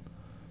fine.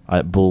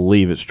 I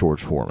believe it's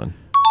George Foreman.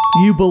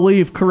 You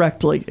believe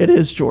correctly. It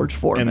is George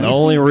Foreman. And the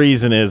only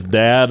reason is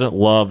Dad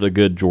loved a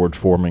good George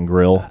Foreman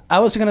grill. I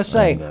was gonna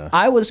say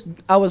I was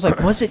like,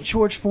 was it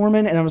George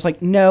Foreman? And I was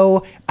like,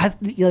 no.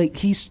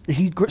 He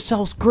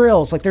sells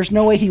grills. Like, there's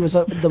no way he was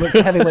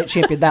the heavyweight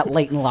champion that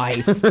late in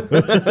life.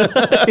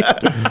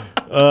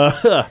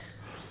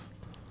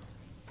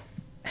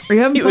 Are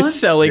you having He fun? was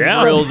selling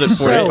grills at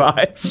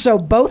 45. So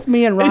both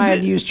me and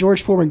Ryan used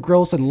George Foreman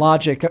grills and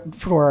logic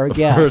for our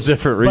guests.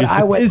 different But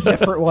I went reasons.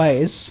 different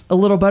ways. A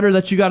little better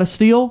that you got a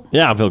steal?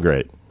 Yeah, I feel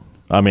great.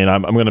 I'm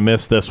going to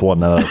miss this one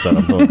now that I said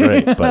I'm feeling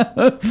great. But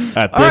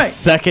at this right.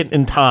 second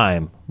in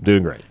time, I'm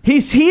doing great.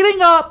 He's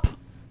heating up.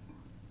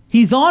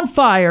 He's on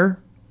fire.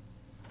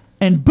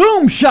 And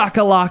boom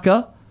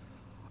shakalaka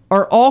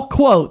are all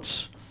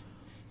quotes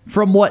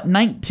from what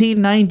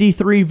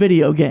 1993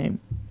 video game?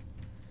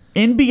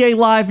 NBA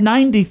Live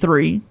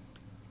 93,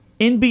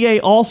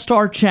 NBA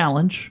All-Star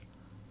Challenge,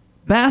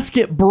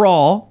 Basket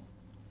Brawl,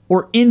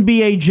 or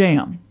NBA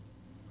Jam?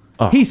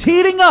 He's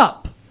heating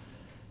up.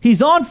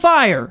 He's on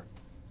fire.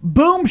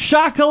 Boom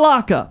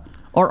shakalaka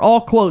are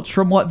all quotes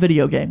from what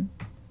video game?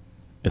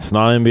 It's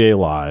not NBA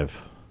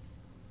Live.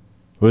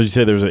 What did you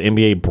say? There's an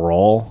NBA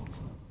Brawl?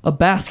 A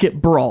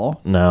basket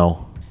brawl,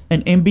 No.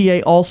 an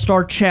NBA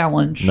All-Star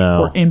Challenge,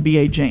 No. or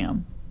NBA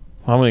Jam.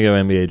 I'm going to go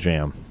NBA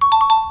Jam.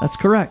 That's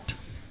correct.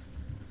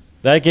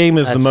 That game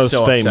is That's the most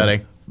so famous.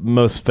 upsetting.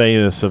 Most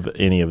famous of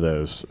any of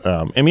those.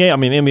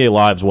 NBA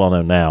Live's well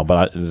known now,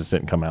 but it just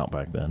didn't come out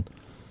back then.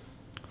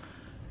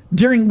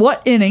 During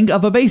what inning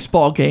of a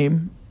baseball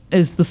game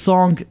is the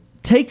song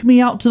 "Take Me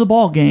Out to the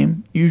Ball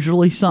Game"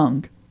 usually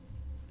sung?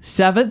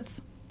 7th,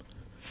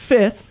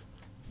 5th,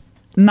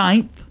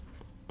 9th,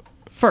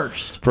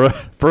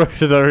 1st.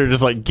 Brooks is over here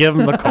just like, give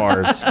him the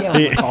card.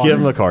 Give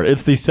him the card.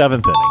 It's the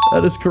 7th inning.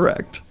 That is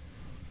correct.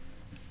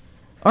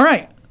 All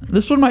right.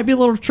 This one might be a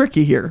little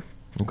tricky here.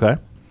 Okay.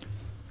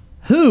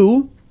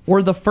 Who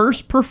were the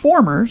first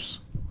performers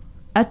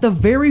at the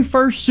very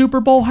first Super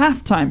Bowl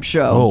halftime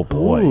show? Oh,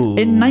 boy.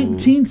 In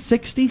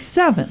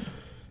 1967.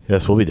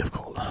 This will be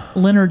difficult.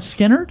 Leonard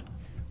Skinner,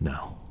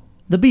 No.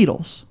 the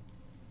Beatles,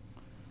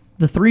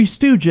 the Three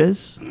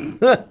Stooges,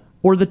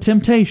 or the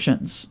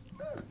Temptations?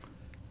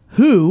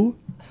 Who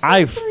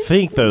I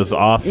think those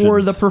options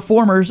were the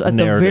performers at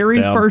the narrowed it very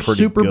down first pretty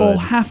Super Bowl good.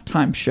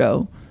 halftime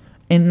show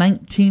in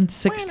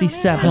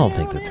 1967? I don't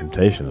think the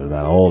Temptations are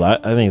that old. I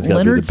think it's got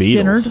to be Leonard the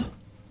Beatles. Skinner,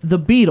 the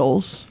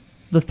Beatles,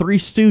 the Three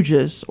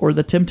Stooges, or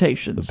the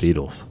Temptations? The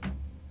Beatles.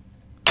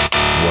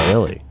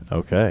 Really?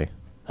 Okay.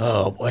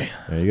 Oh boy.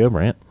 There you go,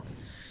 Brant.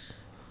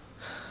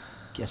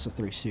 Guess the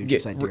Three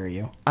Stooges. I dare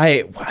you.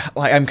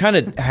 I'm kind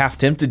of half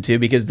tempted to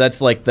because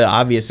that's like the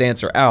obvious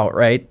answer out,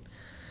 right?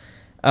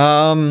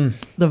 The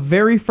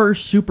very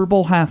first Super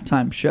Bowl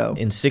halftime show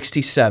In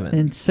 67.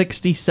 in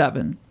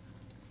 67.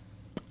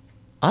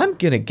 I'm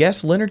going to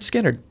guess Leonard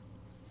Skinner.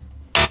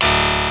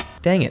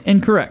 Dang it.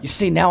 Incorrect. You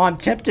see, now I'm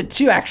tempted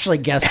to actually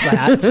guess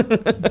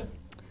that.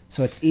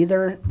 So it's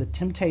either the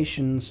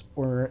Temptations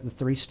or the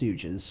Three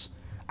Stooges.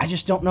 I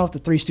just don't know if the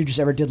Three Stooges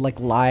ever did like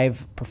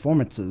live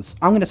performances.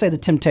 I'm going to say the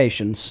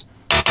Temptations.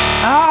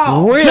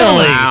 Really?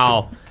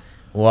 Wow.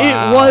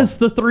 It was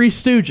the Three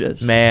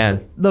Stooges.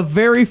 Man. The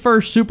very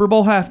first Super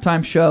Bowl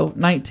halftime show,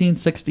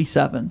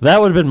 1967.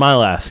 That would have been my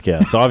last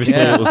guess.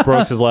 Obviously, it was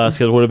Brooks' last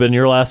guess. Would have been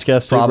your last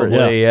guess, too, Bert?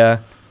 Probably, yeah.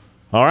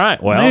 All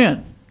right. Well,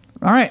 Man.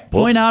 All right,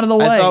 point out of the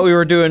way. I thought we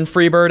were doing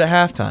Freebird at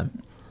halftime.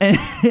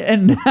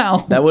 and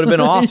now... That would have been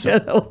awesome. Yeah,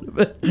 that would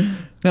have been.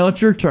 Now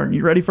it's your turn.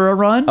 You ready for a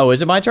run? Oh,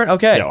 is it my turn?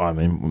 Okay. yeah, I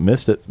mean, we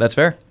missed it. That's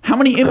fair. How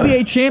many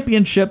NBA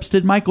championships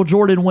did Michael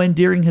Jordan win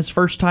during his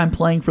first time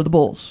playing for the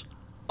Bulls?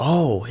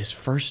 Oh, his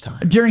first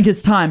time. During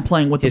his time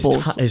playing with His the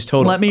Bulls. his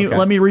total. Let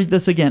me read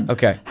this again.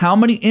 Okay. How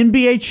many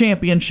NBA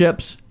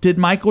championships did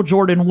Michael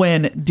Jordan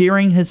win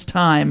during his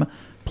time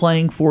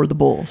playing for the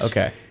Bulls?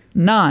 Okay.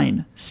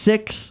 9,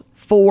 6,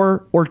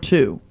 4, or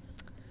 2?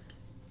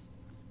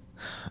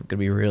 I'm going to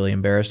be really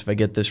embarrassed if I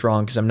get this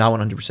wrong because I'm not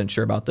 100%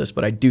 sure about this,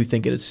 but I do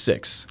think it is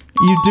 6.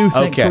 You do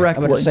think Okay. I'm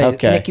correctly. going to say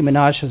Okay. Nicki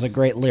Minaj has a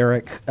great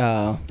lyric.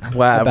 Wow,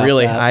 about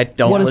really? that. I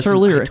don't What is listen. her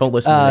lyric? I don't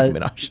listen to Nicki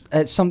Minaj.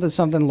 It's something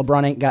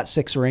LeBron ain't got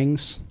 6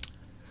 rings.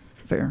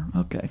 Fair.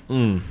 Okay.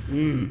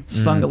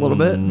 Sung a little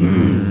bit.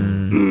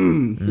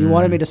 You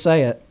wanted me to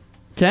say it.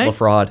 Okay. A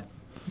fraud.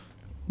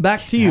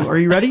 Back to you. Are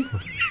you ready?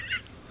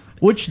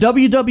 Which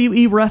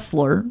WWE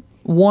wrestler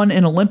won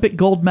an Olympic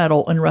gold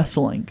medal in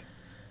wrestling?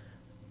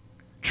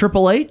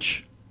 Triple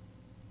H,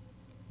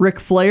 Ric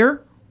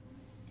Flair,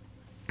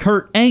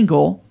 Kurt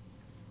Angle,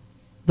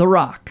 The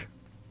Rock.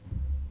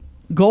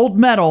 Gold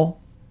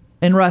medal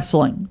in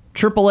wrestling.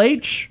 Triple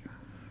H,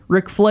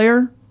 Ric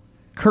Flair,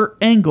 Kurt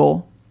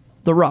Angle,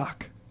 The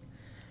Rock.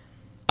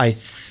 I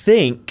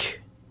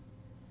think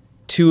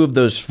 2 of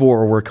those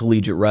 4 were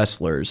collegiate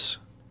wrestlers,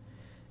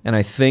 and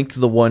I think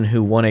the one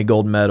who won a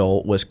gold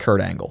medal was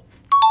Kurt Angle.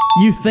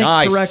 You think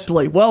Nice.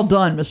 correctly. Well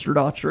done, Mr.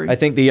 Daughtry. I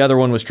think the other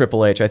one was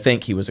Triple H. I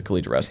think he was a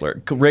collegiate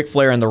wrestler. Ric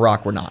Flair and The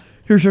Rock were not.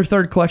 Here's your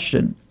third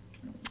question.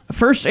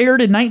 First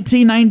aired in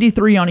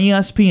 1993 on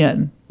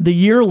ESPN, the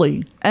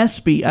yearly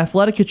ESPY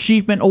Athletic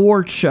Achievement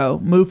Awards show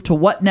moved to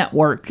what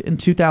network in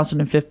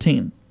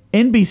 2015?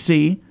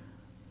 NBC,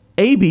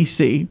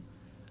 ABC,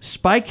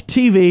 Spike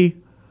TV,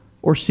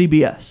 or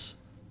CBS?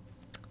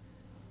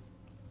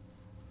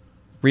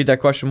 Read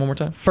that question one more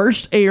time.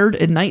 First aired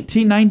in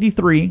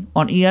 1993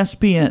 on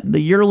ESPN,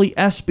 the yearly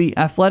ESPY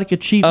Athletic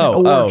Achievement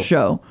Awards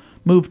show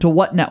moved to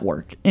what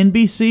network?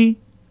 NBC,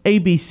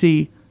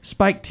 ABC,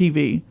 Spike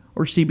TV,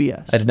 or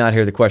CBS? I did not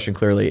hear the question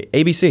clearly.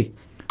 ABC.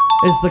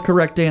 Is the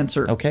correct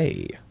answer.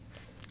 Okay.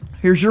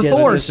 Here's your Disney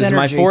fourth. This is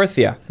my 4th?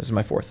 Yeah, this is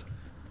my 4th.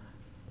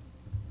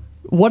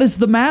 What is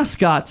the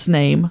mascot's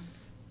name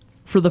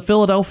for the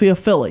Philadelphia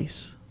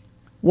Phillies?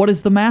 What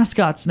is the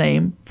mascot's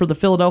name for the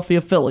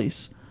Philadelphia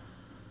Phillies?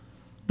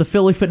 The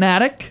Philly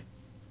Fanatic?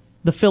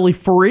 The Philly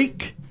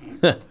Freak?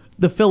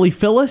 The Philly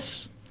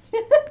Phyllis?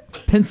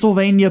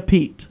 Pennsylvania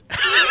Pete?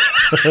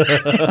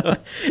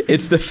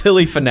 It's the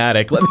Philly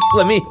Fanatic.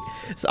 Let me.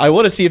 I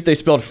want to see if they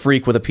spelled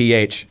freak with a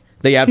PH.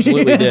 They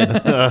absolutely did.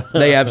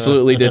 They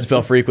absolutely did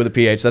spell freak with a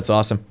PH. That's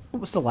awesome. What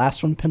was the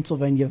last one?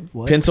 Pennsylvania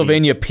what?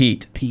 Pennsylvania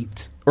Pete.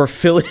 Pete. Or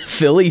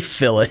Philly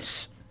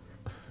Phyllis.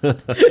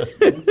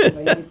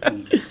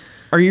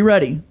 Are you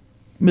ready,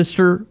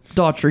 Mr.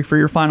 Daughtry, for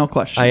your final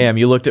question? I am.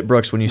 You looked at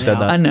Brooks when you said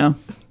that. I know.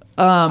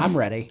 I'm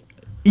ready.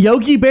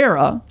 Yogi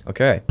Berra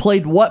Okay.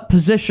 played what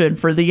position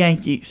for the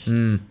Yankees?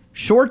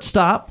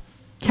 Shortstop,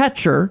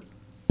 catcher,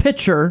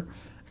 pitcher,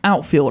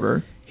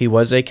 outfielder. He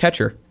was a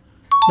catcher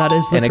That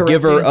is the and a correct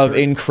giver of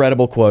answer.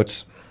 incredible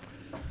quotes.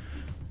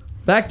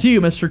 Back to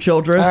you, Mr.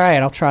 Childress. All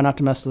right, I'll try not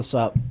to mess this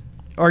up.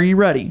 Are you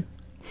ready?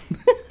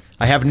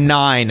 I have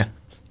 9.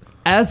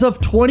 As of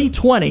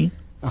 2020,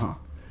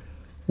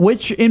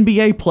 which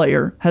NBA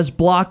player has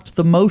blocked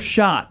the most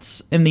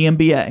shots in the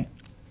NBA?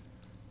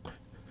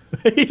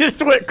 He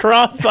just went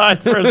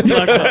cross-eyed for a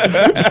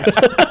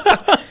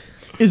second.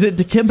 Is it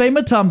Dikembe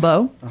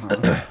Mutombo?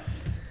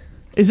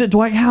 Is it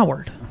Dwight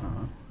Howard?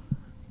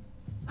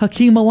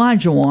 Hakeem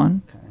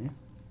Olajuwon?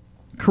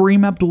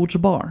 Kareem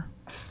Abdul-Jabbar?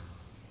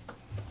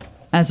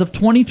 As of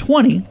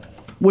 2020,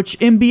 which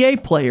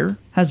NBA player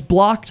has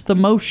blocked the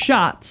most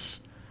shots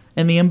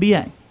in the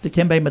NBA?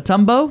 Dikembe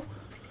Mutombo,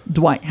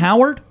 Dwight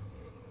Howard,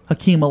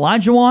 Hakeem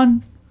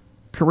Olajuwon,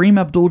 Kareem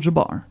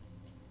Abdul-Jabbar.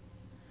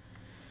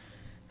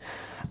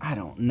 I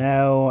don't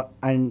know.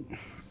 I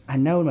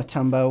know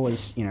Mutombo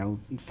was,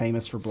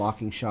 famous for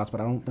blocking shots,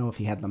 but I don't know if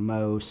he had the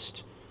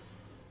most.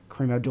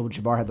 Kareem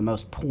Abdul-Jabbar had the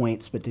most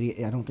points, but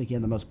I don't think he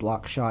had the most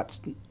block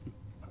shots.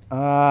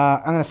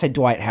 I'm going to say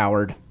Dwight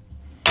Howard.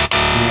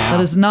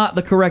 That is not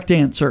the correct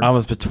answer. I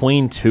was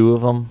between two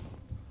of them,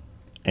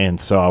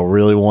 and so I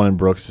really wanted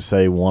Brooks to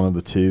say one of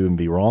the two and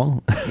be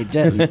wrong. He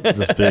didn't.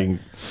 Just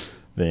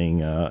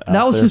being out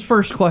that was there. his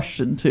first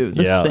question, too.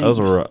 This Yeah, stings. those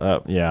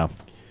were yeah.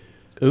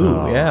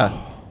 Ooh, yeah.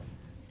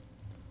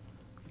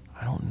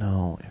 I don't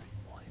know.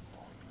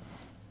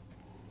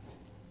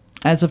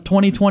 As of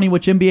 2020,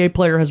 which NBA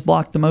player has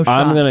blocked the most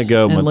shots I'm gonna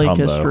go in league Mutombo.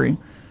 history?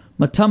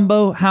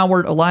 Mutombo,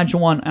 Howard,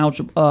 Olajuwon,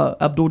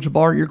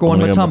 Abdul-Jabbar. You're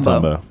going I'm gonna go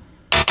Mutombo.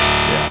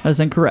 That is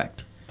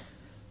incorrect.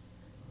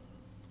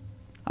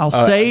 I'll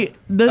say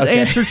the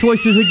answer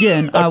choices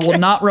again. I will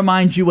not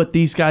remind you what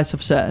these guys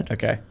have said.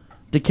 Okay.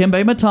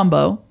 Dikembe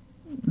Mutombo,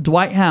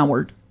 Dwight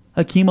Howard,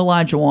 Hakeem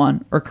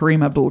Olajuwon, or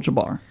Kareem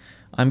Abdul-Jabbar.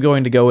 I'm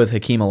going to go with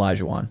Hakeem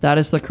Olajuwon. That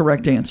is the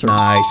correct answer.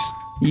 Nice.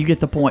 You get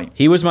the point.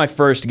 He was my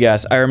first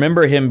guess. I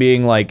remember him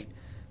being like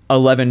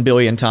 11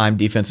 billion time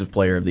defensive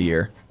player of the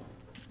year.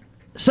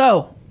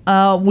 So,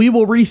 we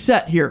will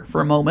reset here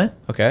for a moment.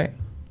 Okay.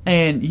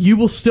 And you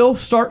will still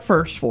start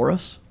first for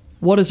us.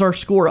 What is our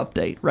score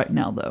update right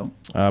now, though?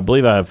 I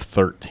believe I have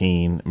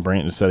 13.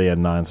 Brandon said he had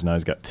 9, so now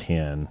he's got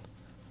 10.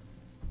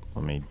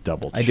 Let me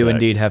double check. I do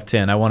indeed have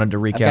 10. I wanted to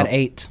I've recount. got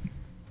 8.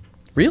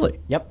 Really?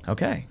 Yep.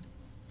 Okay.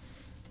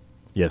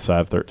 Yes, I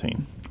have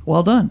 13.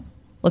 Well done.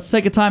 Let's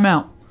take a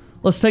timeout.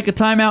 Let's take a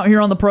timeout here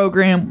on the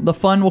program. The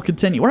fun will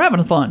continue. We're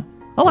having fun.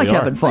 I like We are.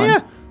 having fun. Oh,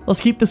 yeah. Let's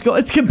keep this going.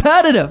 It's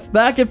competitive.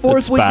 Back and forth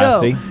It's we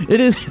spicy. go.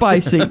 It is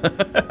spicy.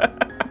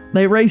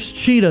 They raced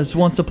cheetahs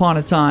once upon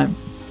a time,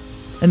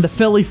 and the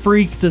Philly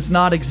Freak does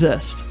not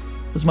exist.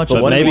 As much as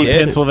But what if maybe he did?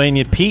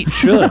 Pennsylvania Pete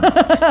should.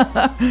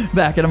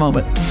 Back in a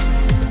moment.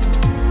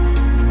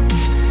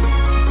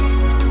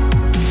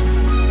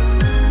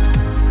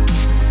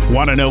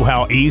 Want to know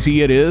how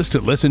easy it is to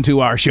listen to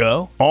our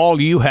show?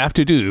 All you have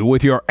to do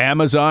with your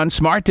Amazon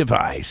smart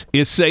device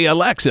is say,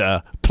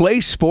 Alexa,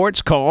 play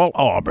Sports Call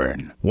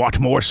Auburn. Want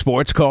more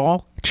Sports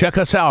Call? Check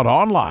us out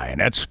online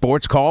at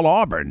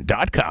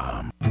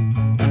sportscallauburn.com.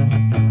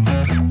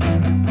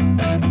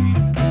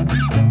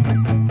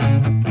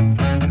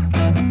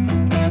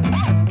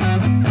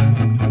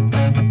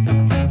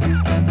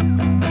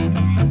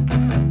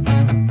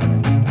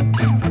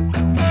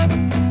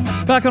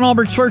 Back on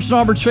Auburn's first and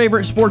Auburn's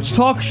favorite sports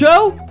talk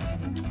show.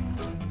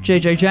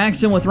 JJ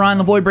Jackson with Ryan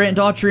Lavoie, Brant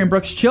Daughtry, and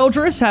Brooks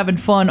Childress having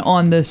fun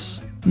on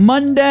this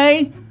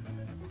Monday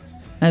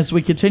as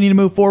we continue to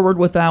move forward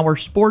with our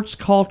Sports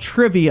Call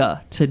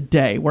Trivia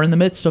today. We're in the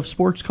midst of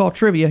Sports Call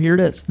Trivia. Here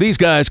it is. These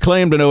guys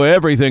claim to know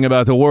everything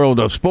about the world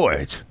of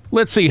sports.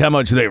 Let's see how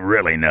much they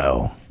really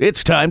know.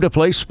 It's time to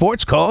play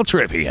Sports Call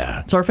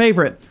Trivia. It's our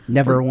favorite.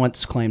 Never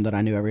once claimed that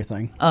I knew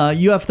everything.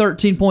 You have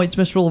 13 points,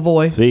 Mr.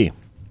 Lavoie. See.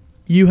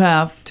 You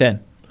have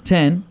 10.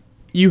 10.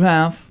 You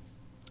have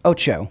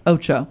Ocho.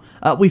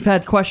 We've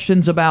had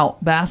questions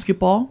about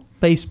basketball,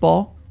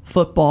 baseball,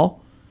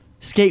 football,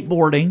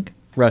 skateboarding,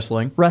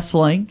 Wrestling.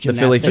 wrestling,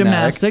 Philly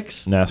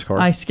gymnastics, NASCAR.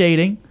 ice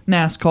skating,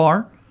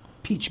 NASCAR.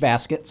 Peach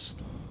baskets.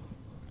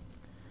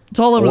 It's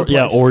all over the place.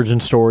 Yeah, origin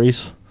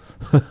stories.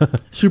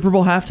 Super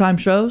Bowl halftime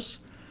shows.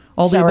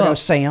 All the Sourdough above.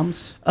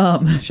 Sam's.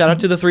 Shout out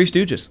to the Three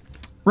Stooges.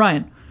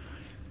 Ryan,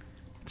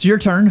 it's your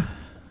turn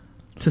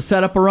to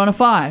set up a run of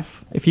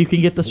 5 if you can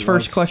get this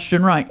first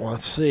question right.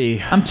 Let's see.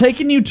 I'm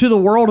taking you to the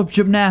world of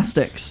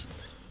gymnastics.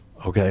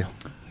 Okay.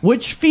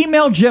 Which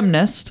female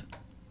gymnast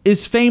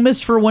is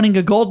famous for winning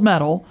a gold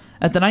medal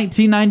at the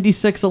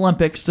 1996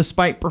 Olympics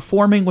despite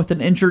performing with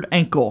an injured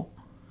ankle?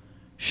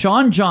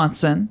 Shawn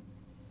Johnson,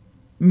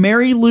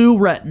 Mary Lou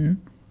Retton,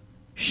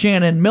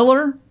 Shannon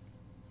Miller,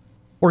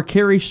 or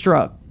Carrie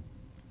Strug?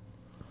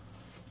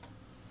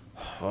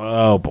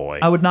 Oh, boy.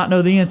 I would not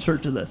know the answer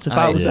to this if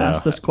I was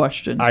asked this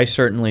question. I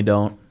certainly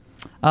don't.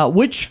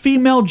 Which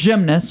female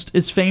gymnast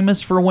is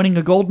famous for winning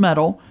a gold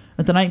medal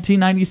at the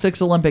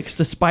 1996 Olympics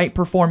despite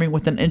performing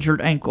with an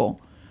injured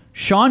ankle?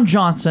 Shawn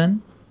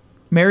Johnson,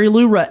 Mary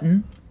Lou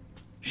Retton,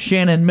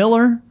 Shannon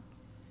Miller,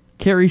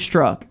 Carrie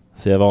Strug.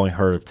 See, I've only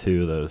heard of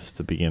two of those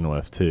to begin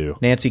with, too.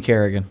 Nancy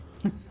Kerrigan.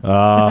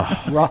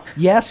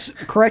 Yes,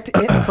 correct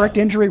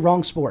injury,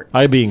 wrong sport.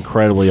 I'd be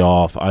incredibly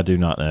off. I do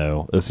not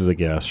know. This is a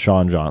guess.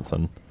 Shawn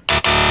Johnson.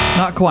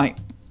 Not quite.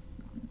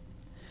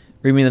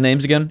 Read me the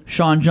names again.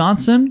 Shawn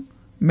Johnson,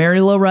 Mary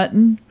Lou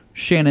Retton,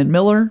 Shannon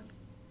Miller,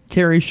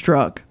 Carrie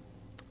Strug.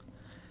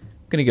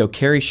 I'm going to go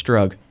Carrie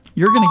Strug.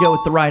 You're going to go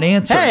with the right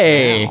answer.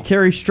 Hey! Wow.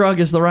 Carrie Strug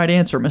is the right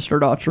answer, Mr.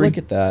 Daughtry. Look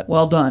at that.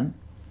 Well done.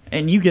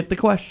 And you get the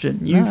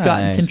question. You've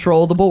gotten Nice.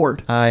 control of the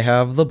board. I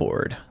have the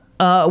board.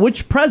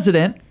 Which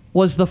president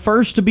was the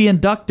first to be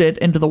inducted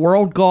into the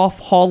World Golf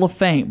Hall of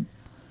Fame,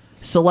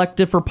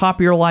 selected for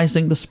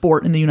popularizing the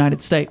sport in the United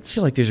I States?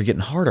 feel like these are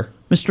getting harder.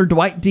 Mr.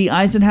 Dwight D.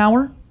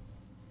 Eisenhower,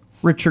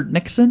 Richard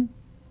Nixon,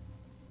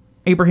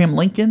 Abraham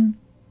Lincoln,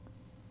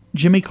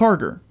 Jimmy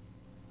Carter.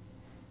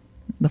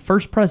 The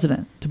first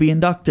president to be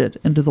inducted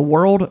into the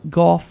World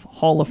Golf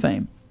Hall of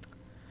Fame.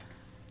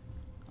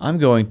 I'm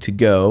going to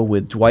go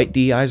with Dwight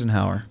D.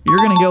 Eisenhower. You're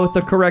going to go with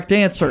the correct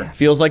answer.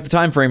 Feels like the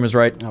time frame is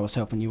right. I was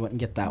hoping you wouldn't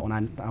get that one.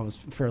 I was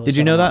fairly. Did set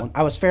you know on that?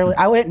 one.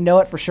 I wouldn't know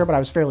it for sure, but I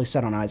was fairly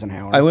set on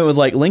Eisenhower. I went with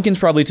like Lincoln's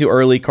probably too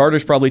early,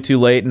 Carter's probably too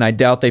late, and I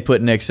doubt they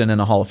put Nixon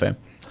in a Hall of Fame.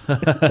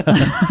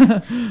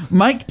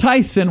 Mike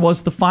Tyson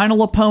was the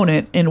final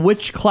opponent in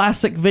which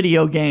classic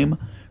video game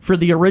for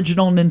the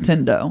original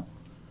Nintendo?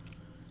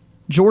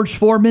 George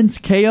Foreman's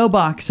KO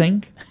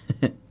Boxing,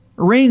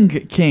 Ring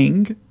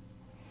King,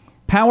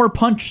 Power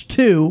Punch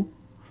 2,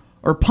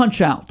 or Punch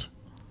Out?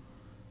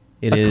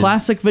 A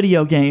classic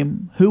video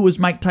game. Who was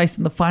Mike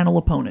Tyson the final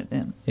opponent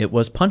in? It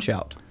was Punch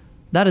Out.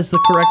 That is the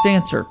correct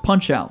answer.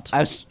 Punch Out.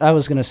 I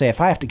was going to say, if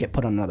I have to get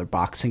put on another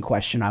boxing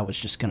question, I was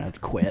just going to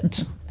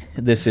quit.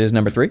 This is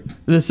number 3.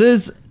 This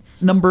is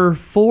number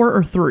 4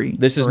 or 3.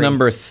 This is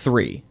number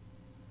 3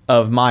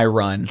 of my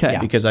run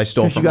because I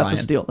stole from you got Ryan.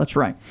 the steal. That's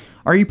right.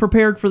 Are you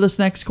prepared for this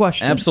next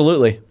question?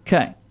 Absolutely.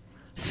 Okay.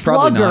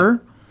 Probably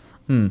Slugger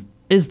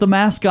is the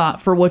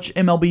mascot for which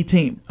MLB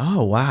team?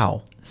 Oh,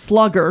 wow.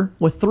 Slugger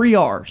with 3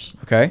 R's.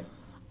 Okay.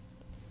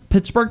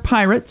 Pittsburgh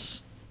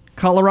Pirates,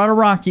 Colorado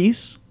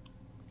Rockies,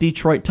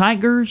 Detroit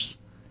Tigers,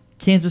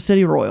 Kansas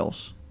City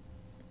Royals.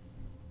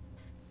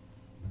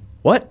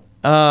 What?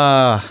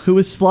 Who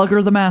is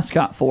Slugger the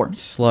mascot for?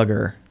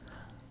 Slugger.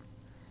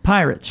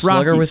 Pirates,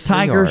 Slugger Rockies, with 3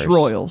 Tigers, Rs.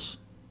 Royals.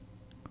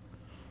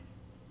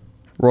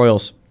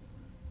 Royals.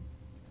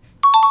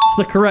 It's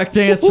the correct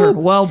answer.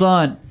 Well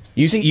done.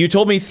 You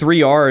told me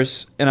 3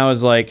 R's, and I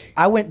was like...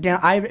 I went down.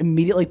 I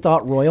immediately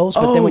thought Royals,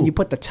 but then when you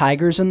put the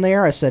Tigers in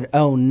there, I said,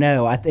 oh,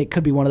 no. It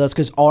could be one of those,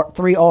 because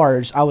 3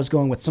 R's, I was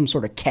going with some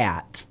sort of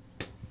cat.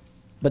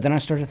 But then I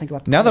started to think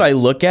about the Now that I Pirates.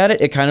 look at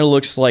it, it kind of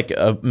looks like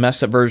a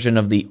messed up version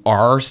of the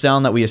R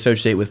sound that we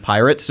associate with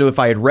pirates. So if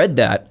I had read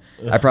that,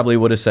 I probably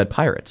would have said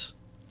pirates.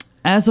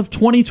 As of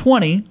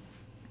 2020,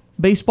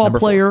 baseball Number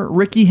 4. player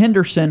Ricky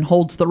Henderson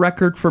holds the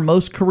record for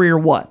most career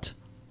what?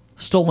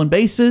 Stolen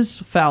bases,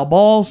 foul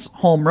balls,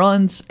 home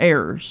runs,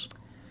 errors.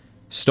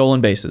 Stolen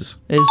bases.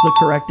 Is the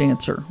correct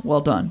answer.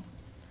 Well done.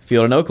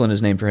 Field in Oakland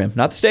is named for him.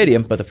 Not the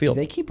stadium, but the Do field.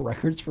 they keep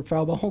records for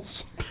foul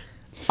balls?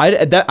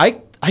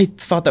 I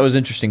thought that was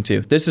interesting, too.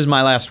 This is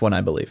my last one,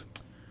 I believe.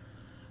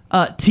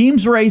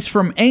 Teams race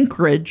from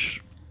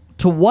Anchorage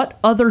to what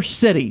other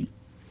city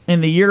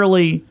in the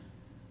yearly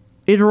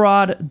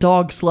Iditarod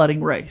dog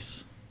sledding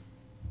race?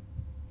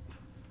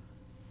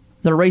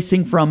 They're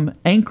racing from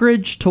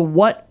Anchorage to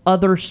what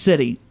other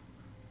city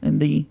in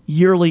the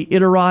yearly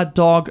Iditarod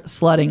dog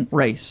sledding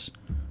race?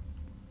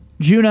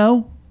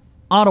 Juneau,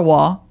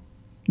 Ottawa,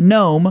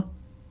 Nome,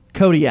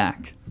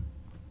 Kodiak.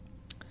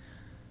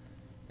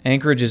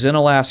 Anchorage is in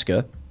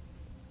Alaska.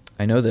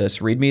 I know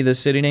this. Read me the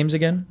city names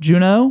again.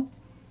 Juneau,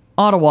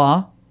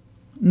 Ottawa,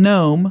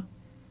 Nome,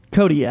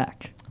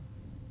 Kodiak.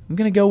 I'm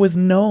going to go with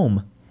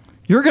Nome.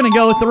 You're going to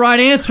go with the right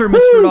answer,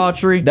 Mr.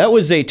 Daughtry. That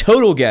was a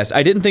total guess.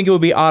 I didn't think it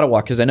would be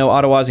Ottawa because I know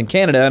Ottawa's in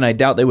Canada, and I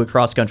doubt they would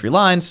cross country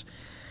lines.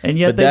 And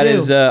yet but they that do.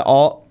 is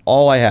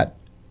all I had.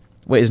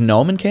 Wait, is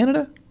Nome in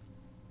Canada?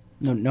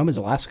 No, Nome is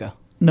Alaska.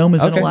 Nome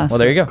is in Okay, Alaska, well,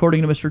 there you go.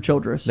 according to Mr.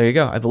 Childress. There you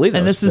go. I believe that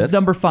And was this is fifth.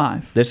 number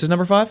 5. This is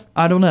number 5?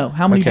 I don't know.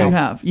 How many do Okay. you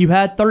have? You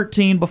had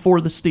 13 before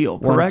the steal,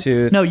 One, correct?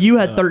 two, no, you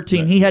had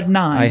 13. He had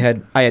 9.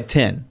 I had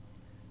 10.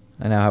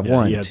 I now have Yeah,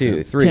 1, you had 2,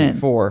 10. 3, 10.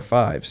 4,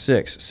 5,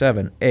 6,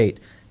 7, 8,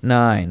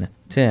 9,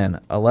 10,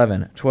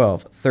 11,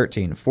 12,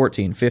 13,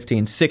 14,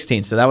 15,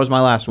 16. So that was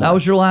my last one. That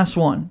was your last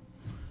one.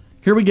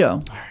 Here we go.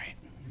 All right.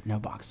 No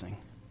boxing.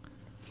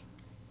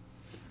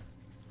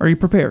 Are you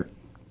prepared?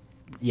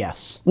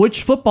 Yes.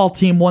 Which football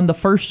team won the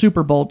first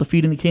Super Bowl,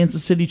 defeating the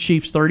Kansas City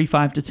Chiefs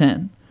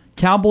 35-10?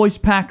 Cowboys,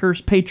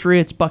 Packers,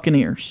 Patriots,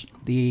 Buccaneers.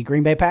 The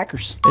Green Bay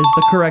Packers. Is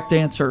the correct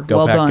answer. Go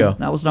well Pack, done. go.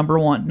 That was number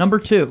 1. Number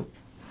 2.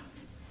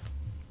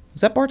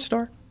 Is that Bart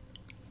Starr?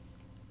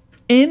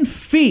 In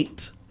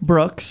feet,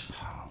 Brooks.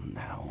 Oh,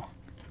 no.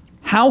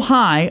 How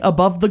high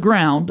above the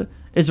ground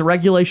is a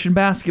regulation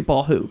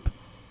basketball hoop?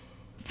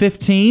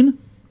 15,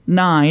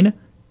 9,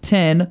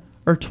 10,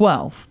 or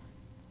 12?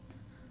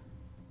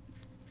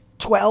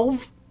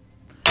 12?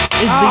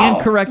 Is the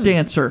incorrect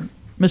answer.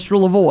 Mr.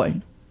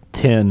 Lavoie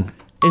 10.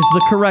 is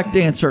the correct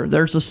answer.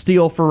 There's a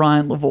steal for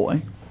Ryan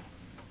Lavoie.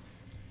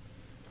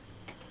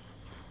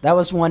 That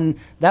was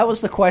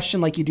the question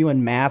like you do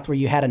in math where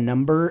you had a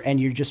number and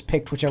you just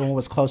picked whichever one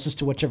was closest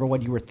to whichever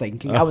one you were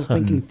thinking. I was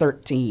thinking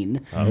 13.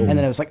 And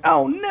then I was like,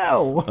 oh,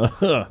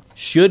 no.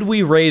 Should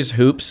we raise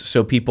hoops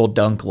so people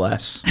dunk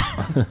less?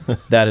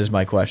 That is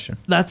my question.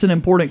 That's an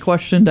important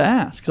question to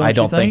ask. I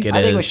don't think it is.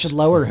 I think we should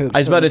lower hoops.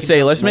 I was about to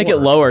say, let's make it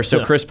lower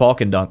so Chris Paul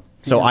can dunk,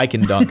 so I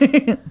can dunk.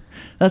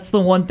 That's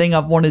the one thing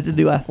I've wanted to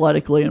do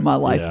athletically in my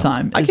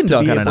lifetime. I is can to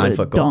dunk be on a able to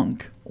 9-foot goal.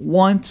 dunk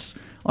once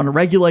on a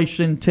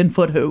regulation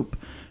 10-foot hoop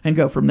and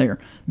go from there.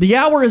 The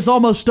hour is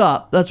almost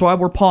up. That's why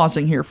we're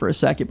pausing here for a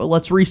second, but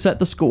let's reset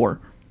the score.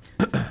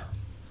 I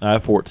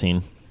have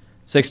 14.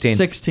 16.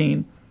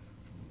 16.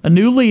 A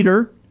new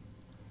leader.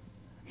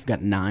 You've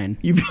got 9.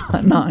 You've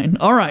got 9.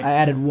 All right. I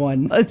added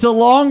 1. It's a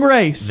long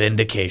race.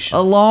 Vindication.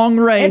 A long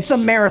race. It's a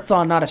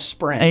marathon, not a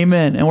sprint.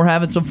 Amen. And we're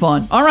having some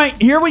fun. All right,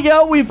 here we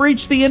go. We've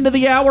reached the end of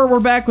the hour.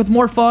 We're back with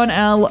more fun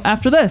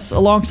after this,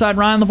 alongside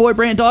Ryan Lavoie,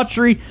 Brant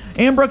Daughtry,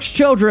 and Brooks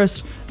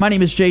Childress. My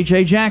name is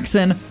JJ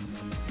Jackson.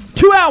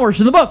 2 hours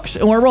in the books,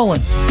 and we're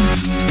rolling.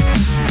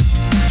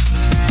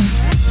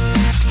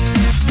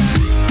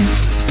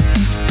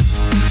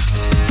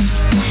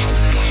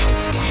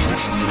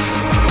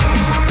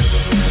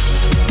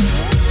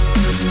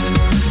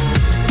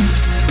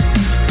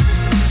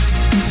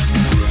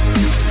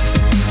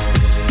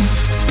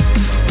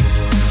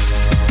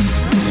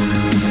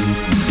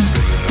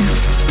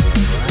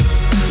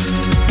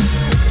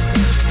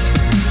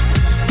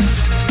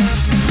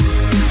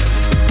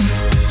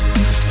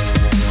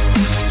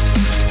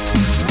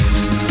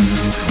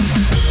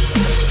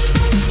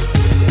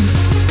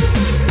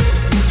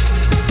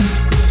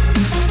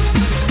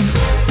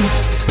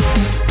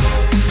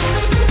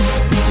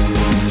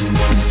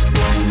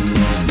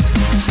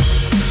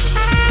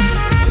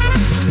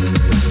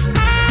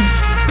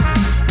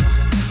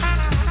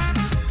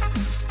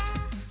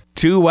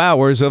 2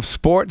 hours of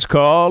Sports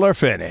Call are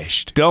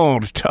finished.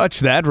 Don't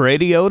touch that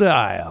radio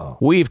dial.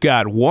 We've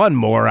got 1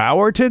 more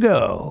hour to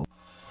go.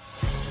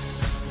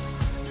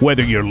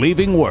 Whether you're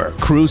leaving work,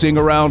 cruising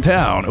around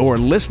town, or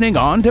listening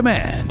on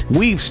demand,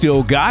 we've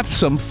still got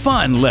some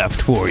fun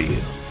left for you.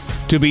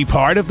 To be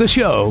part of the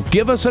show,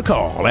 give us a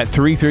call at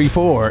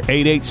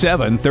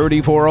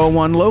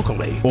 334-887-3401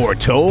 locally or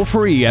toll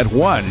free at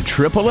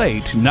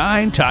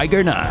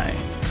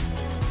 1-888-9-TIGER-9.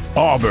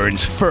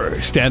 Auburn's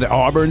first and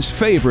Auburn's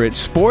favorite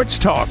sports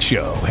talk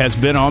show has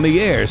been on the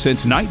air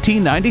since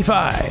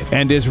 1995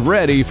 and is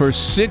ready for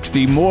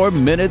 60 more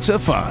minutes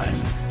of fun.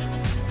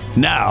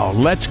 Now,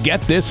 let's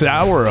get this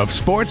hour of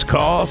Sports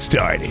Call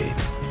started.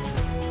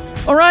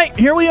 All right,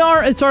 here we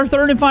are. It's our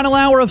third and final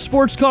hour of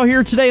Sports Call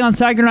here today on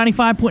Tiger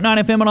 95.9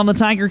 FM and on the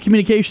Tiger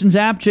Communications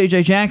app.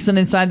 JJ Jackson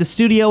inside the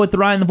studio with the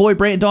Ryan Lavoie,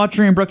 Brant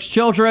Daughtry, and Brooks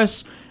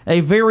Childress. A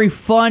very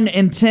fun,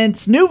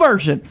 intense new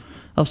version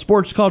of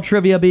Sports Call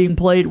trivia being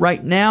played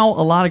right now.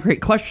 A lot of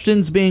great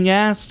questions being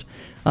asked,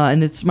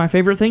 and it's my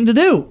favorite thing to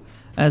do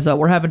as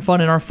we're having fun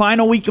in our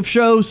final week of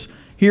shows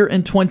here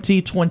in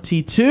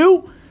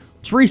 2022.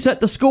 Let's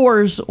reset the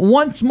scores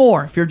once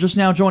more if you're just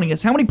now joining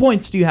us. How many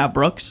points do you have,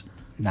 Brooks?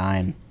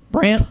 9.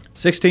 Brant?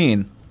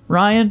 16.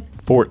 Ryan?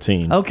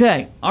 14.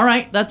 Okay. All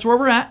right. That's where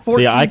we're at.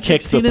 14, See, I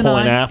kicked the 16,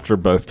 point 9. after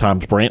both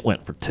times. Brant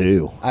went for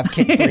 2. I've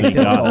kicked 3 field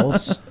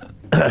goals.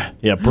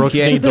 Yeah, Brooks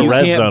needs a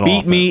red zone beat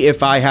offense. me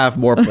if I have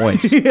more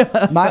points.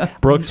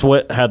 Brooks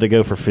had to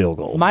go for field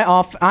goals.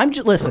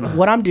 Listen,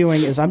 what I'm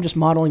doing is I'm just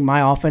modeling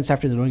my offense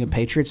after the New England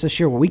Patriots this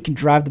year, where we can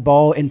drive the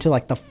ball into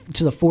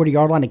to the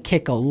 40-yard line and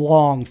kick a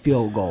long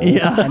field goal.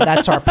 Yeah. And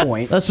that's our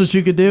point. That's what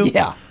you could do?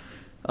 Yeah.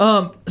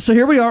 So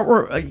here we are.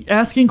 We're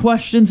asking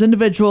questions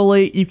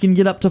individually. You can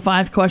get up to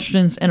 5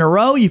 questions in a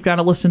row. You've got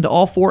to listen to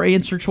all 4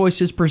 answer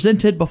choices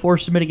presented before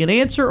submitting an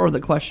answer, or the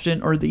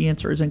question or the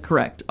answer is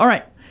incorrect. All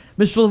right.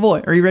 Mr.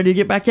 Lavoie, are you ready to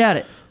get back at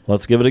it?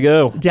 Let's give it a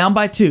go. Down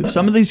by 2.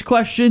 Some of these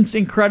questions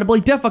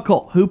incredibly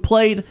difficult. Who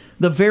played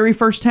the very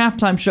first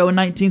halftime show in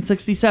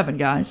 1967,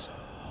 guys?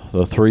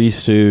 The Three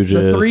Stooges.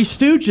 The Three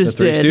Stooges The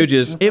Three did.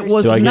 Stooges. It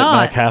was Do I get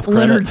not back half credit?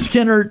 Leonard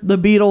Skinner, the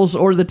Beatles,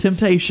 or the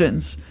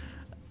Temptations.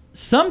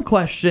 Some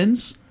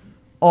questions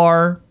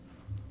are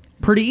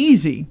pretty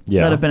easy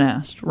that have been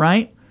asked,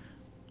 right?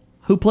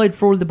 Who played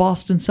for the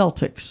Boston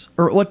Celtics?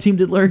 Or what team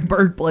did Larry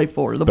Bird play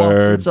for? The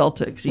Bird.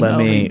 Boston Celtics. Let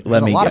me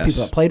There's a lot of guess.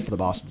 people that played for the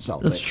Boston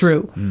Celtics. That's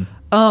true.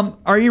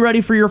 Are you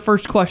ready for your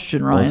first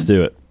question, Ryan? Let's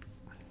do it.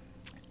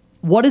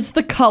 What is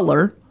the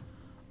color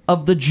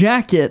of the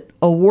jacket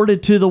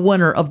awarded to the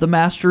winner of the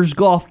Masters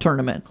golf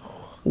tournament?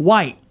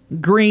 White,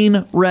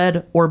 green,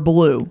 red, or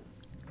blue?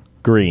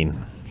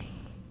 Green.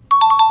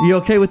 You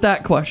okay with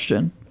that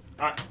question?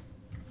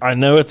 I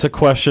know it's a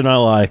question I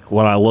like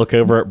when I look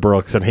over at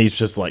Brooks and he's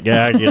just like,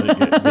 yeah, get it.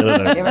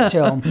 Give it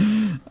to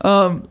him.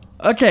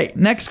 Okay,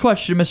 next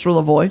question, Mr.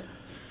 Lavoie.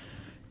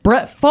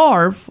 Brett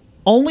Favre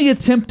only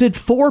attempted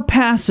 4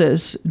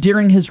 passes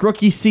during his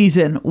rookie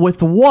season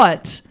with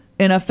what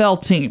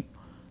NFL team?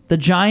 The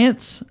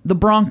Giants, the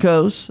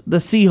Broncos, the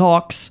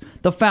Seahawks,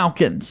 the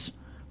Falcons.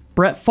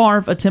 Brett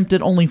Favre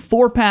attempted only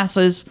 4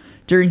 passes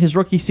during his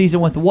rookie season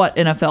with what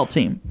NFL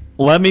team?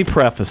 Let me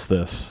preface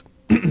this.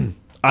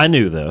 I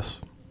knew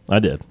this. I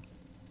did.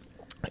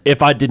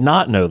 If I did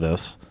not know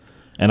this,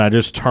 and I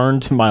just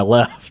turned to my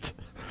left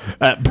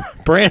at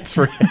Brant's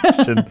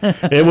reaction,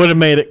 it would have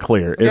made it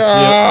clear.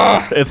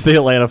 It's the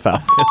Atlanta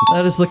Falcons.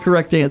 That is the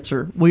correct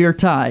answer. We are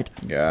tied.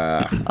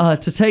 Yeah.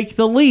 To take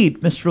the lead,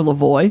 Mr.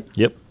 Lavoie.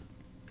 Yep.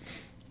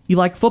 You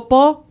like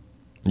football?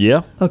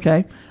 Yeah.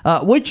 Okay.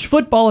 Which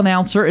football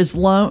announcer is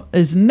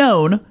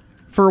known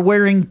for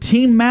wearing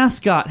team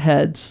mascot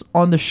heads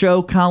on the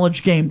show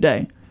College Game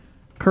Day?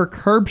 Kirk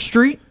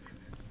Herbstreit,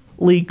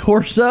 Lee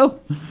Corso,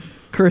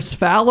 Chris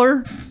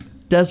Fowler,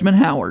 Desmond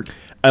Howard.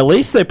 At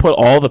least they put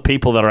all the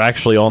people that are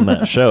actually on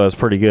that show. That's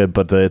pretty good,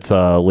 but it's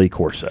Lee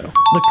Corso.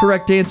 The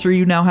correct answer,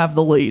 you now have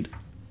the lead.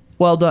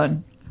 Well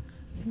done.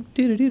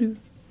 Do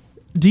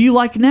you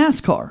like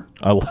NASCAR?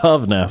 I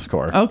love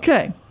NASCAR.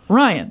 Okay.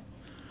 Ryan,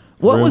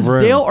 what Vroom, was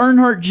vroom. Dale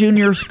Earnhardt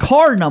Jr.'s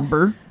car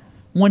number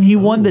when he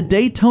won the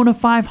Daytona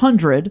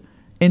 500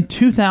 in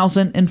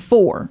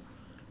 2004?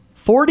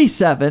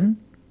 47,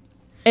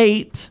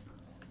 8,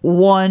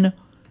 1,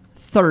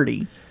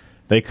 30.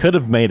 They could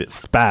have made it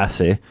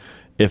spicy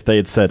if they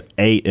had said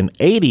 8 and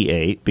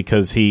 88,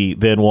 because he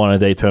then won a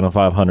Daytona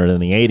 500 in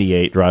the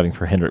 88 driving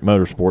for Hendrick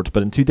Motorsports.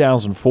 But in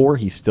 2004,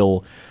 he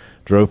still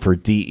drove for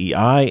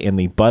DEI in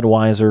the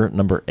Budweiser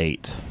number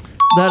 8.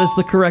 That is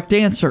the correct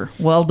answer.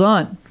 Well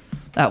done.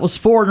 That was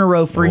 4 in a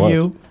row for It was.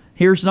 you.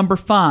 Here's number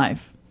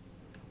 5.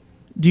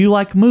 Do you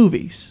like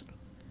movies?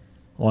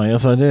 Well,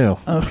 yes, I do.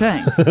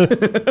 Okay.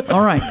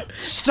 All right.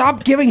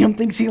 Stop giving him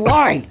things he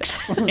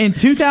likes. In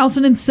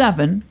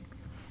 2007,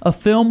 a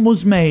film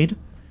was made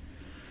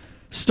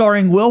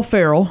starring Will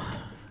Ferrell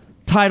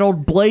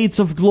titled Blades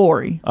of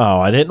Glory. Oh,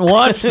 I didn't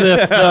watch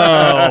this,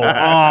 though.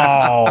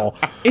 Oh.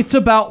 It's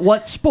about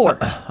what sport?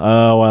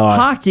 Oh, well.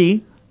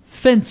 Hockey,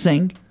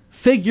 fencing,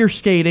 figure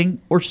skating,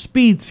 or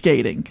speed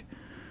skating?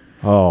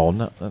 Oh,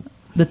 no.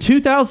 The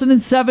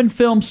 2007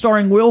 film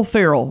starring Will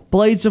Ferrell,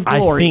 Blades of I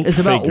Glory, think is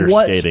about figure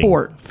what skating.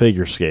 sport?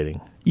 Figure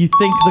skating. You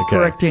think the Okay.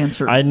 correct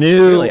answer. I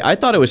knew. Really? I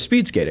thought it was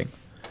speed skating.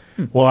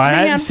 Well, I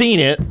hadn't seen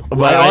it,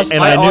 but I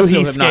knew also he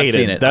have not skated.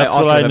 seen it. That's I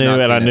also what I have knew,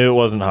 not and I seen knew it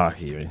wasn't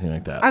hockey or anything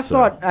like that. I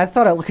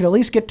thought I could at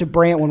least get to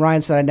Brant when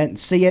Ryan said I didn't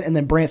see it, and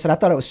then Brant said I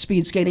thought it was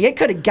speed skating. It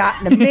could have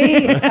gotten to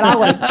me, and I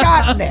would have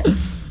gotten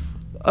it.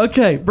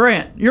 Okay,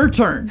 Brant, your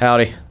turn.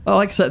 Howdy. I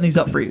like setting these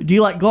up for you. Do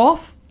you like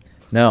golf?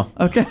 No.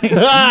 Okay.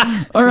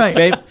 All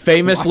right.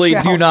 Famously,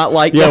 Watch do out. not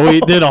like. Yeah, we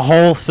golf. did a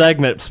whole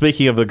segment,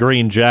 speaking of the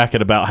green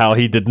jacket, about how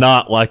he did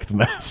not like the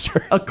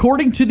Masters.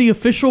 According to the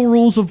official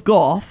rules of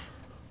golf,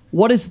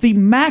 what is the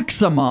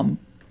maximum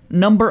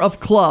number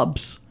of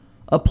clubs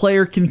a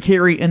player can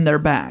carry in their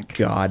bag?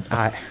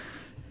 God,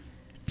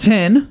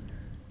 10,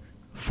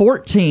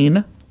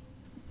 14,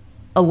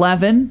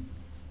 11,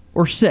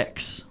 or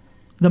 6?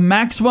 The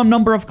maximum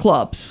number of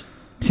clubs.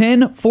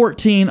 10,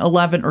 14,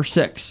 11, or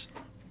 6?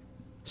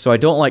 So I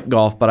don't like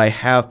golf, but I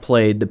have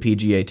played the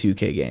PGA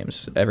 2K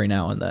games every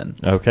now and then.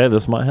 Okay,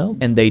 this might help.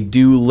 And they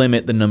do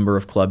limit the number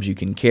of clubs you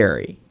can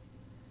carry.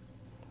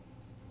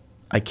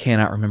 I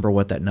cannot remember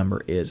what that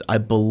number is. I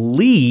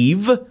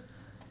believe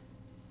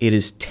it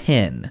is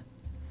 10.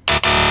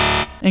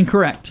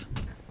 Incorrect.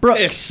 Brooks.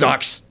 It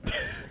sucks.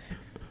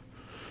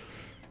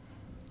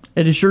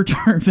 It is your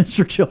turn,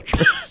 Mr.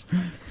 Childress.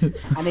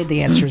 I need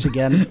the answers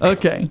again.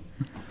 Okay.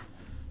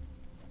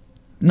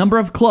 Number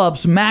of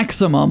clubs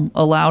maximum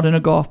allowed in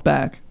a golf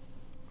bag.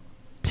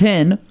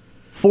 10,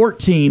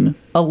 14,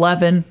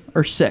 11,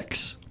 or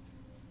 6?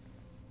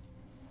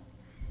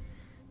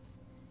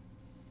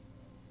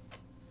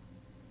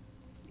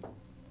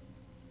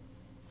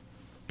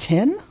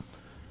 $10?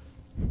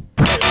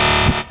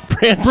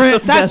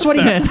 Brent, That's what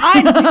he said.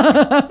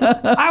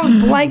 I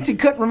was blanked and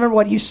couldn't remember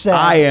what you said.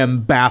 I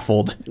am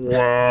baffled.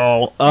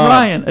 Wow.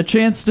 Ryan, a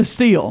chance to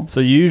steal.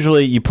 So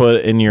usually you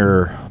put in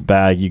your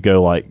bag, you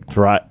go like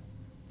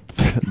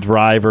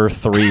driver,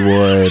 3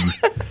 wood,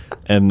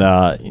 and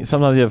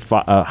sometimes you have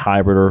a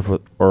hybrid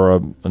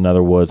or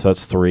another wood, so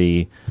that's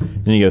 3.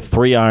 Then you go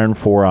 3 iron,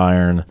 4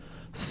 iron,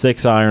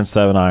 6 iron,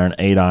 7 iron,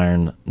 8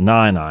 iron,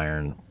 9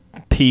 iron,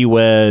 P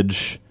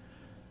wedge.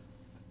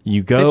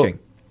 You go. Pitching.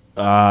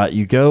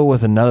 You go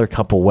with another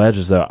couple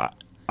wedges though.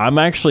 I'm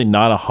actually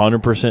not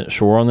 100%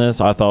 sure on this.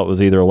 I thought it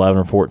was either 11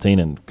 or 14,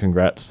 and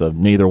congrats to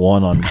neither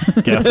one on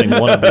guessing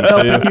one of the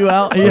Helping two. you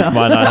out, Which yeah.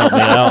 might not help me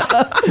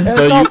out.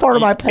 It's all part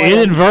of my plan.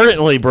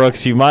 Inadvertently,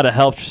 Brooks, you might have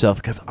helped yourself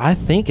because I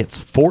think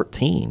it's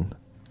 14.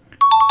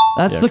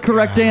 That's the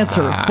correct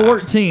answer.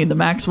 14, the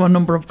maximum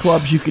number of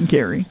clubs you can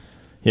carry.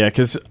 Yeah,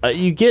 because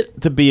you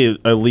get to be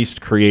at least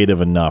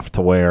creative enough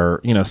to where,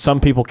 some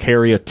people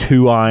carry a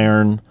 2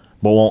 iron,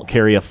 but won't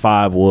carry a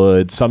 5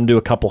 wood. Some do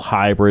a couple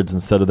hybrids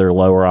instead of their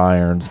lower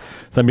irons.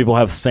 Some people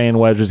have sand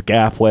wedges,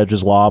 gap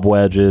wedges, lob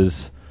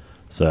wedges.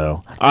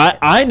 So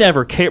I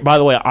never carried. By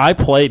the way, I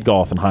played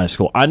golf in high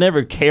school. I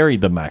never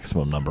carried the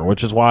maximum number,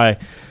 which is why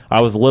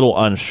I was a little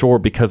unsure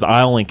because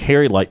I only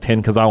carried like 10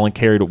 because I only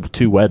carried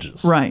 2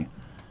 wedges. Right.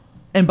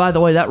 And by the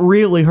way, that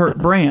really hurt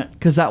Brant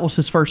because that was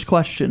his first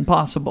question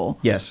possible.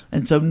 Yes.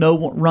 And so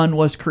no run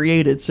was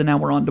created. So now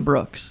we're on to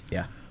Brooks.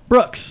 Yeah.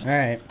 Brooks. All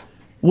right.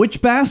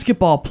 Which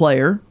basketball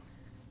player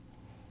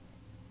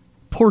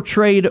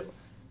portrayed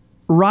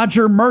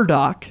Roger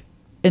Murdoch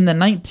in the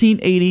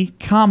 1980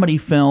 comedy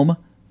film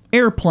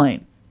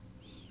Airplane?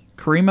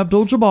 Kareem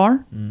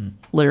Abdul-Jabbar,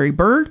 Larry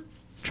Bird,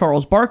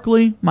 Charles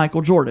Barkley,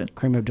 Michael Jordan.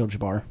 Kareem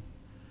Abdul-Jabbar.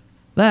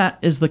 That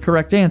is the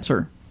correct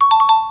answer.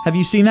 Have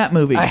you seen that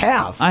movie? I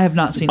have. I have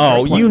not seen it.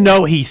 Oh, you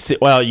know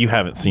well, you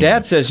haven't seen it.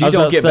 Dad says you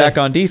don't get back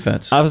on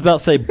defense. I was about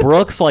to say,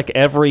 Brooks, like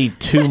every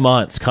 2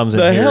 months, comes in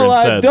The here hell and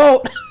I says,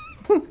 don't.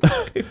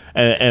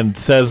 and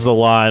says the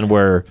line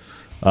where,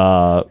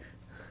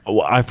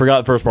 I forgot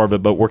the first part of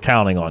it, but we're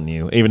counting on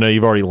you, even though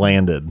you've already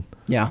landed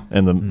Yeah.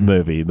 in the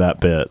movie, that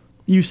bit.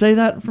 You say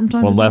that from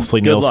time When to time? Leslie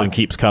Good Nielsen luck.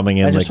 keeps coming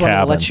in I the just wanted to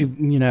cabin. let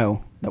you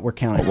know that we're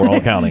counting. We're all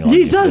counting on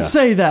He you. does yeah.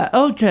 say that.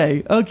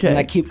 Okay. And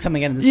I keep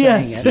coming in and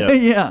Yes. saying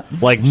it. Yeah.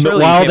 Like Surely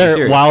you can't be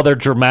serious. while they're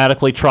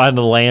dramatically trying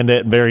to land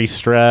it, very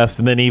stressed,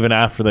 and then even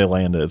after they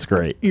land it, it's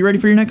great. You ready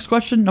for your next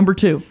question? Number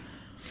 2.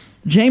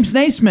 James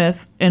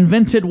Naismith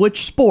invented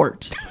which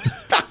sport?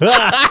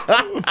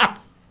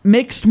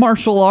 Mixed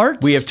martial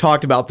arts. We have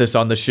talked about this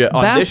on the show.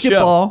 On this show.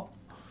 basketball,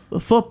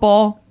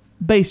 football,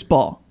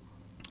 baseball.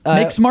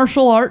 Mixed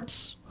martial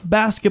arts,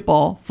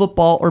 basketball,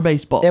 football, or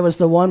baseball. It was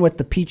the one with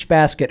the peach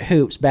basket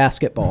hoops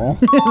basketball.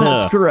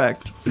 That's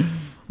correct. I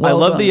Well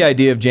love done. the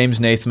idea of James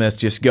Naismith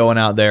just going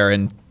out there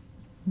and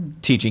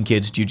teaching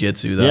kids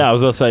jujitsu, though. Yeah, I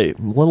was going to say,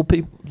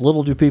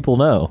 little do people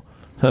know.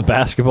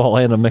 Basketball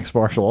and a mixed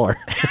martial art.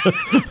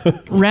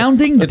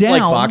 Rounding It's down.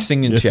 like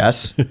boxing and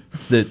chess.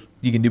 It's that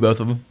you can do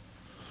both of them.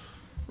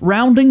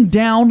 Rounding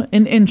down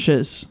in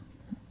inches.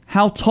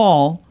 How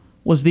tall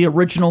was the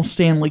original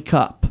Stanley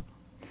Cup?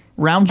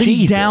 Rounding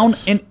Jesus. down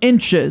in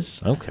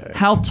inches. Okay.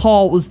 How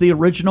tall was the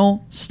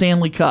original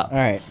Stanley Cup? All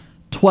right.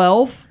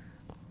 12,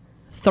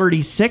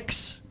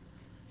 36,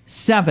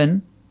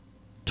 7,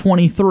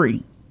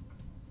 23.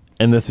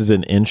 And this is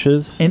in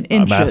inches? In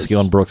inches. I'm asking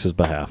on Brooks'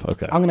 behalf.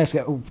 Okay. I'm going to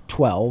go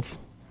 12.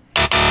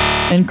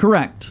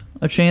 Incorrect.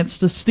 A chance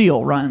to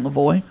steal, Ryan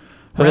Lavoie.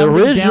 The Rounding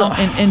original-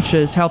 down in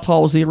inches, how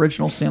tall was the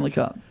original Stanley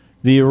Cup?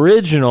 The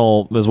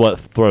original is what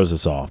throws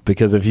us off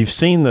because if you've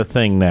seen the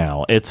thing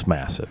now, it's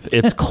massive.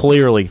 It's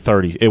clearly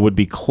 30. It would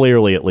be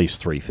clearly at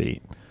least 3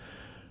 feet.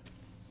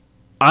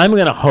 I'm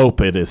going to hope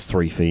it is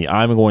 3 feet.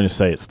 I'm going to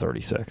say it's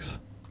 36.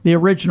 The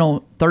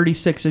original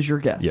 36 is your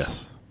guess.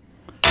 Yes.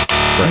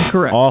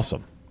 Incorrect.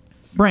 Awesome.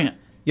 Brant.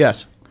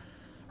 Yes.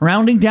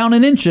 Rounding down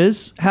in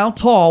inches, how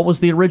tall was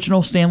the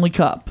original Stanley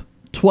Cup?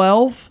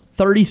 12,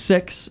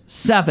 36,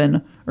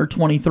 7, or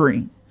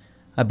 23?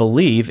 I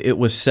believe it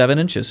was 7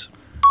 inches.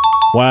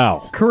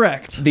 Wow.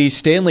 Correct. The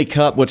Stanley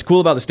Cup, what's cool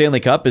about the Stanley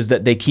Cup is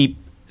that they keep,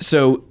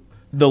 so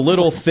the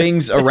little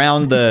things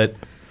around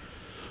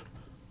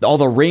all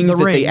the rings that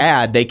they rings.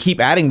 add, they keep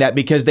adding that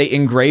because they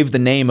engrave the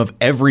name of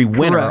every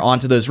winner Correct.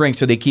 onto those rings.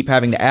 So they keep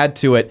having to add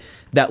to it.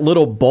 That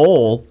little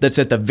bowl that's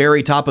at the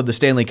very top of the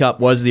Stanley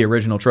Cup was the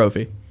original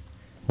trophy.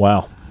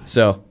 Wow.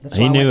 So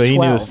He knew his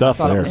 12.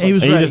 stuff I thought it there. was He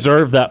was He right.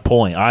 deserved that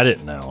point. I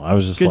didn't know. I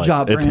was just Good like,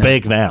 job, it's Brant.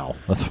 big now.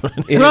 That's what it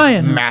is. it is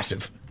Ryan.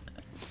 massive.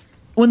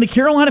 When the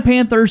Carolina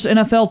Panthers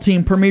NFL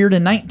team premiered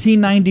in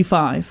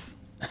 1995,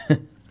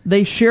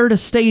 they shared a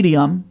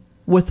stadium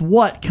with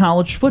what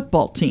college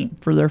football team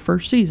for their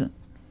first season?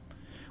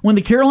 When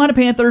the Carolina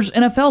Panthers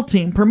NFL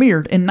team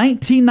premiered in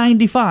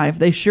 1995,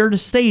 they shared a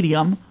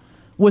stadium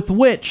with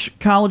which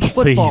college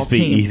football Please be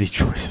team? easy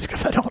choices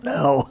because I don't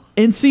know.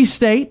 NC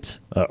State,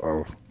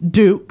 Uh-oh.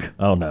 Duke,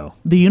 Oh, no.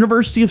 the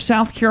University of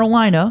South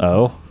Carolina,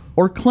 Oh.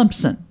 or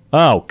Clemson.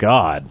 Oh,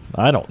 God.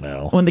 I don't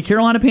know. When the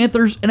Carolina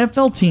Panthers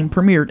NFL team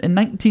premiered in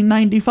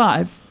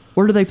 1995,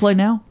 where do they play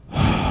now?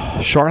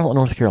 Charlotte,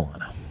 North Carolina.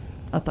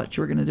 I thought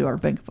you were going to do our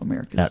Bank of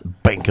America.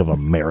 At Bank of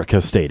America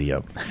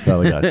Stadium. That's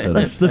how the guy said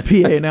That's it.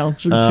 the PA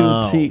announcer to a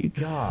Oh, T.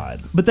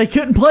 God. But they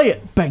couldn't play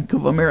at Bank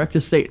of America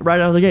State right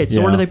out of the gate.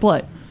 So where Yeah. do they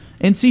play?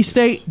 NC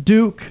State,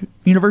 Duke,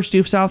 University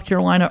of South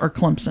Carolina, or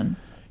Clemson?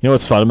 You know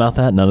what's fun about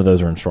that? None of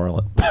those are in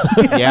Charlotte.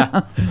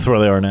 Yeah. That's where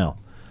they are now.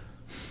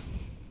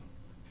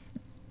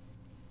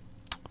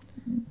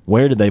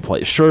 Where did they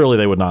play? Surely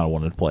they would not have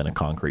wanted to play in a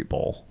concrete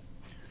bowl.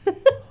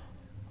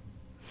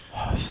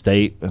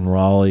 State and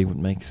Raleigh would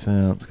make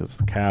sense because it's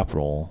the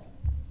capital.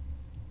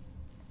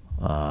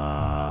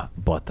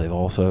 But they've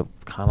also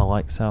kind of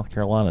like South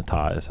Carolina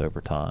ties over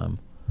time.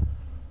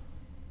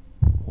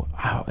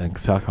 Wow, and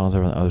South Carolina's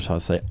over on the other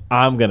side. Say,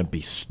 I'm going to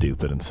be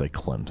stupid and say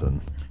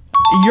Clemson.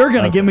 You're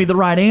going to give me the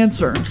right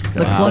answer.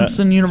 The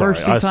Clemson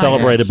University Sorry, I Tigers.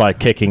 celebrated by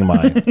kicking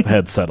my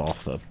headset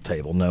off the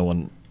table. No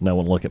one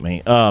look at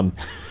me.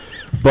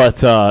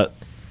 But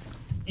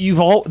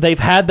they've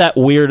had that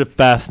weird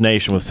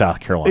fascination with South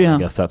Carolina. Yeah. I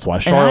guess that's why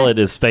Charlotte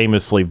is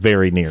famously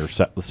very near the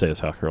state of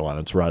South Carolina.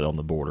 It's right on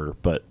the border,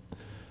 but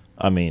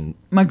I mean,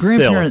 My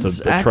grandparents still, it's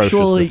an atrocious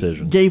actually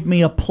decision. gave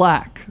me a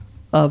plaque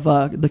of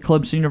the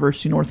Clemson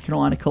University North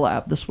Carolina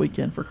collab this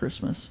weekend for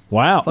Christmas.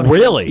 Wow, Funny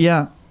really? fact.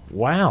 Yeah.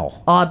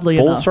 Wow. Oddly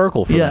Full enough.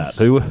 circle for Yes.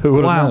 that. Who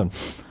would have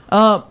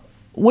known?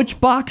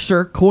 Which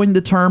boxer coined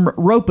the term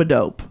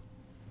rope-a-dope?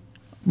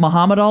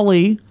 Muhammad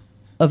Ali,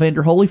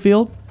 Evander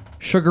Holyfield,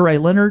 Sugar Ray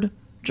Leonard,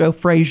 Joe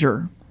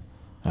Frazier.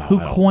 Who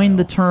coined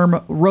the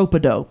term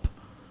rope-a-dope?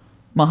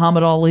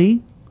 Muhammad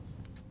Ali,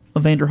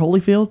 Evander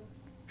Holyfield,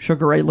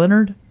 Sugar Ray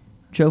Leonard,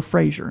 Joe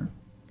Frazier.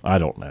 I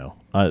don't know.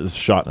 It's a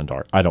shot in the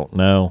dark. I don't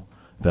know.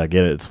 If I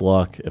get it, it's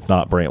luck. If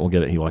not, Brant will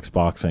get it. He likes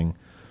boxing.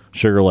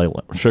 Sugar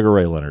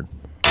Ray Leonard.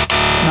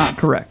 Not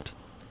correct.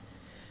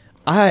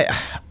 I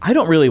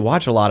don't really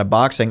watch a lot of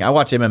boxing. I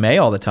watch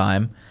MMA all the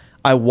time.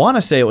 I want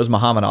to say it was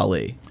Muhammad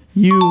Ali.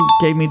 You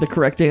gave me the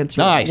correct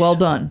answer. Nice. Well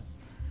done.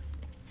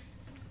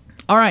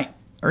 All right.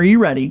 Are you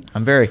ready?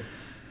 I'm very.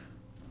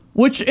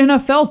 Which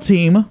NFL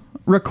team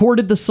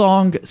recorded the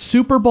song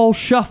Super Bowl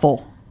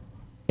Shuffle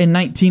in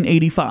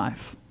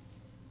 1985?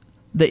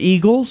 The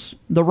Eagles,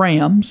 the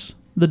Rams,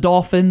 the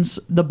Dolphins,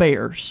 the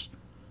Bears.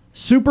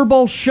 Super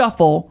Bowl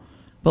Shuffle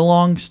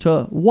belongs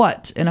to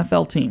what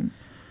NFL team?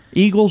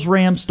 Eagles,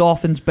 Rams,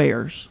 Dolphins,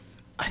 Bears.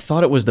 I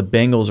thought it was the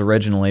Bengals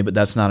originally, but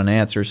that's not an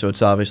answer, so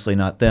it's obviously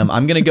not them.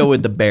 I'm going to go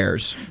with the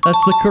Bears.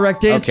 That's the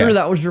correct answer. Okay.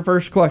 That was your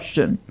first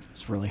question. I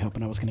was really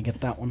hoping I was going to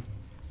get that one.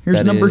 Here's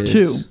That number is-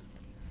 2.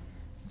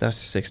 That's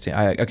 16.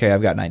 Okay,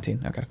 I've got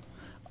 19. Okay.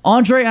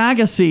 Andre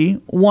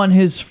Agassi won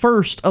his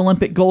first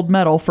Olympic gold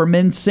medal for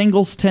men's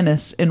singles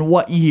tennis in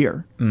what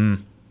year?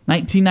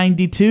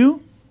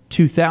 1992,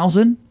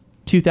 2000,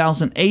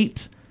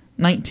 2008,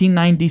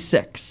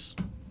 1996.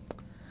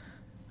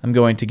 I'm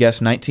going to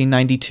guess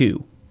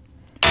 1992.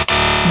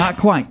 Not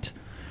quite.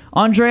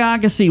 Andre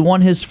Agassi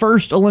won his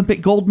first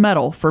Olympic gold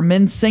medal for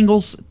men's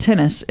singles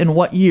tennis in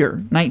what year?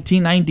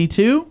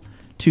 1992,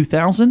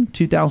 2000,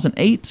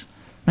 2008,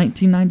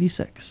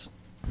 1996.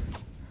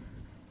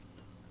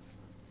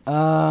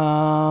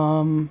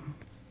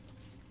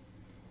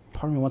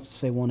 Part of me wants to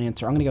say one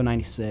answer. I'm going to go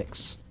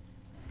 96.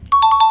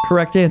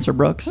 Correct answer,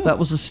 Brooks. That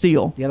was a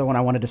steal. The other one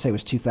I wanted to say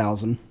was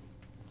 2000.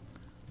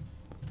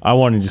 I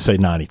wanted to say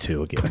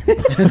 92 again.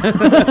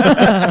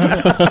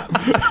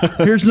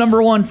 Here's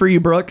number 1 for you,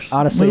 Brooks.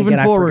 Honestly, Moving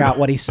again, forward.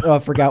 I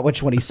forgot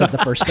which one he said the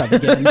first time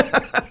again.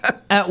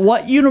 At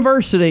what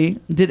university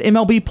did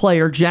MLB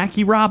player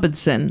Jackie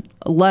Robinson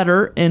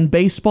letter in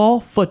baseball,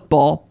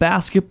 football,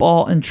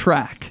 basketball, and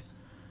track?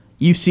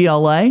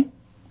 UCLA,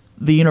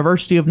 the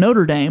University of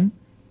Notre Dame,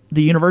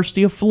 the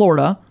University of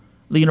Florida,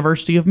 the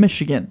University of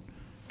Michigan.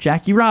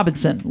 Jackie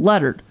Robinson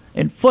lettered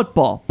in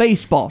football,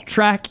 baseball,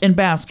 track, and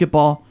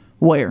basketball.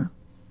 Where?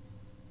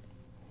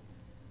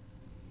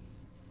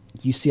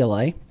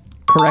 UCLA.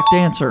 Correct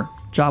answer.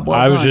 Job well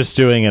I was done. just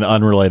doing an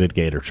unrelated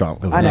Gator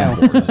chomp because I know.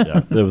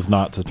 It was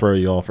not to throw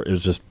you off. It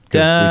was just 'cause we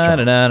Da,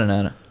 chomped. da, da,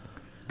 da, da.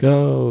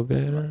 Go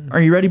Gator.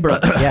 Are you ready,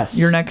 Brooks? Yes.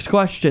 Your next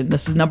question.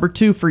 This is number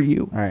 2 for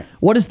you. All right.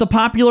 What is the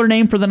popular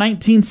name for the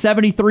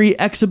 1973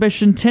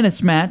 exhibition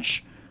tennis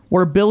match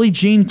where Billie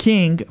Jean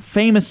King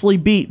famously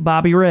beat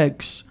Bobby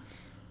Riggs?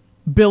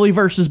 Billy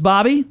versus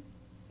Bobby?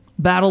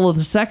 Battle of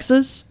the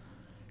Sexes?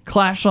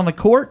 Clash on the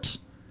Court?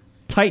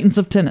 Titans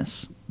of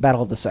Tennis?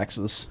 Battle of the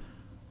Sexes.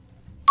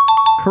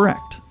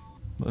 Correct.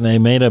 They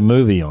made a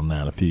movie on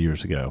that a few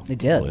years ago. They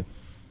did.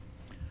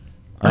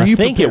 Are I you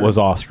think prepared? it was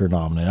Oscar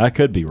nominated. I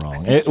could be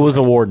wrong. It was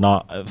award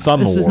not some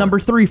This award. is number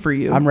 3 for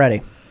you. I'm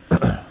ready.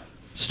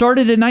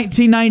 Started in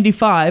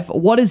 1995,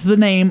 what is the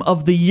name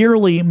of the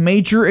yearly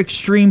major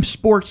extreme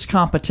sports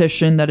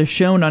competition that is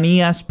shown on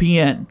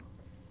ESPN?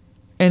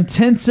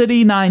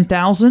 Intensity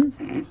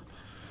 9000,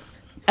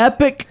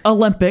 Epic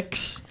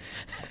Olympics,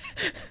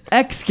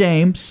 X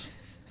Games,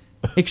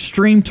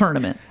 Extreme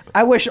Tournament.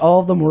 I wish all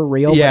of them were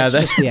real. Yeah,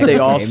 but it's just the they X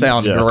all Games.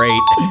 sound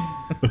great.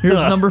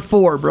 Here's number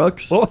 4,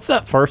 Brooks. What was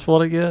that first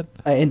one again?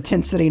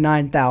 Intensity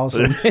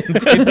 9000.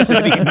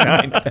 Intensity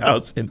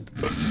 9000.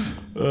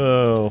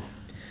 Oh.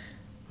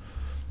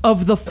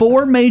 Of the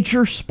 4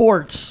 major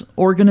sports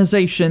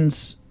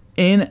organizations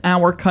in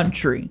our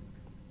country,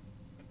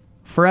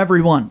 for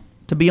everyone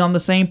to be on the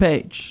same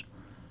page,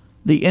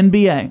 the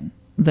NBA,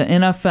 the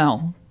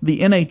NFL, the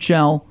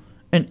NHL,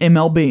 and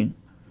MLB,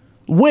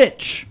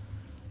 which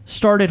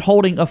started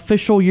holding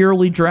official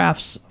yearly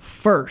drafts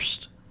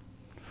first?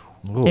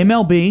 Ooh.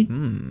 MLB,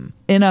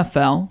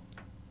 NFL,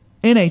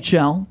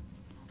 NHL,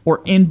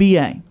 or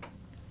NBA?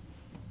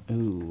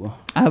 Ooh.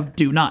 I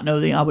would not know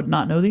the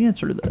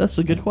answer to that. That's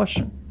a good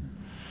question.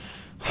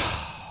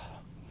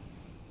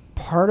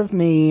 Part of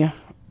me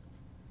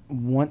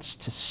wants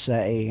to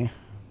say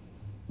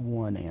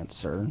one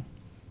answer,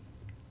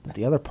 but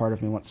the other part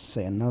of me wants to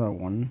say another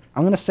one.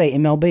 I'm going to say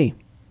MLB.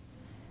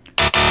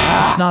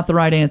 It's not the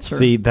right answer.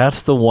 See,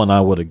 that's the one I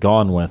would have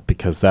gone with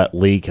because that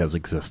league has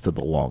existed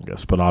the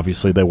longest. But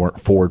obviously they weren't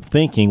forward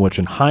thinking, which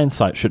in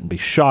hindsight shouldn't be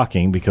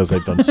shocking because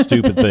they've done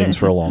stupid things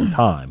for a long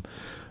time.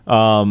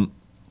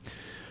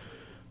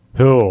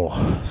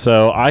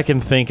 So I can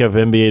think of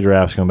NBA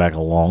drafts going back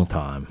a long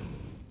time.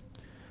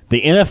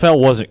 The NFL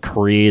wasn't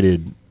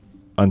created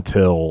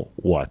until,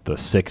 the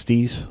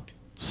 60s?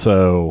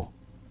 So,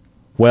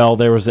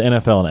 there was the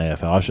NFL and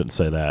AFL. I shouldn't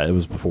say that. It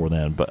was before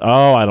then. But,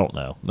 I don't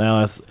know.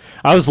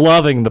 I was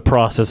loving the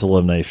process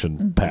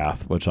elimination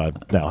path, which I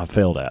now have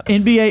failed at.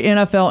 NBA,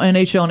 NFL,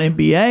 NHL, and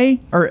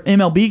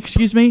MLB,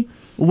 excuse me.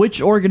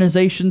 Which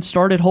organization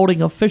started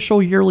holding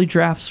official yearly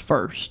drafts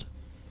first?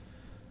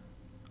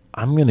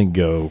 I'm going to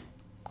go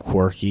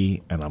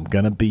quirky, and I'm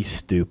going to be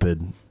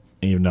stupid,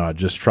 even though I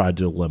just tried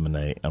to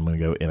eliminate. I'm going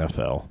to go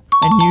NFL.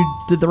 And you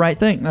did the right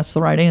thing. That's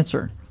the right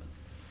answer.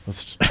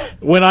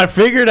 When I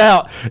figured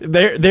out,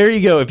 there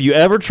you go. If you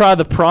ever try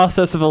the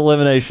process of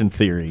elimination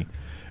theory,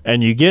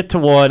 and you get to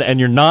one, and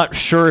you're not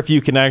sure if you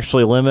can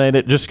actually eliminate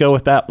it, just go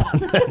with that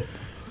one.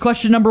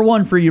 Question number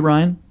 1 for you,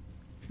 Ryan.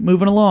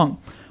 Moving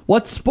along.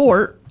 What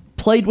sport,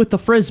 played with the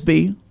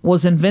Frisbee,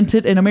 was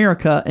invented in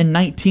America in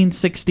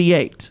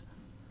 1968?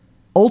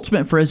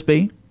 Ultimate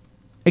Frisbee,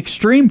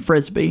 Extreme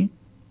Frisbee,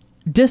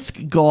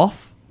 Disc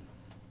Golf,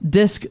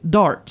 Disc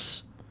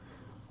Darts.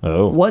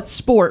 Oh. What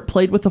sport,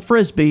 played with the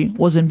Frisbee,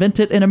 was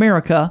invented in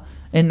America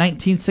in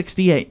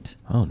 1968?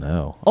 Oh,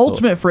 no.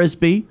 Ultimate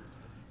Frisbee,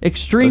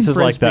 Extreme Frisbee. This is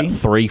like that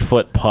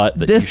 3-foot putt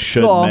that you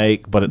should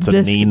make, but it's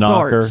a knee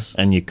knocker,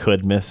 and you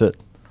could miss it.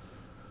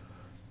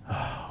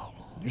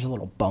 There's a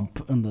little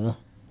bump in the...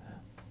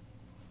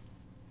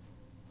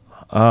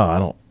 Oh, I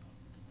don't...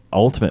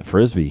 Ultimate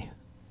Frisbee.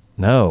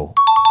 No.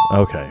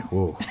 Okay.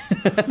 Whoa.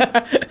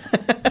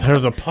 There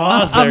was a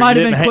pause there. I might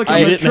have been quick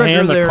on the trigger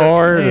hand the there.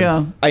 card.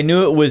 Yeah. I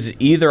knew it was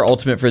either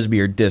Ultimate Frisbee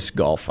or Disc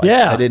Golf.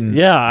 I didn't.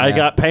 Yeah, I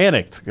got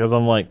panicked because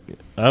I'm like,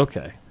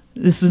 okay.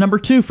 This is number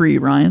 2 for you,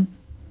 Ryan.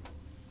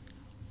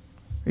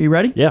 Are you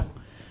ready? Yeah.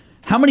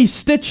 How many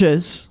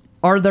stitches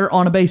are there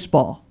on a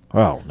baseball?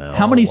 Oh, no.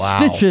 How many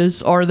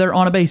stitches are there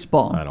on a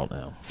baseball? I don't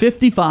know.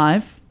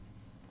 55,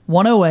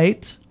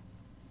 108,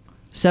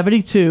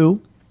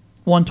 72,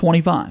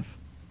 125.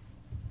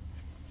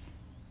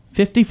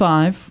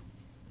 55,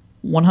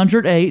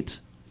 108,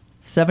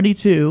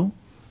 72,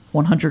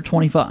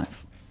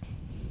 125.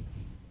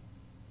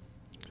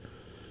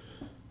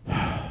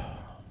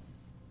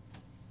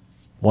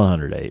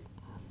 108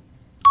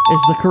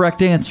 is the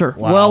correct answer.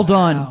 Wow. Well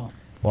done.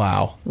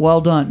 Wow.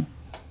 Well done.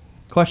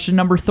 Question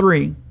number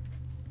 3.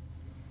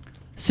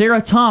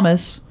 Sarah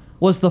Thomas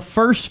was the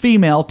first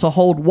female to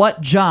hold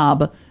what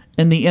job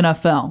in the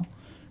NFL?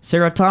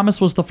 Sarah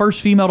Thomas was the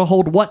first female to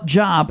hold what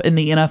job in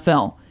the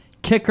NFL?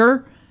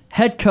 Kicker,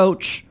 head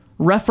coach,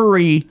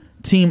 referee,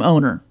 team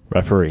owner.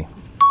 Referee.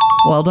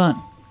 Well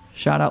done.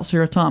 Shout out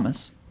Sarah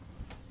Thomas.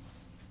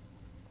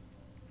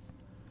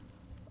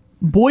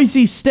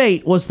 Boise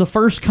State was the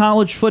first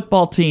college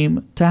football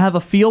team to have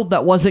a field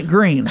that wasn't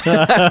green.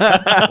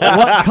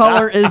 What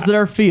color is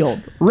their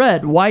field?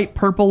 Red, white,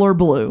 purple, or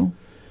blue?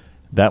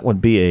 That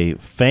would be a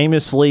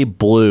famously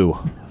blue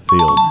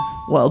field.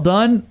 Well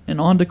done.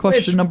 And on to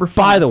question number 5.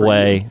 By the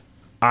way,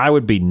 I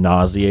would be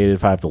nauseated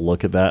if I have to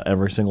look at that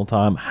every single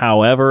time.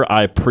 However,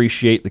 I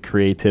appreciate the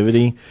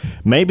creativity.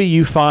 Maybe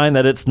you find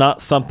that it's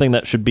not something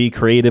that should be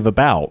creative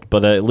about,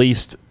 but at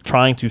least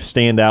trying to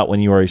stand out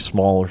when you are a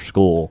smaller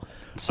school,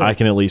 so I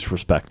can at least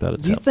respect that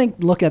attempt. Do you think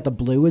looking at the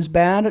blue is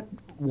bad?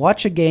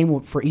 Watch a game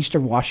for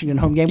Eastern Washington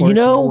home game where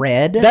it's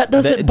red. That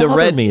doesn't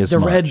bother me as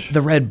much.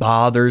 The red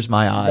bothers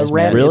my eyes. The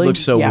red, man. Really? It looks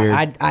so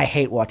weird. I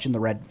hate watching the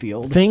red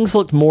field. Things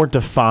look more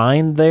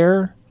defined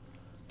there,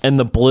 and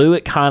the blue,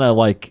 it kind of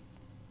like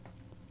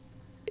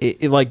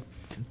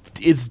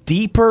it's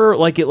deeper.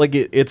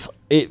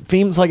 It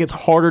seems like it's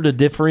harder to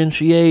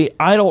differentiate.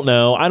 I don't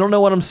know. I don't know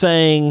what I'm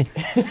saying.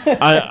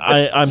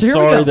 I'm So here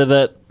we sorry go.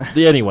 that.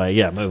 Anyway,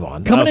 yeah, move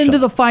on. Coming I'll into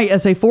shut the fight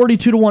as a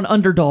 42-1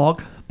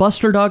 underdog,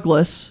 Buster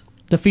Douglas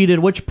defeated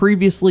which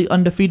previously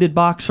undefeated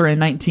boxer in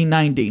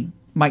 1990?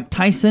 Mike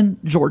Tyson,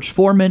 George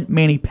Foreman,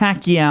 Manny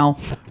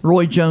Pacquiao,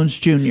 Roy Jones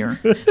Jr.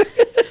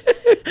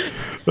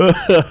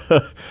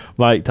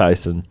 Mike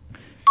Tyson.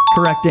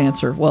 Correct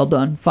answer. Well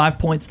done. 5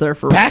 points there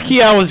for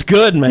Pacquiao was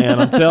good,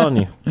 man. I'm telling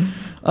you.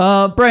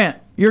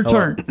 Brant, your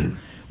turn.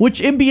 Which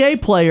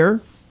NBA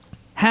player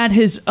had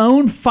his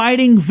own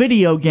fighting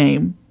video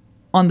game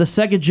on the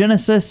Sega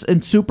Genesis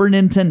and Super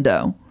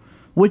Nintendo?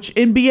 Which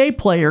NBA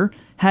player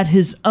had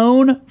his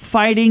own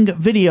fighting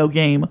video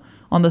game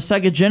on the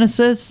Sega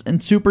Genesis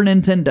and Super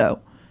Nintendo?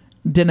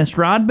 Dennis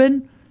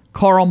Rodman,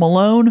 Karl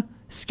Malone,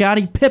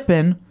 Scottie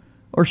Pippen,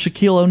 or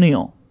Shaquille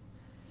O'Neal?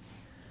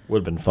 Would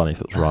have been funny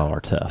if it was Ron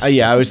Artest.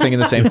 Yeah, I was thinking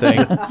the same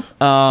thing.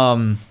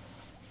 I'm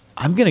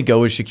going to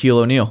go with Shaquille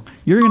O'Neal.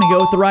 You're going to go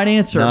with the right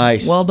answer.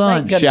 Nice. Well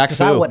done. Thank goodness, Shaq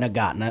 'cause I Fu. wouldn't have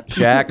gotten it.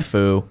 Shaq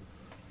Fu.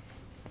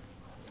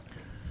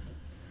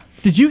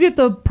 Did you get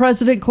the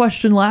president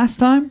question last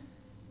time?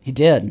 He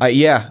did.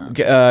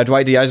 Yeah,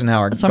 Dwight D.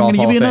 Eisenhower. So I'm going to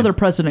give you another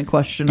president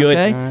question, Good.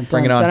 okay?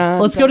 Bring it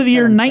on. Let's go to the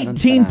year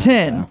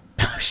 1910.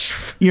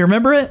 You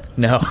remember it?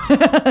 No.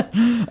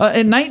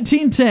 In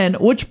 1910,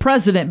 which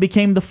president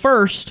became the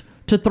first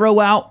to throw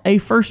out a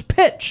first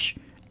pitch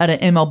at an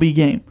MLB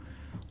game?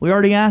 We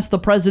already asked the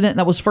president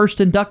that was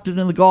first inducted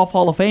into the Golf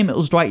Hall of Fame. It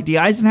was Dwight D.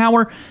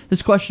 Eisenhower.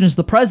 This question is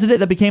the president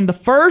that became the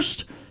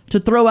first to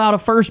throw out a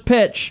first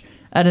pitch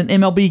at an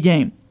MLB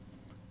game.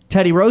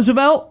 Teddy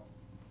Roosevelt,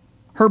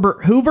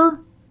 Herbert Hoover,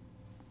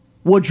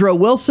 Woodrow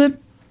Wilson,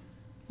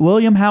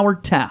 William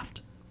Howard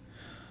Taft.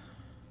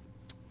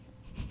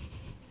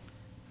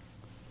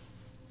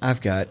 I've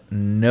got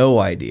no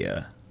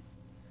idea.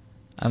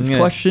 This is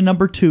question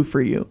number 2 for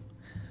you.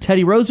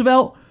 Teddy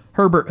Roosevelt,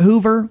 Herbert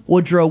Hoover,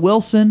 Woodrow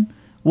Wilson,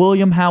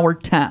 William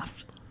Howard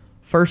Taft.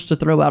 First to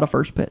throw out a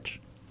first pitch.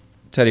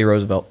 Teddy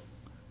Roosevelt.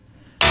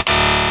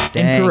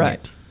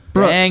 Incorrect.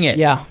 Brooks, Dang it.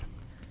 Yeah.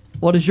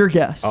 what is your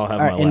guess? I'll have All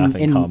my right,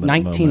 laughing in comment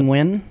 19 moment.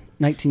 win?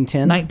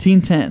 1910?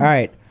 1910. All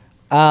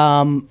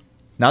right.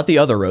 Not the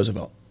other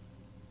Roosevelt.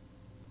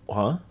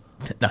 Huh?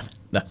 Nothing.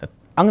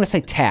 I'm going to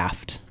say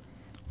Taft.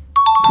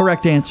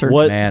 Correct answer.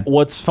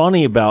 What's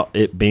funny about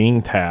it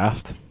being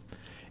Taft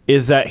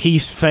is that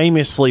he's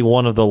famously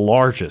one of the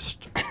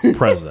largest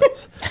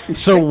presidents.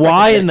 So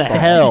why in the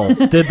hell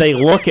did they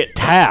look at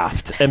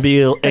Taft and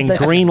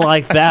green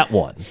like that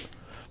one?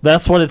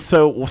 That's what it's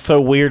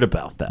so weird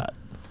about that.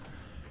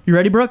 You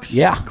ready, Brooks?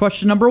 Yeah.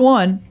 Question number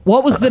 1.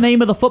 What was the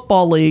name of the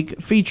football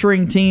league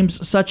featuring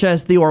teams such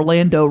as the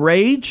Orlando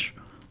Rage,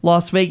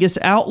 Las Vegas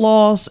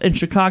Outlaws, and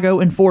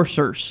Chicago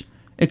Enforcers?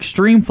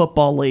 Extreme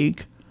Football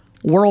League,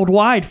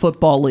 Worldwide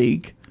Football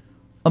League,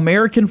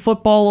 American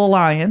Football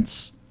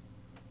Alliance,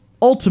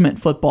 Ultimate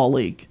Football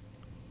League.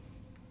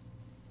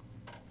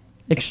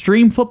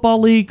 Extreme Football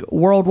League,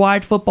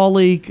 Worldwide Football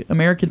League,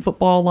 American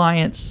Football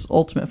Alliance,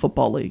 Ultimate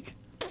Football League.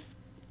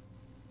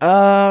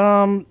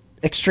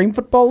 Extreme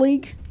Football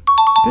League?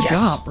 Good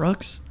job,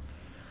 Brooks.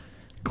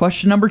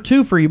 Question number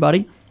 2 for you,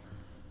 buddy.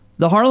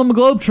 The Harlem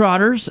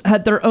Globetrotters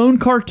had their own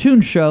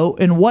cartoon show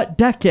in what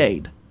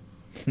decade?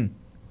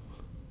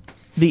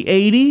 The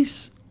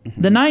 80s,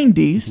 the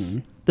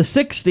 90s, the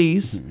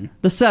 60s,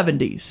 the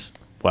 70s.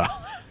 Wow,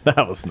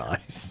 that was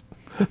nice.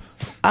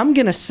 I'm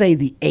going to say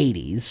the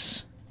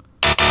 80s.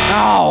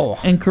 Oh.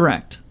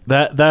 Incorrect.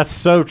 That's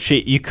so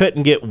cheap. You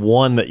couldn't get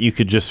one that you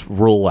could just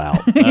rule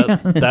out.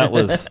 That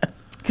was...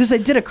 Because they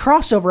did a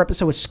crossover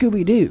episode with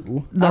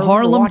Scooby-Doo. The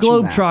Harlem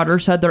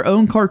Globetrotters had their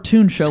own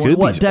cartoon show in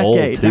what Scooby's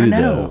decade? old too, I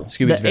know. though.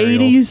 Scooby's The very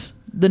 80s,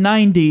 the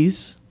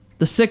 90s,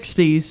 the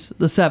 60s,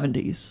 the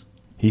 70s.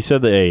 He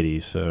said the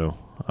 80s, so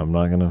I'm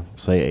not going to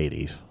say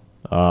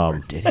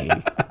 80s. Did he?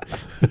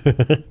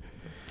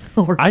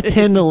 I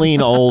tend to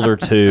lean older,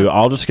 too.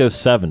 I'll just go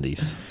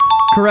 70s.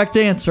 Correct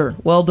answer.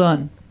 Well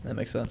done. old. That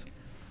makes sense.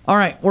 All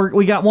right,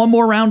 we got one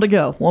more round to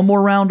go. One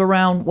more round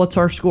around. What's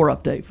our score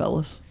update,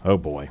 fellas? Oh,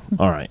 boy.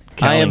 All right.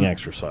 Counting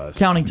exercise.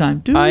 Counting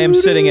time. I am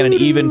sitting at an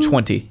even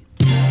 20.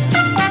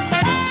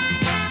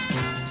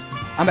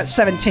 I'm at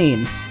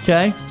 17.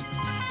 Okay.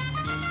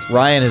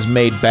 Ryan has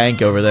made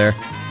bank over there.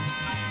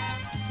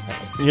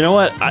 You know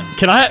what?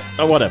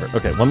 Whatever.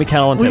 Okay, let me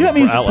count on We table. got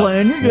music out loud.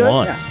 playing, you're good.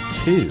 1, Yeah.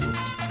 2,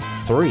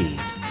 3,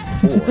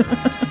 4,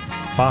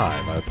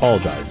 5. I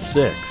apologize.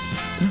 6,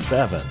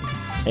 7,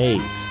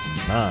 8,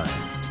 9,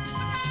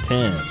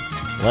 10,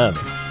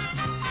 11,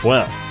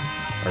 12,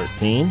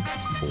 13,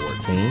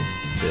 14,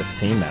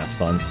 15. That's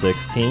fun.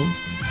 16,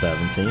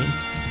 17,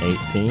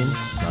 18,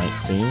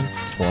 19,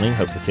 20.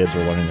 Hope the kids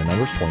are learning the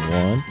numbers.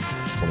 21,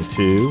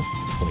 22,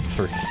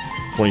 23,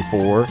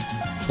 24,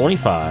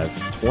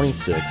 25,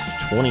 26,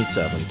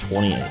 27,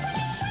 28.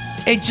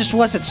 It just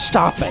wasn't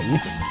stopping.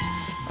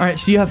 All right,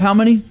 so you have how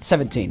many?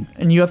 17.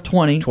 And you have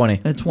 20.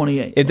 20. And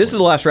 28. If this is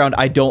the last round,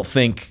 I don't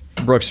think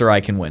Brooks or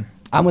I can win.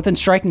 I'm within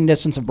striking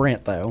distance of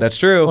Brant, though. That's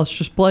true. Let's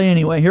just play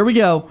anyway. Here we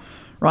go.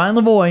 Ryan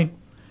Lavoie.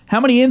 How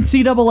many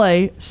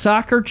NCAA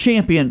soccer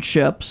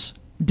championships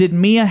did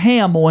Mia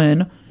Hamm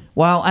win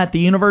while at the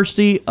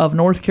University of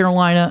North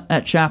Carolina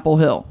at Chapel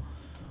Hill?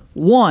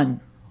 1,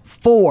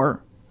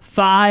 4,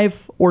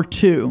 5, or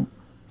 2?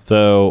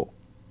 So,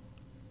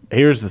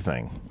 here's the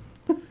thing.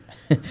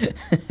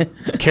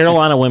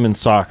 Carolina women's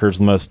soccer is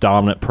the most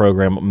dominant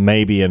program,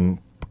 maybe in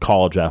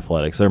college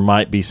athletics. There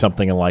might be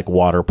something in like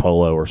water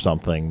polo or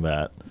something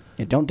that.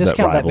 Yeah, don't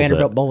discount that rivals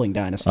Vanderbilt it. bowling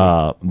dynasty.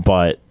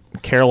 But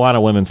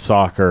Carolina women's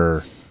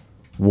soccer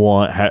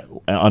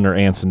under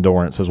Anson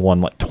Dorrance has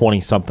won like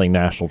 20-something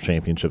national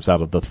championships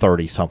out of the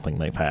 30-something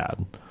they've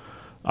had.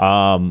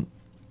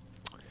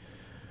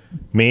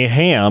 Mia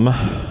Hamm,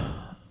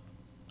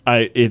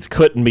 it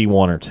couldn't be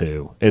 1 or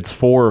 2. It's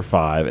 4 or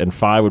 5, and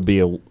 5 would be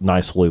a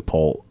nice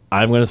loophole.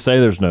 I'm going to say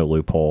there's no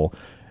loophole.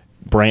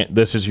 Brant,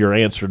 this is your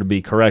answer to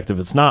be correct if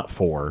it's not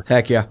 4.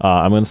 Heck yeah.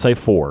 I'm going to say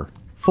 4.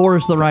 4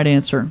 is the right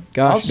answer.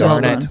 Gosh Also,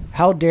 darn it.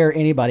 how dare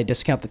anybody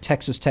discount the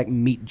Texas Tech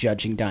meat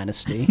judging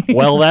dynasty?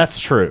 Well, that's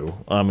true.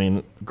 I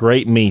mean,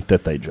 great meat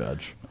that they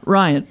judge.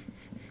 Ryan,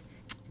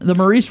 the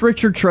Maurice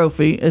Richard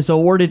Trophy is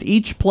awarded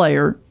each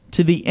player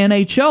to the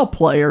NHL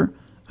player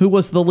who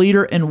was the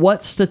leader in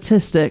what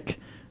statistic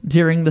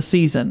during the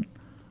season?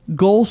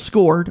 Goals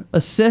scored,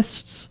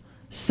 assists,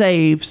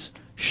 saves,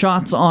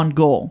 shots on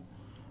goal.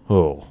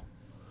 Oh,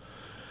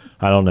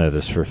 I don't know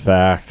this for a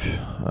fact.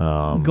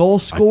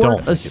 Goals I don't scored, think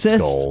it's assists,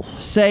 goals.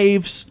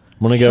 saves,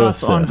 I'm gonna go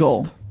shots on assist.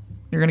 goal.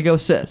 You're going to go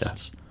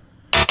assists.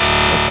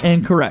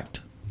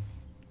 Incorrect.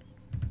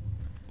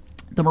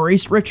 The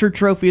Maurice Richard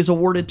Trophy is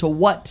awarded to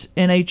what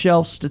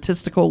NHL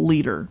statistical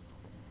leader?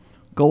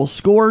 Goals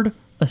scored,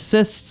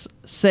 assists,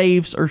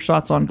 saves, or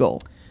shots on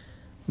goal?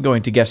 I'm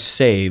going to guess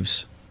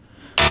saves.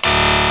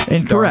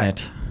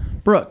 Incorrect.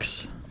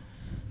 Brooks.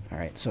 All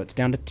right, so it's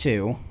down to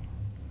 2.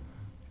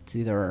 It's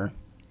either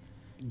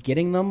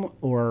getting them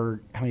or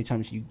how many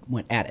times you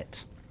went at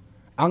it.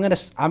 I'm gonna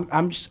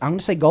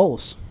say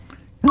goals.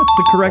 That's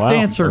the correct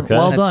answer. Okay.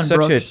 Well That's done, such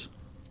Brooks.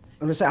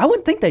 I'm gonna say I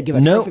wouldn't think they'd give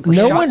a No, trophy for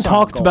no shots one on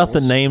talks about the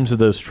goals. names of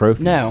those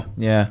trophies. No.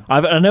 Yeah.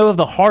 I know of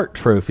the Hart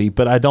Trophy,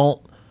 but I don't.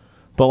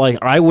 But like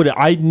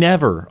I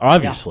never.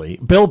 Obviously,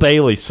 Bill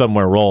Bailey's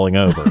somewhere rolling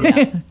over,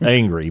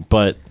 angry.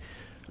 But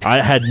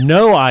I had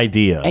no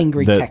idea.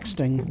 Angry that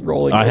texting.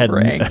 Rolling I had over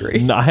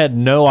angry. I had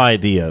no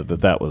idea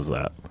that was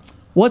that.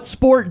 What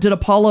sport did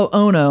Apollo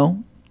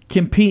Ono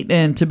compete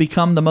in to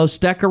become the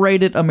most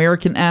decorated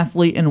American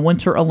athlete in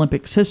Winter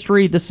Olympics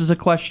history? This is a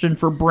question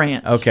for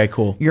Brant. Okay,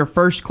 cool. Your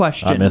first I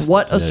question. missed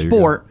What it, a so yeah, you're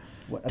sport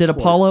What a did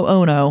sport. Apollo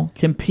Ono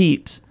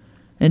compete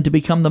in to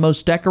become the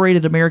most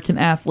decorated American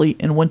athlete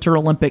in Winter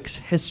Olympics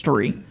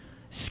history?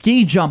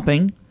 Ski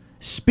jumping,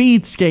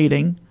 speed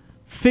skating,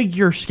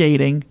 figure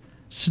skating,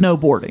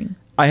 snowboarding.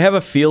 I have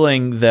a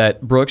feeling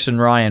that Brooks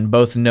and Ryan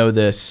both know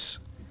this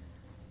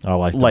I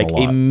like them like a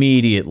lot.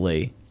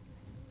 immediately.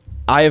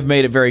 I have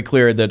made it very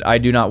clear that I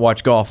do not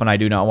watch golf and I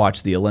do not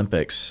watch the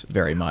Olympics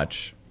very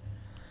much.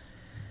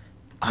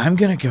 I'm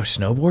going to go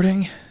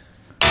snowboarding.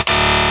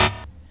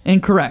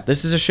 Incorrect.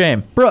 This is a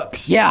shame.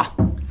 Brooks. Yeah.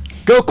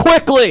 Go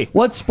quickly.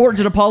 What sport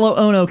did Apollo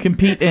Ono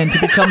compete in to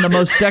become the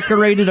most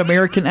decorated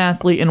American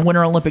athlete in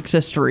Winter Olympics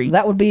history?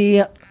 That would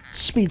be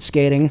speed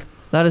skating.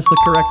 That is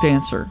the correct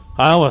answer.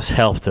 I almost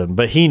helped him,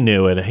 but he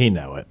knew it. He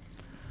knew it.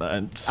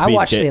 I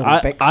watched the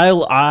Olympics.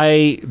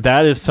 I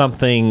that is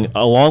something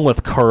along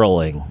with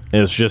curling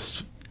is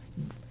just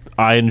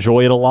I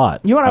enjoy it a lot.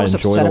 You know what I was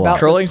enjoy it upset a lot. about?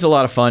 Curling's a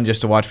lot of fun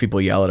just to watch people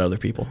yell at other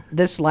people.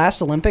 This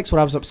last Olympics, what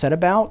I was upset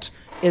about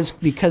is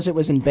because it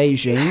was in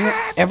Beijing.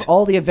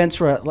 All the events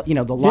were,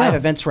 the live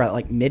events were at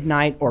like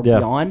midnight or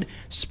beyond.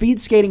 Speed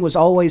skating was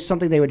always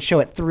something they would show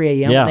at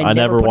 3 a.m. Yeah, They I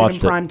never put watched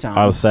it in prime time.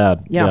 I was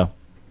sad. Yeah.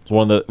 It's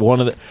one of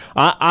the.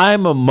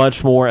 I'm a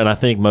much more, and I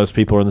think most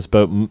people are in this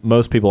boat.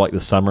 Most people like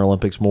the Summer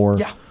Olympics more.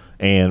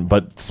 Yeah.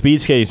 But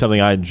speed skating is something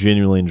I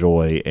genuinely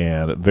enjoy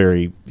and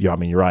very. I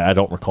mean, you're right. I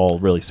don't recall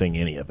really seeing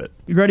any of it.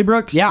 You ready,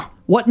 Brooks? Yeah.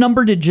 What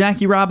number did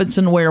Jackie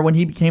Robinson wear when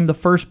he became the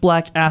first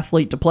black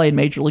athlete to play in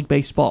Major League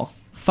Baseball?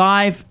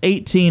 5,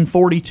 18,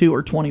 42,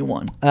 or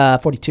 21?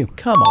 42.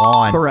 Come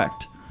on.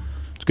 Correct.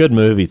 It's a good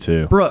movie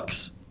too.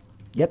 Brooks.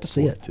 Yet to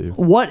see it.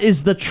 What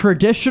is the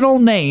traditional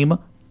name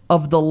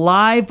of the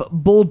live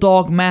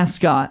bulldog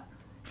mascot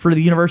for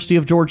the University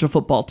of Georgia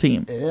football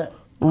team?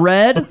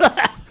 Red,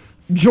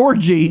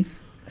 Georgie,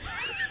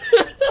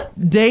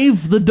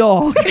 Dave the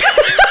dog,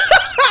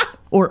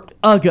 or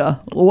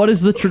Ugga? What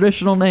is the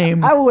traditional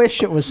name? I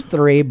wish it was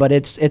 3, but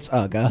it's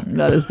Ugga.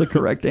 That is the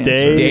correct answer.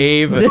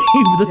 Dave. Dave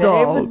the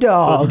dog. Dave the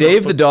dog.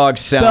 Dave the dog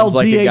sounds Spelled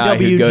like a guy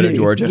who'd go to D-A-W-G.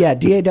 Georgia. Yeah,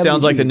 D-A-W-G.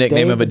 Sounds like the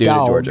nickname Dave of a dude the at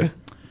dog. Georgia.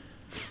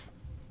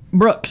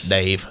 Brooks.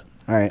 Dave.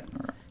 All right.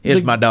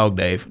 Here's my dog,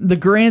 Dave. The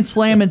Grand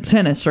Slam in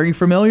tennis. Are you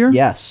familiar?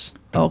 Yes.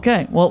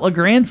 Okay. Well, a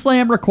Grand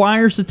Slam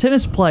requires a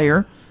tennis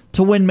player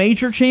to win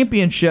major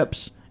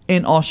championships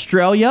in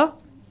Australia,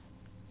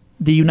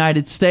 the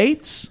United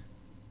States,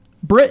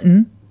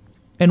 Britain,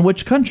 and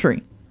which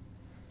country?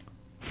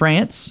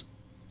 France,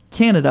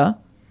 Canada,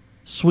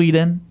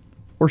 Sweden,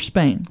 or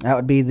Spain? That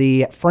would be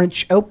the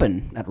French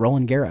Open at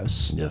Roland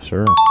Garros. Yes,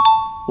 sir.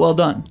 Well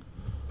done.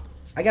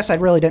 I guess I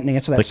really didn't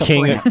answer that. The so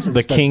king, France is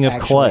the king of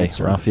actual clay,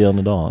 answer. Rafael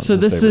Nadal. So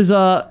this is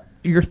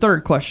your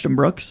third question,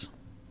 Brooks.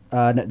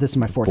 No, this is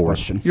my fourth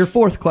question. Your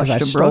fourth 'Cause question, I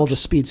stole Brooks. the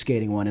speed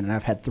skating one, and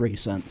I've had 3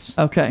 since.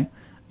 Okay.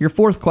 Your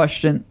fourth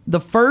question. The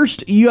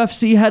first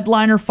UFC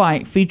headliner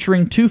fight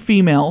featuring 2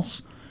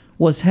 females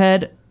was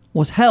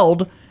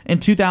held in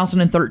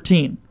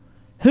 2013.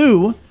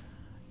 Who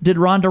did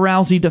Ronda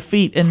Rousey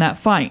defeat in that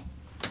fight?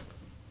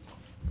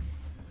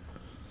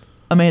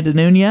 Amanda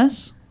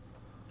Nunes,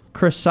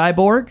 Chris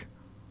Cyborg,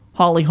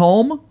 Holly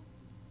Holm,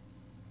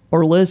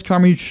 or Liz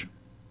Carmouche?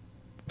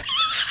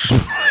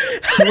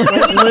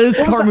 Liz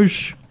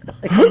Carmouche.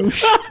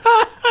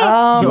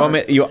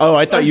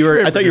 I thought you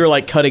were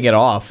like cutting it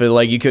off.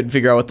 Like you couldn't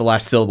figure out what the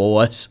last syllable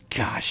was.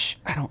 Gosh,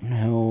 I don't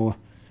know.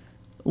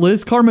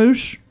 Liz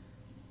Carmouche,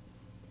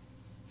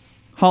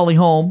 Holly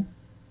Holm,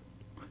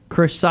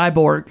 Chris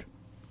Cyborg,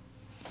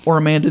 or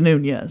Amanda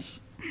Nunes?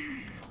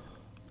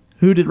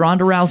 Who did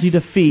Ronda Rousey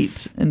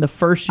defeat in the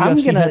first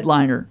UFC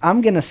headliner?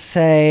 I'm gonna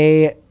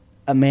say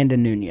Amanda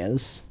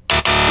Nunes.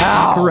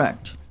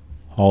 Correct.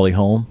 Holly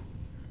Holm.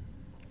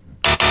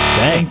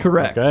 Dang.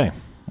 Incorrect. Okay.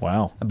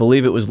 Wow. I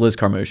believe it was Liz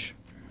Carmouche.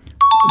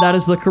 That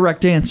is the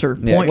correct answer.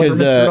 Yeah, Point for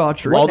because Mr.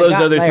 Daughtry. all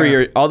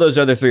those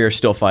other three are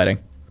still fighting.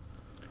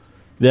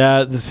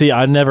 Yeah. See,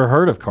 I never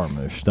heard of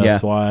Carmouche. That's Yeah.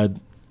 why.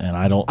 and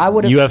I don't. I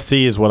would've-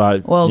 UFC is what I.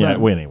 Well, yeah.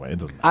 then. Well, anyway, it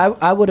doesn't matter.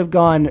 I would have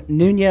gone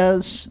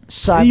Nunez,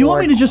 Cyborg, You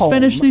want me to just Holm.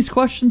 finish these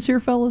questions here,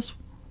 fellas?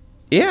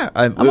 Yeah,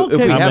 okay if with we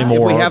that. have, How many if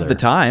more we are have the there?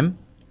 time.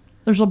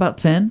 There's about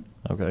 10.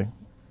 Okay.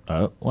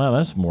 Well,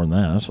 that's more than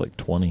that. That's like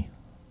 20.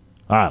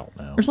 I don't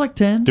know. There's like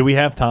 10. Do we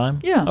have time?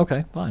 Yeah.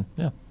 Okay, fine.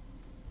 Yeah.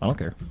 I don't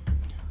care.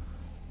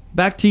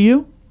 Back to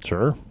you.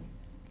 Sure.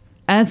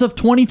 As of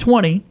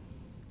 2020,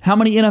 how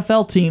many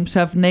NFL teams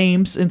have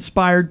names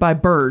inspired by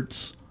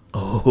birds?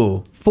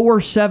 Oh.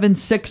 4, 7,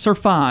 6, or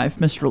 5,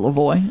 Mr.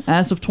 Lavoie.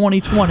 As of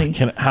 2020,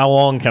 How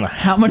long can I?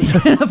 how many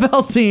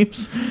NFL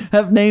teams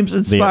have names The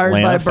inspired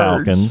Atlanta by birds?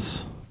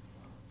 Falcons,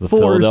 the 4,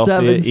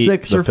 Philadelphia, 7,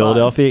 6, the or 5.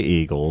 Philadelphia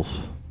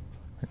Eagles.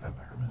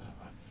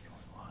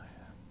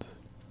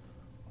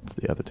 What's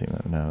the other team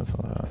that knows?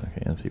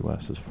 Okay, NFC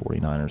West is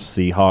 49ers,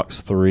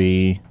 Seahawks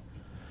 3,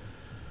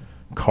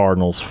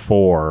 Cardinals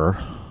 4.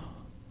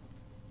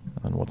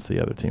 And what's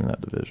the other team in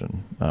that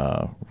division?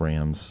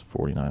 Rams,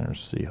 49ers,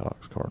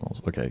 Seahawks,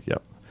 Cardinals. Okay,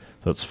 yep.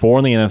 So it's 4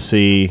 in the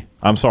NFC.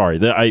 I'm sorry.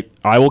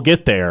 I will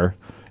get there.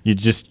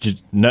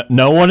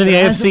 No one in the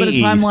There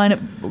AFC hasn't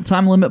been East. a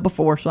time limit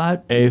before, so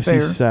AFC fair.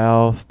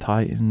 South,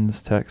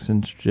 Titans,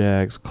 Texans,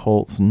 Jags,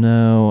 Colts,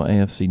 no.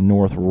 AFC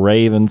North,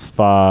 Ravens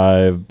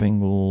 5,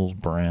 Bengals,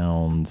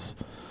 Browns.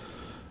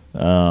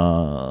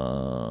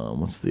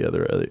 What's the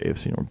other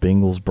AFC North?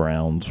 Bengals,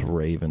 Browns,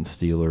 Ravens,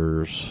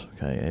 Steelers.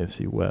 Okay,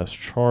 AFC West,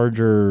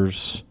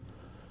 Chargers.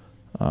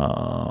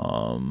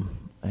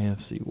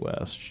 AFC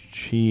West,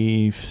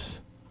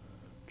 Chiefs,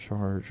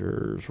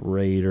 Chargers,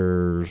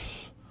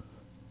 Raiders,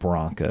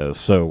 Broncos.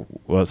 So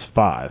that's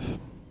 5.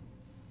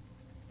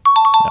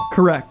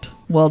 Correct.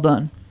 Well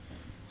done.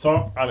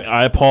 So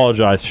I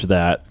apologize for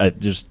that.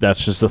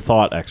 That's just a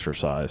thought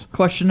exercise.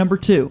 Question number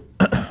 2.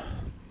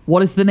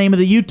 What is the name of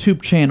the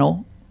YouTube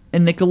channel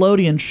and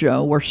Nickelodeon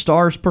show where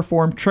stars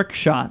perform trick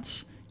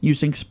shots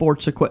using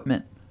sports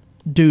equipment?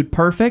 Dude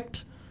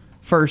Perfect,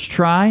 First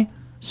Try,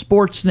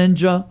 Sports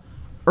Ninja,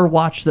 or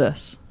Watch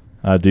This?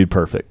 Dude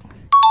Perfect.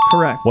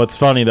 Correct. What's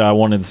funny though, I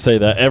wanted to say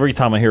that every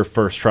time I hear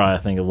First Try, I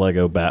think of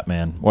Lego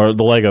Batman or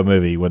the Lego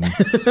Movie when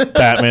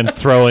Batman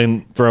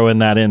throwing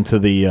that into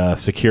the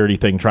security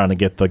thing, trying to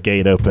get the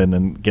gate open,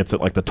 and gets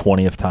it like the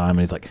 20th time, and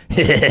he's like,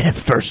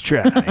 "First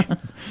try."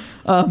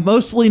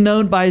 Mostly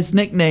known by his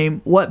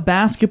nickname, what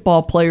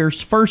basketball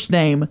player's first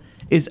name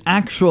is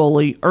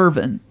actually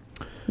Irvin?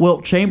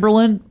 Wilt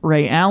Chamberlain,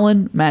 Ray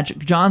Allen, Magic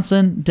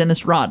Johnson,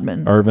 Dennis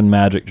Rodman. Irvin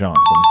Magic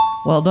Johnson.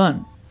 Well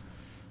done.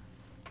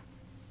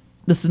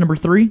 This is number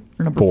 3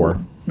 or number 4?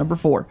 4. Number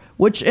 4.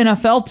 Which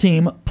NFL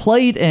team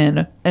played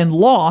in and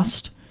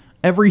lost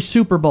every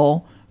Super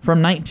Bowl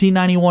from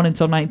 1991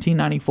 until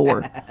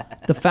 1994?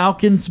 The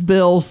Falcons,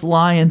 Bills,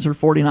 Lions, or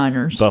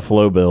 49ers?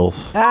 Buffalo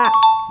Bills.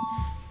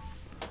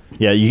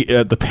 Yeah,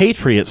 the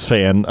Patriots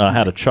fan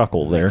had a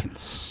chuckle there.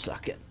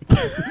 Suck it.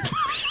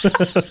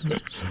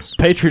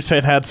 Patriots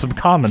fan had some Are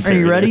commentary.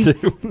 you ready there,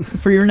 too.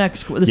 for your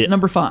next? This is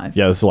number 5.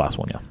 Yeah, this is the last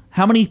one. Yeah.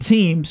 How many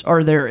teams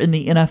are there in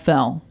the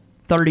NFL?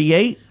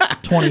 38,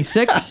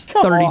 26,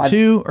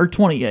 32, or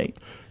 28?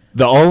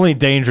 The only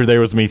danger there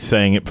was me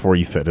saying it before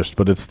you finished,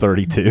 but it's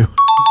 32.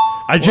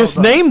 I just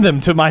named them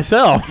to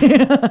myself.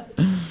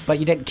 But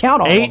you didn't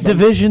count all 8 of them.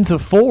 divisions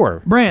of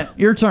 4. Brant,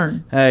 your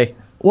turn. Hey.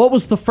 What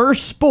was the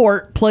first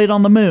sport played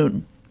on the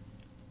moon?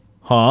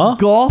 Huh?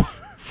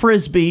 Golf,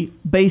 frisbee,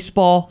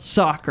 baseball,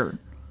 soccer.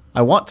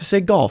 I want to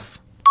say golf.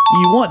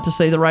 You want to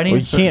say the right Well, you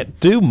answer. can't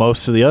do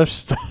most of the other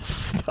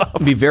stuff.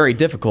 It'd be very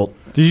difficult.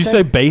 Did you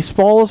say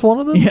baseball is one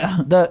of them? Yeah.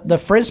 The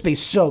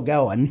frisbee's still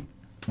going.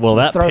 Well,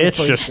 that Throw the pitch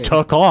just frisbee.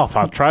 took off.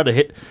 I tried to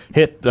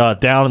hit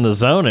down in the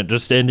zone. It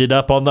just ended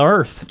up on the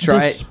earth.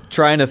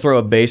 Trying to throw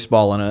a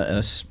baseball in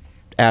a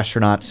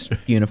astronaut's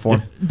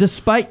uniform.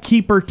 Despite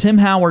keeper Tim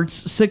Howard's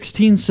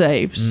 16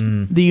 saves,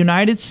 the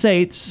United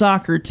States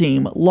soccer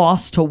team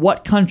lost to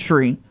what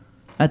country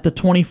at the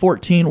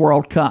 2014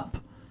 World Cup?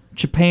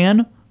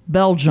 Japan,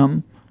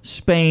 Belgium,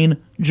 Spain,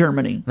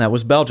 Germany. That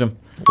was Belgium.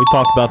 We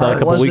talked about that a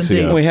couple Was weeks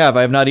indeed. ago. We have.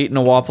 I have not eaten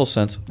a waffle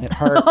since. It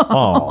hurt.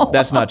 Oh,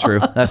 That's not true.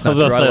 That's not I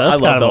was true. gonna say,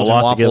 that's I love kind of a Belgian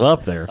lot to waffles. give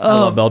up there. I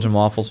love Belgian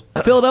waffles.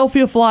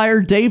 Philadelphia Flyer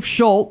Dave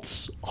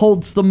Schultz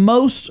holds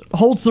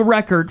the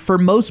record for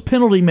most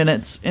penalty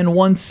minutes in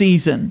one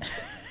season.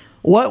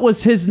 What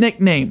was his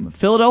nickname?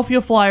 Philadelphia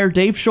Flyer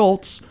Dave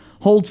Schultz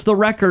holds the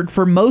record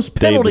for most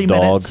penalty Dave the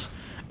dog. minutes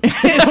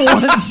in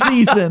one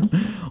season.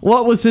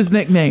 What was his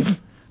nickname?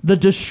 The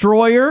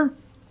Destroyer,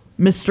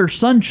 Mr.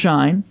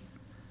 Sunshine,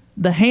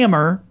 the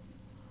Hammer,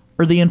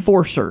 or the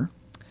Enforcer?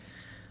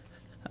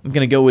 I'm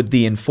going to go with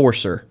the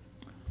Enforcer.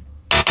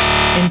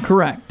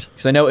 Incorrect.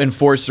 Because I know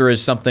Enforcer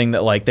is something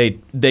that like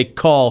they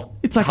call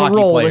It's like a hockey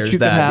role that players you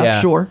can have,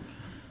 yeah. sure.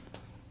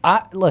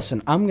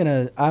 Listen,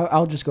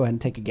 I'll just go ahead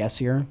and take a guess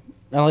here.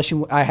 Unless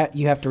you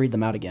have to read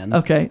them out again.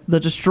 Okay, the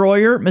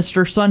Destroyer,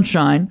 Mr.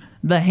 Sunshine,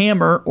 the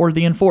Hammer, or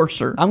the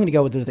Enforcer? I'm going to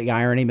go with the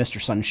irony, Mr.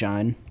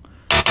 Sunshine.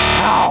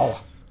 Ow!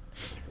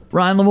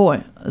 Ryan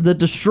Lavoie, the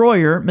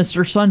Destroyer,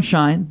 Mr.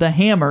 Sunshine, the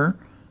Hammer,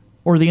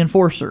 or the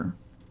Enforcer?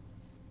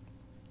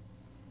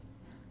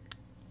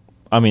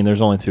 I mean,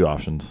 there's only 2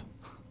 options.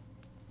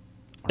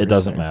 It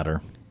doesn't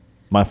matter.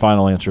 My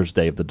final answer is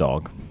Dave the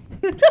dog.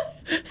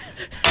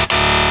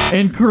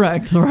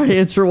 Incorrect. The right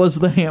answer was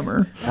the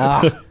hammer.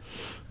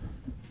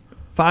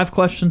 5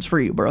 questions for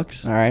you,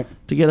 Brooks. All right.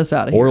 To get us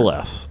out of here. Or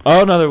less.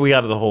 Oh, no, we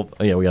got the whole...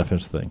 Yeah, we got to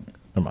finish the thing.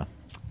 Never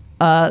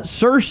mind.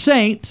 Sir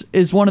Saint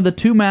is one of the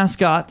 2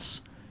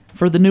 mascots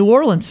for the New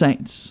Orleans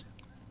Saints.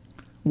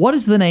 What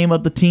is the name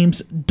of the team's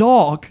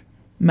dog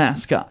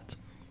mascot?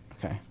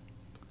 Okay.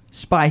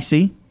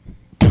 Spicy.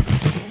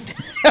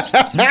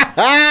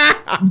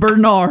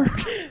 Bernard.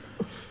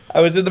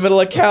 I was in the middle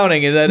of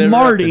counting and that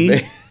interrupted Marty.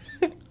 me.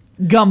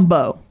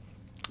 Gumbo.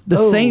 The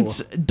Oh.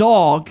 Saints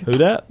dog. Who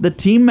dat? The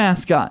team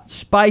mascot.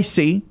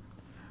 Spicy.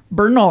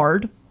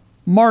 Bernard.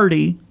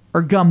 Marty.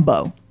 Or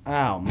Gumbo.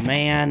 Oh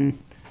man.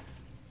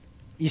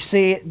 You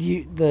see,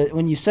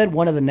 when you said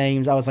one of the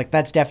names, I was like,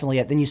 "That's definitely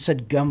it." Then you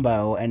said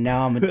Gumbo, and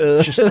now I'm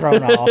just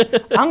thrown off.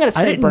 I'm gonna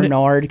say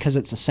Bernard because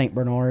it's a Saint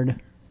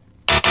Bernard.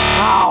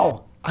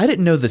 Ow! I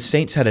didn't know the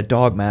Saints had a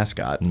dog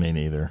mascot. Me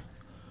neither.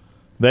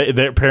 They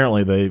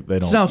apparently they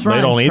don't So now it's they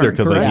Ryan's don't either turn,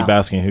 because they correct? keep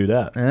asking who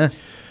that.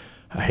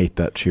 I hate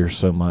that cheer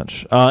so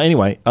much.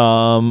 Anyway,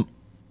 you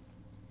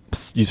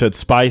said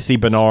Spicy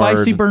Bernard.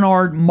 Spicy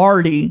Bernard,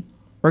 Marty,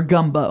 or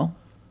Gumbo.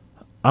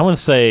 I'm going to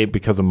say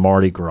because of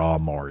Mardi Gras,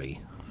 Marty.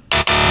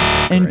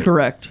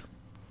 Incorrect.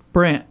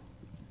 Brant.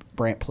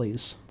 Brant,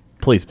 please.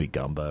 Please be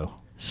Gumbo.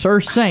 Sir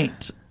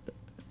Saint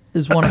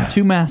is one of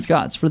 2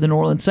 mascots for the New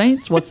Orleans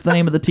Saints. What's the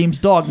name of the team's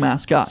dog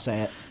mascot?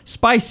 Say it.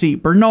 Spicy,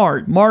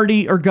 Bernard,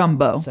 Marty, or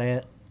Gumbo? Say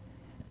it.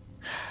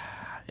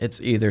 It's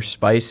either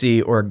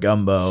Spicy or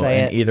Gumbo,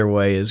 Say and it. either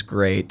way is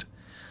great.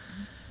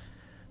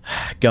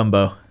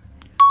 Gumbo.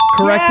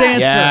 Correct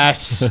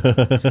answer.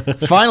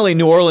 Yes. Finally,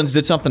 New Orleans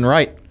did something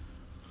right.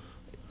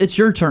 It's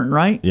your turn,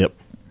 right? Yep.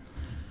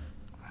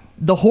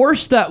 The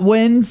horse that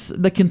wins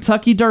the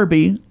Kentucky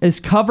Derby is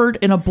covered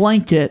in a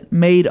blanket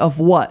made of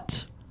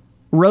what?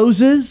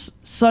 Roses,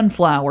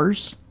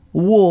 sunflowers,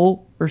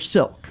 wool, or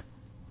silk?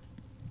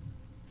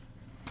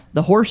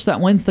 The horse that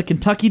wins the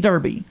Kentucky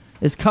Derby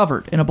is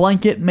covered in a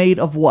blanket made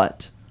of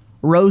what?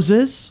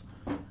 Roses,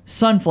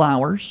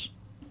 sunflowers,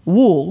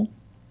 wool,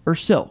 or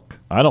silk?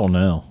 I don't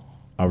know.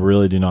 I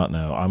really do not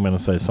know. I'm going to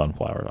say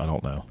sunflower. I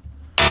don't know.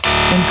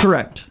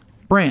 Incorrect.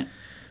 Brant.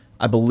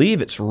 I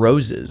believe it's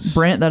roses.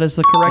 Brant, that is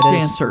the correct It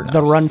is answer.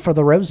 the Run for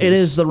the Roses. It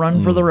is the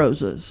Run for the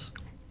Roses.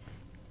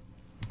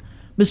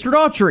 Mr.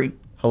 Daughtry,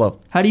 Hello.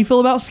 how do you feel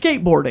about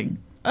skateboarding?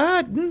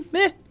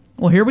 Meh.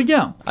 Well, here we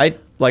go. Like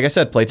I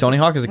said, played Tony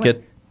Hawk as a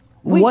kid.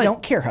 We What-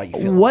 don't care how you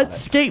feel. What about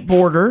it.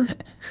 skateboarder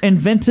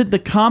invented the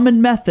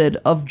common method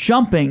of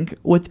jumping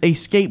with a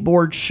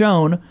skateboard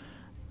shown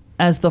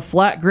as the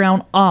flat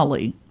ground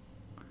ollie?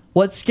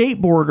 What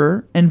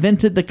skateboarder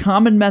invented the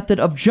common method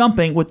of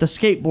jumping with the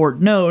skateboard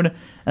known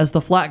as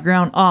the flat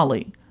ground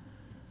ollie?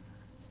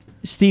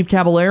 Steve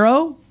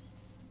Caballero,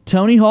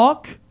 Tony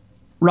Hawk,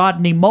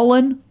 Rodney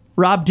Mullen,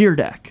 Rob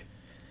Deerdeck.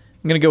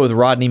 I'm going to go with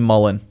Rodney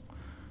Mullen.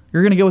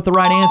 You're going to go with the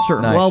right answer.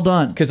 Nice. Well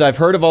done. Because I've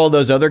heard of all of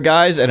those other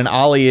guys, and an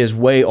Ollie is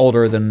way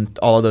older than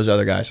all of those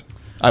other guys,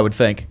 I would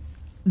think.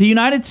 The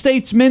United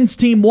States men's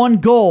team won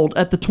gold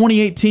at the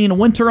 2018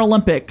 Winter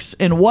Olympics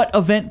in what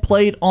event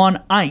played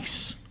on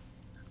ice?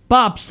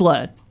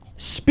 Bobsled,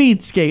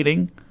 speed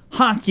skating,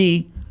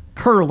 hockey,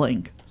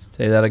 curling.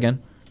 Say that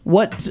again.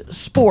 What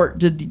sport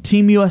did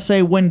Team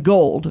USA win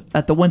gold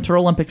at the Winter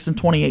Olympics in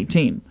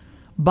 2018?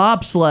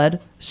 Bobsled,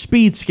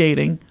 speed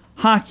skating,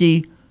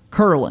 hockey,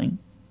 curling.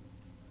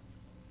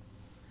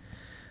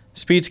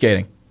 Speed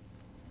skating.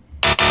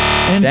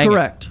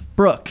 Incorrect.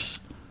 Brooks.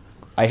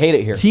 I hate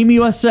it here. Team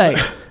USA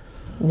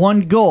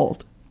won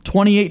gold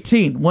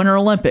 2018 Winter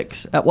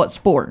Olympics at what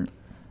sport?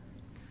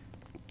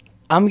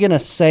 I'm going to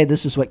say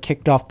this is what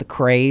kicked off the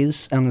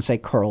craze. I'm going to say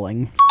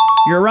curling.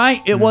 You're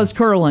right. It was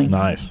curling.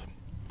 Nice.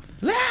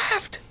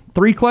 Left.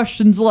 3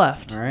 questions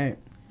left. All right.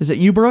 Is it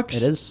you, Brooks?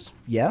 It is.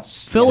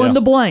 Yes. Fill in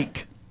the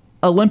blank.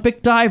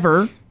 Olympic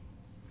diver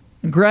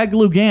Greg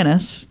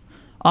Louganis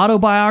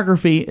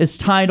autobiography is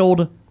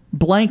titled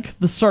Blank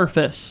the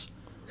Surface.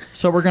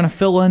 So we're going to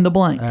fill in the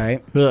blank. All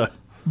right.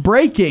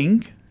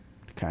 Breaking,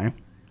 Okay.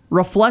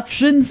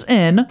 reflections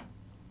in,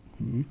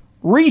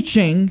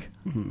 reaching,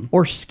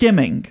 or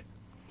skimming.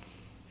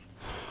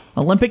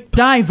 Olympic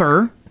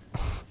diver,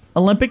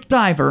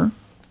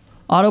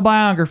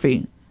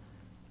 autobiography.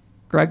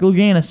 Greg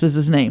Louganis is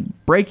his name.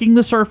 Breaking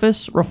the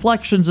surface,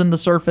 reflections in the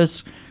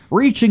surface,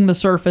 reaching the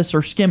surface,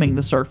 or skimming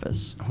the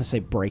surface. I'm going to say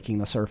breaking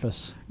the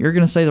surface. You're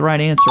going to say the right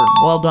answer.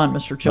 Well done,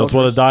 Mr. Childress. That's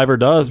what a diver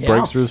does. Yeah.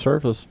 Breaks through the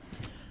surface.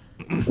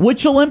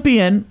 Which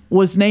Olympian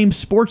was named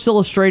Sports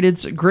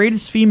Illustrated's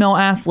greatest female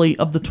athlete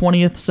of the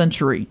 20th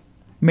century?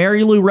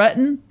 Mary Lou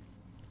Retton,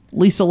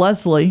 Lisa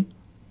Leslie,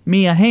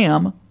 Mia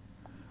Hamm,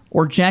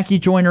 or Jackie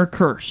Joyner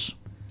Kersee?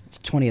 It's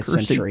 20th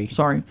century.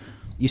 Sorry.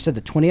 You said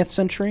the 20th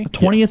century? 20th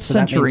So that means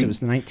century. it was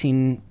the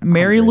 1900s.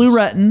 Mary Lou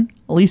Retton,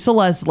 Lisa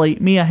Leslie,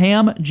 Mia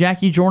Hamm,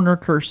 Jackie Joyner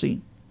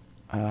Kersee.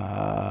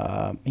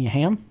 Mia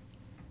Hamm?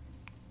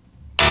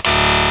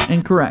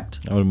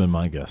 Incorrect. That would have been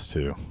my guess,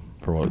 too,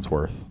 for what it's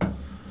worth.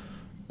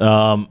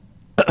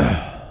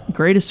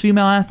 Greatest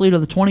female athlete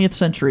of the 20th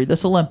century.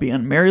 This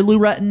Olympian. Mary Lou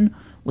Retton,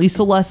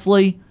 Lisa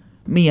Leslie,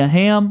 Mia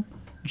Hamm,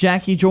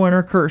 Jackie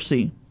Joyner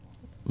Kersee.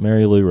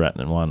 Mary Lou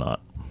Retton. Why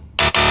not?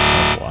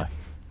 That's why.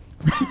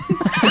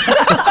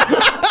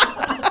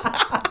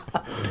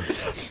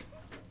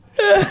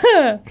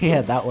 He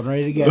had that one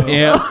ready to go.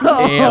 Yeah.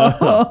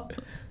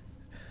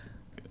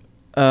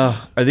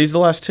 Are these the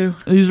last two?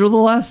 These are the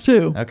last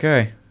two.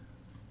 Okay.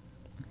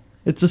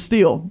 It's a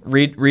steal.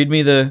 Read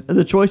me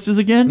the choices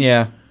again?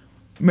 Yeah.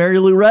 Mary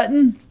Lou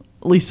Retton,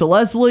 Lisa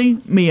Leslie,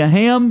 Mia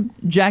Hamm,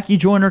 Jackie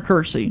Joyner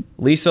Kersee.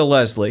 Lisa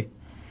Leslie.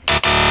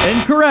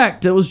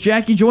 Incorrect. It was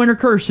Jackie Joyner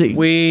Kersee.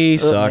 We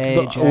suck.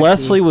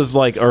 Leslie was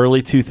like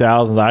early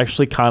 2000s. I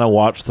actually kind of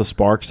watched the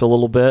Sparks a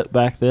little bit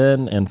back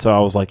then, and so I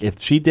was like, if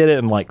she did it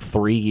in like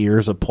 3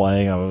 years of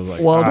playing, I was like,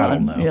 Well I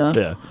done. don't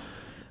know.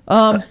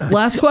 Yeah.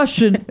 Last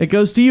question. It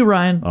goes to you,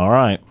 Ryan. All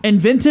right.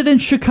 Invented in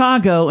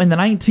Chicago in the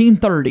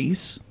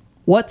 1930s,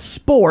 what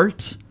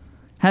sport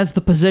has the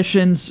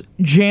positions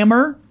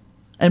jammer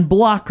and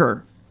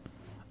blocker?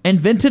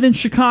 Invented in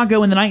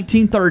Chicago in the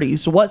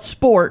 1930s, what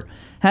sport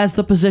has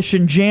the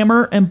position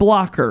jammer and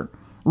blocker?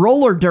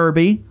 Roller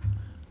derby,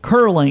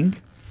 curling,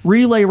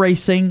 relay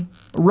racing,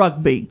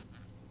 rugby.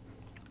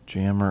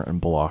 Jammer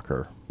and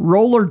blocker.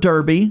 Roller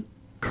derby,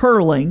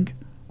 curling,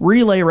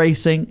 relay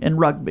racing, and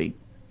rugby.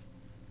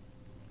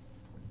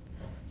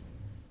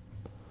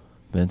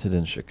 Invented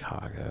in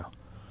Chicago.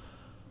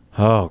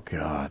 Oh,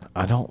 God.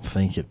 I don't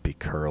think it'd be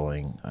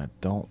curling. I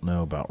don't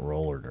know about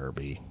roller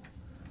derby.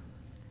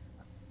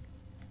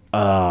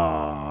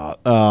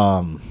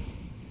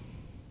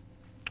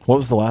 What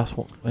was the last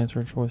one,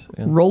 answer choice?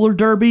 Again? Roller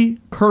derby,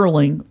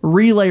 curling,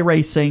 relay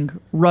racing,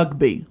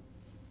 rugby.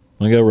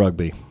 I'm going to go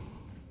rugby.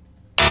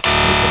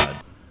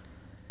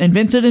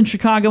 Invented in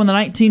Chicago in the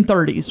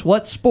 1930s,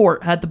 what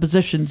sport had the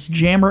positions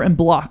jammer and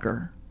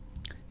blocker?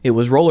 It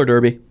was roller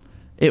derby.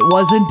 It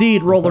was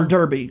indeed roller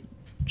derby.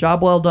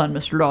 Job well done,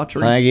 Mr. Daughtry.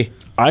 Maggie.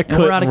 I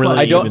couldn't really.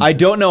 I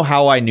don't know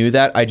how I knew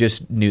that. I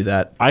just knew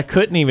that. I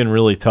couldn't even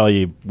really tell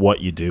you what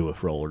you do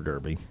with roller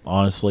derby.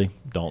 Honestly,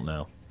 don't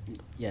know.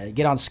 Yeah, you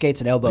get on skates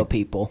and elbow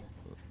people.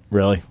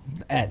 Really?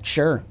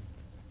 Sure.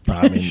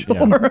 I mean,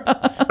 Sure.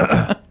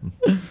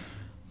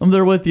 I'm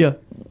there with you.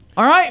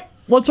 All right,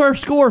 what's our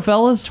score,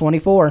 fellas?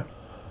 24.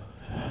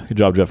 Good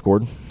job, Jeff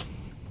Gordon.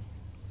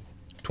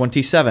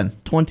 27.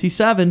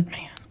 27.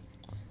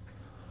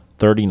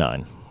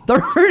 39.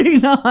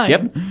 39.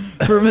 Yep.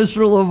 For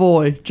Mr.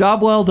 Lavoie.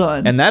 Job well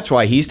done. And that's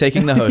why he's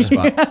taking the host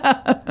spot.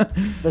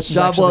 This is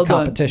Job actually well the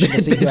competition done.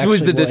 to see who This was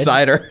actually the would.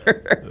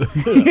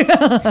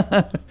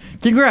 decider.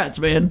 Congrats,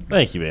 man.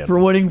 Thank you, man. For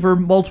winning for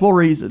multiple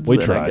reasons. We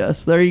then, tried. I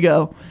guess. There you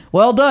go.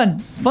 Well done.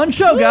 Fun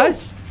show,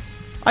 guys.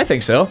 I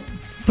think so.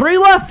 3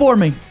 left for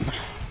me.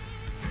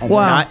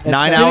 Wow.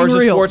 Nine It's hours of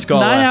getting real. sports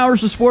call 9 left.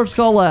 hours of sports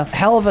call left.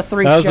 Hell of a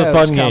 3 That was shows a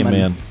fun game, coming.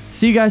 man.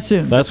 See you guys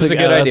soon. That's a good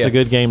idea. That's a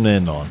good game to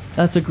end on.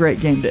 That's a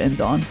great game to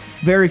end on.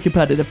 Very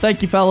competitive.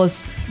 Thank you,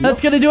 fellas. That's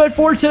going to do it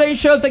for today's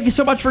show. Thank you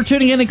so much for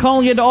tuning in and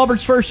calling into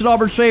Auburn's first and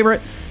Auburn's favorite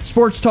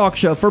sports talk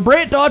show. For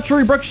Brant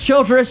Daughtry, Brooks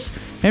Childress,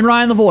 and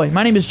Ryan Lavoie,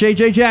 my name is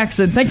JJ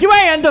Jackson. Thank you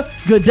and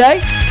good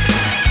day.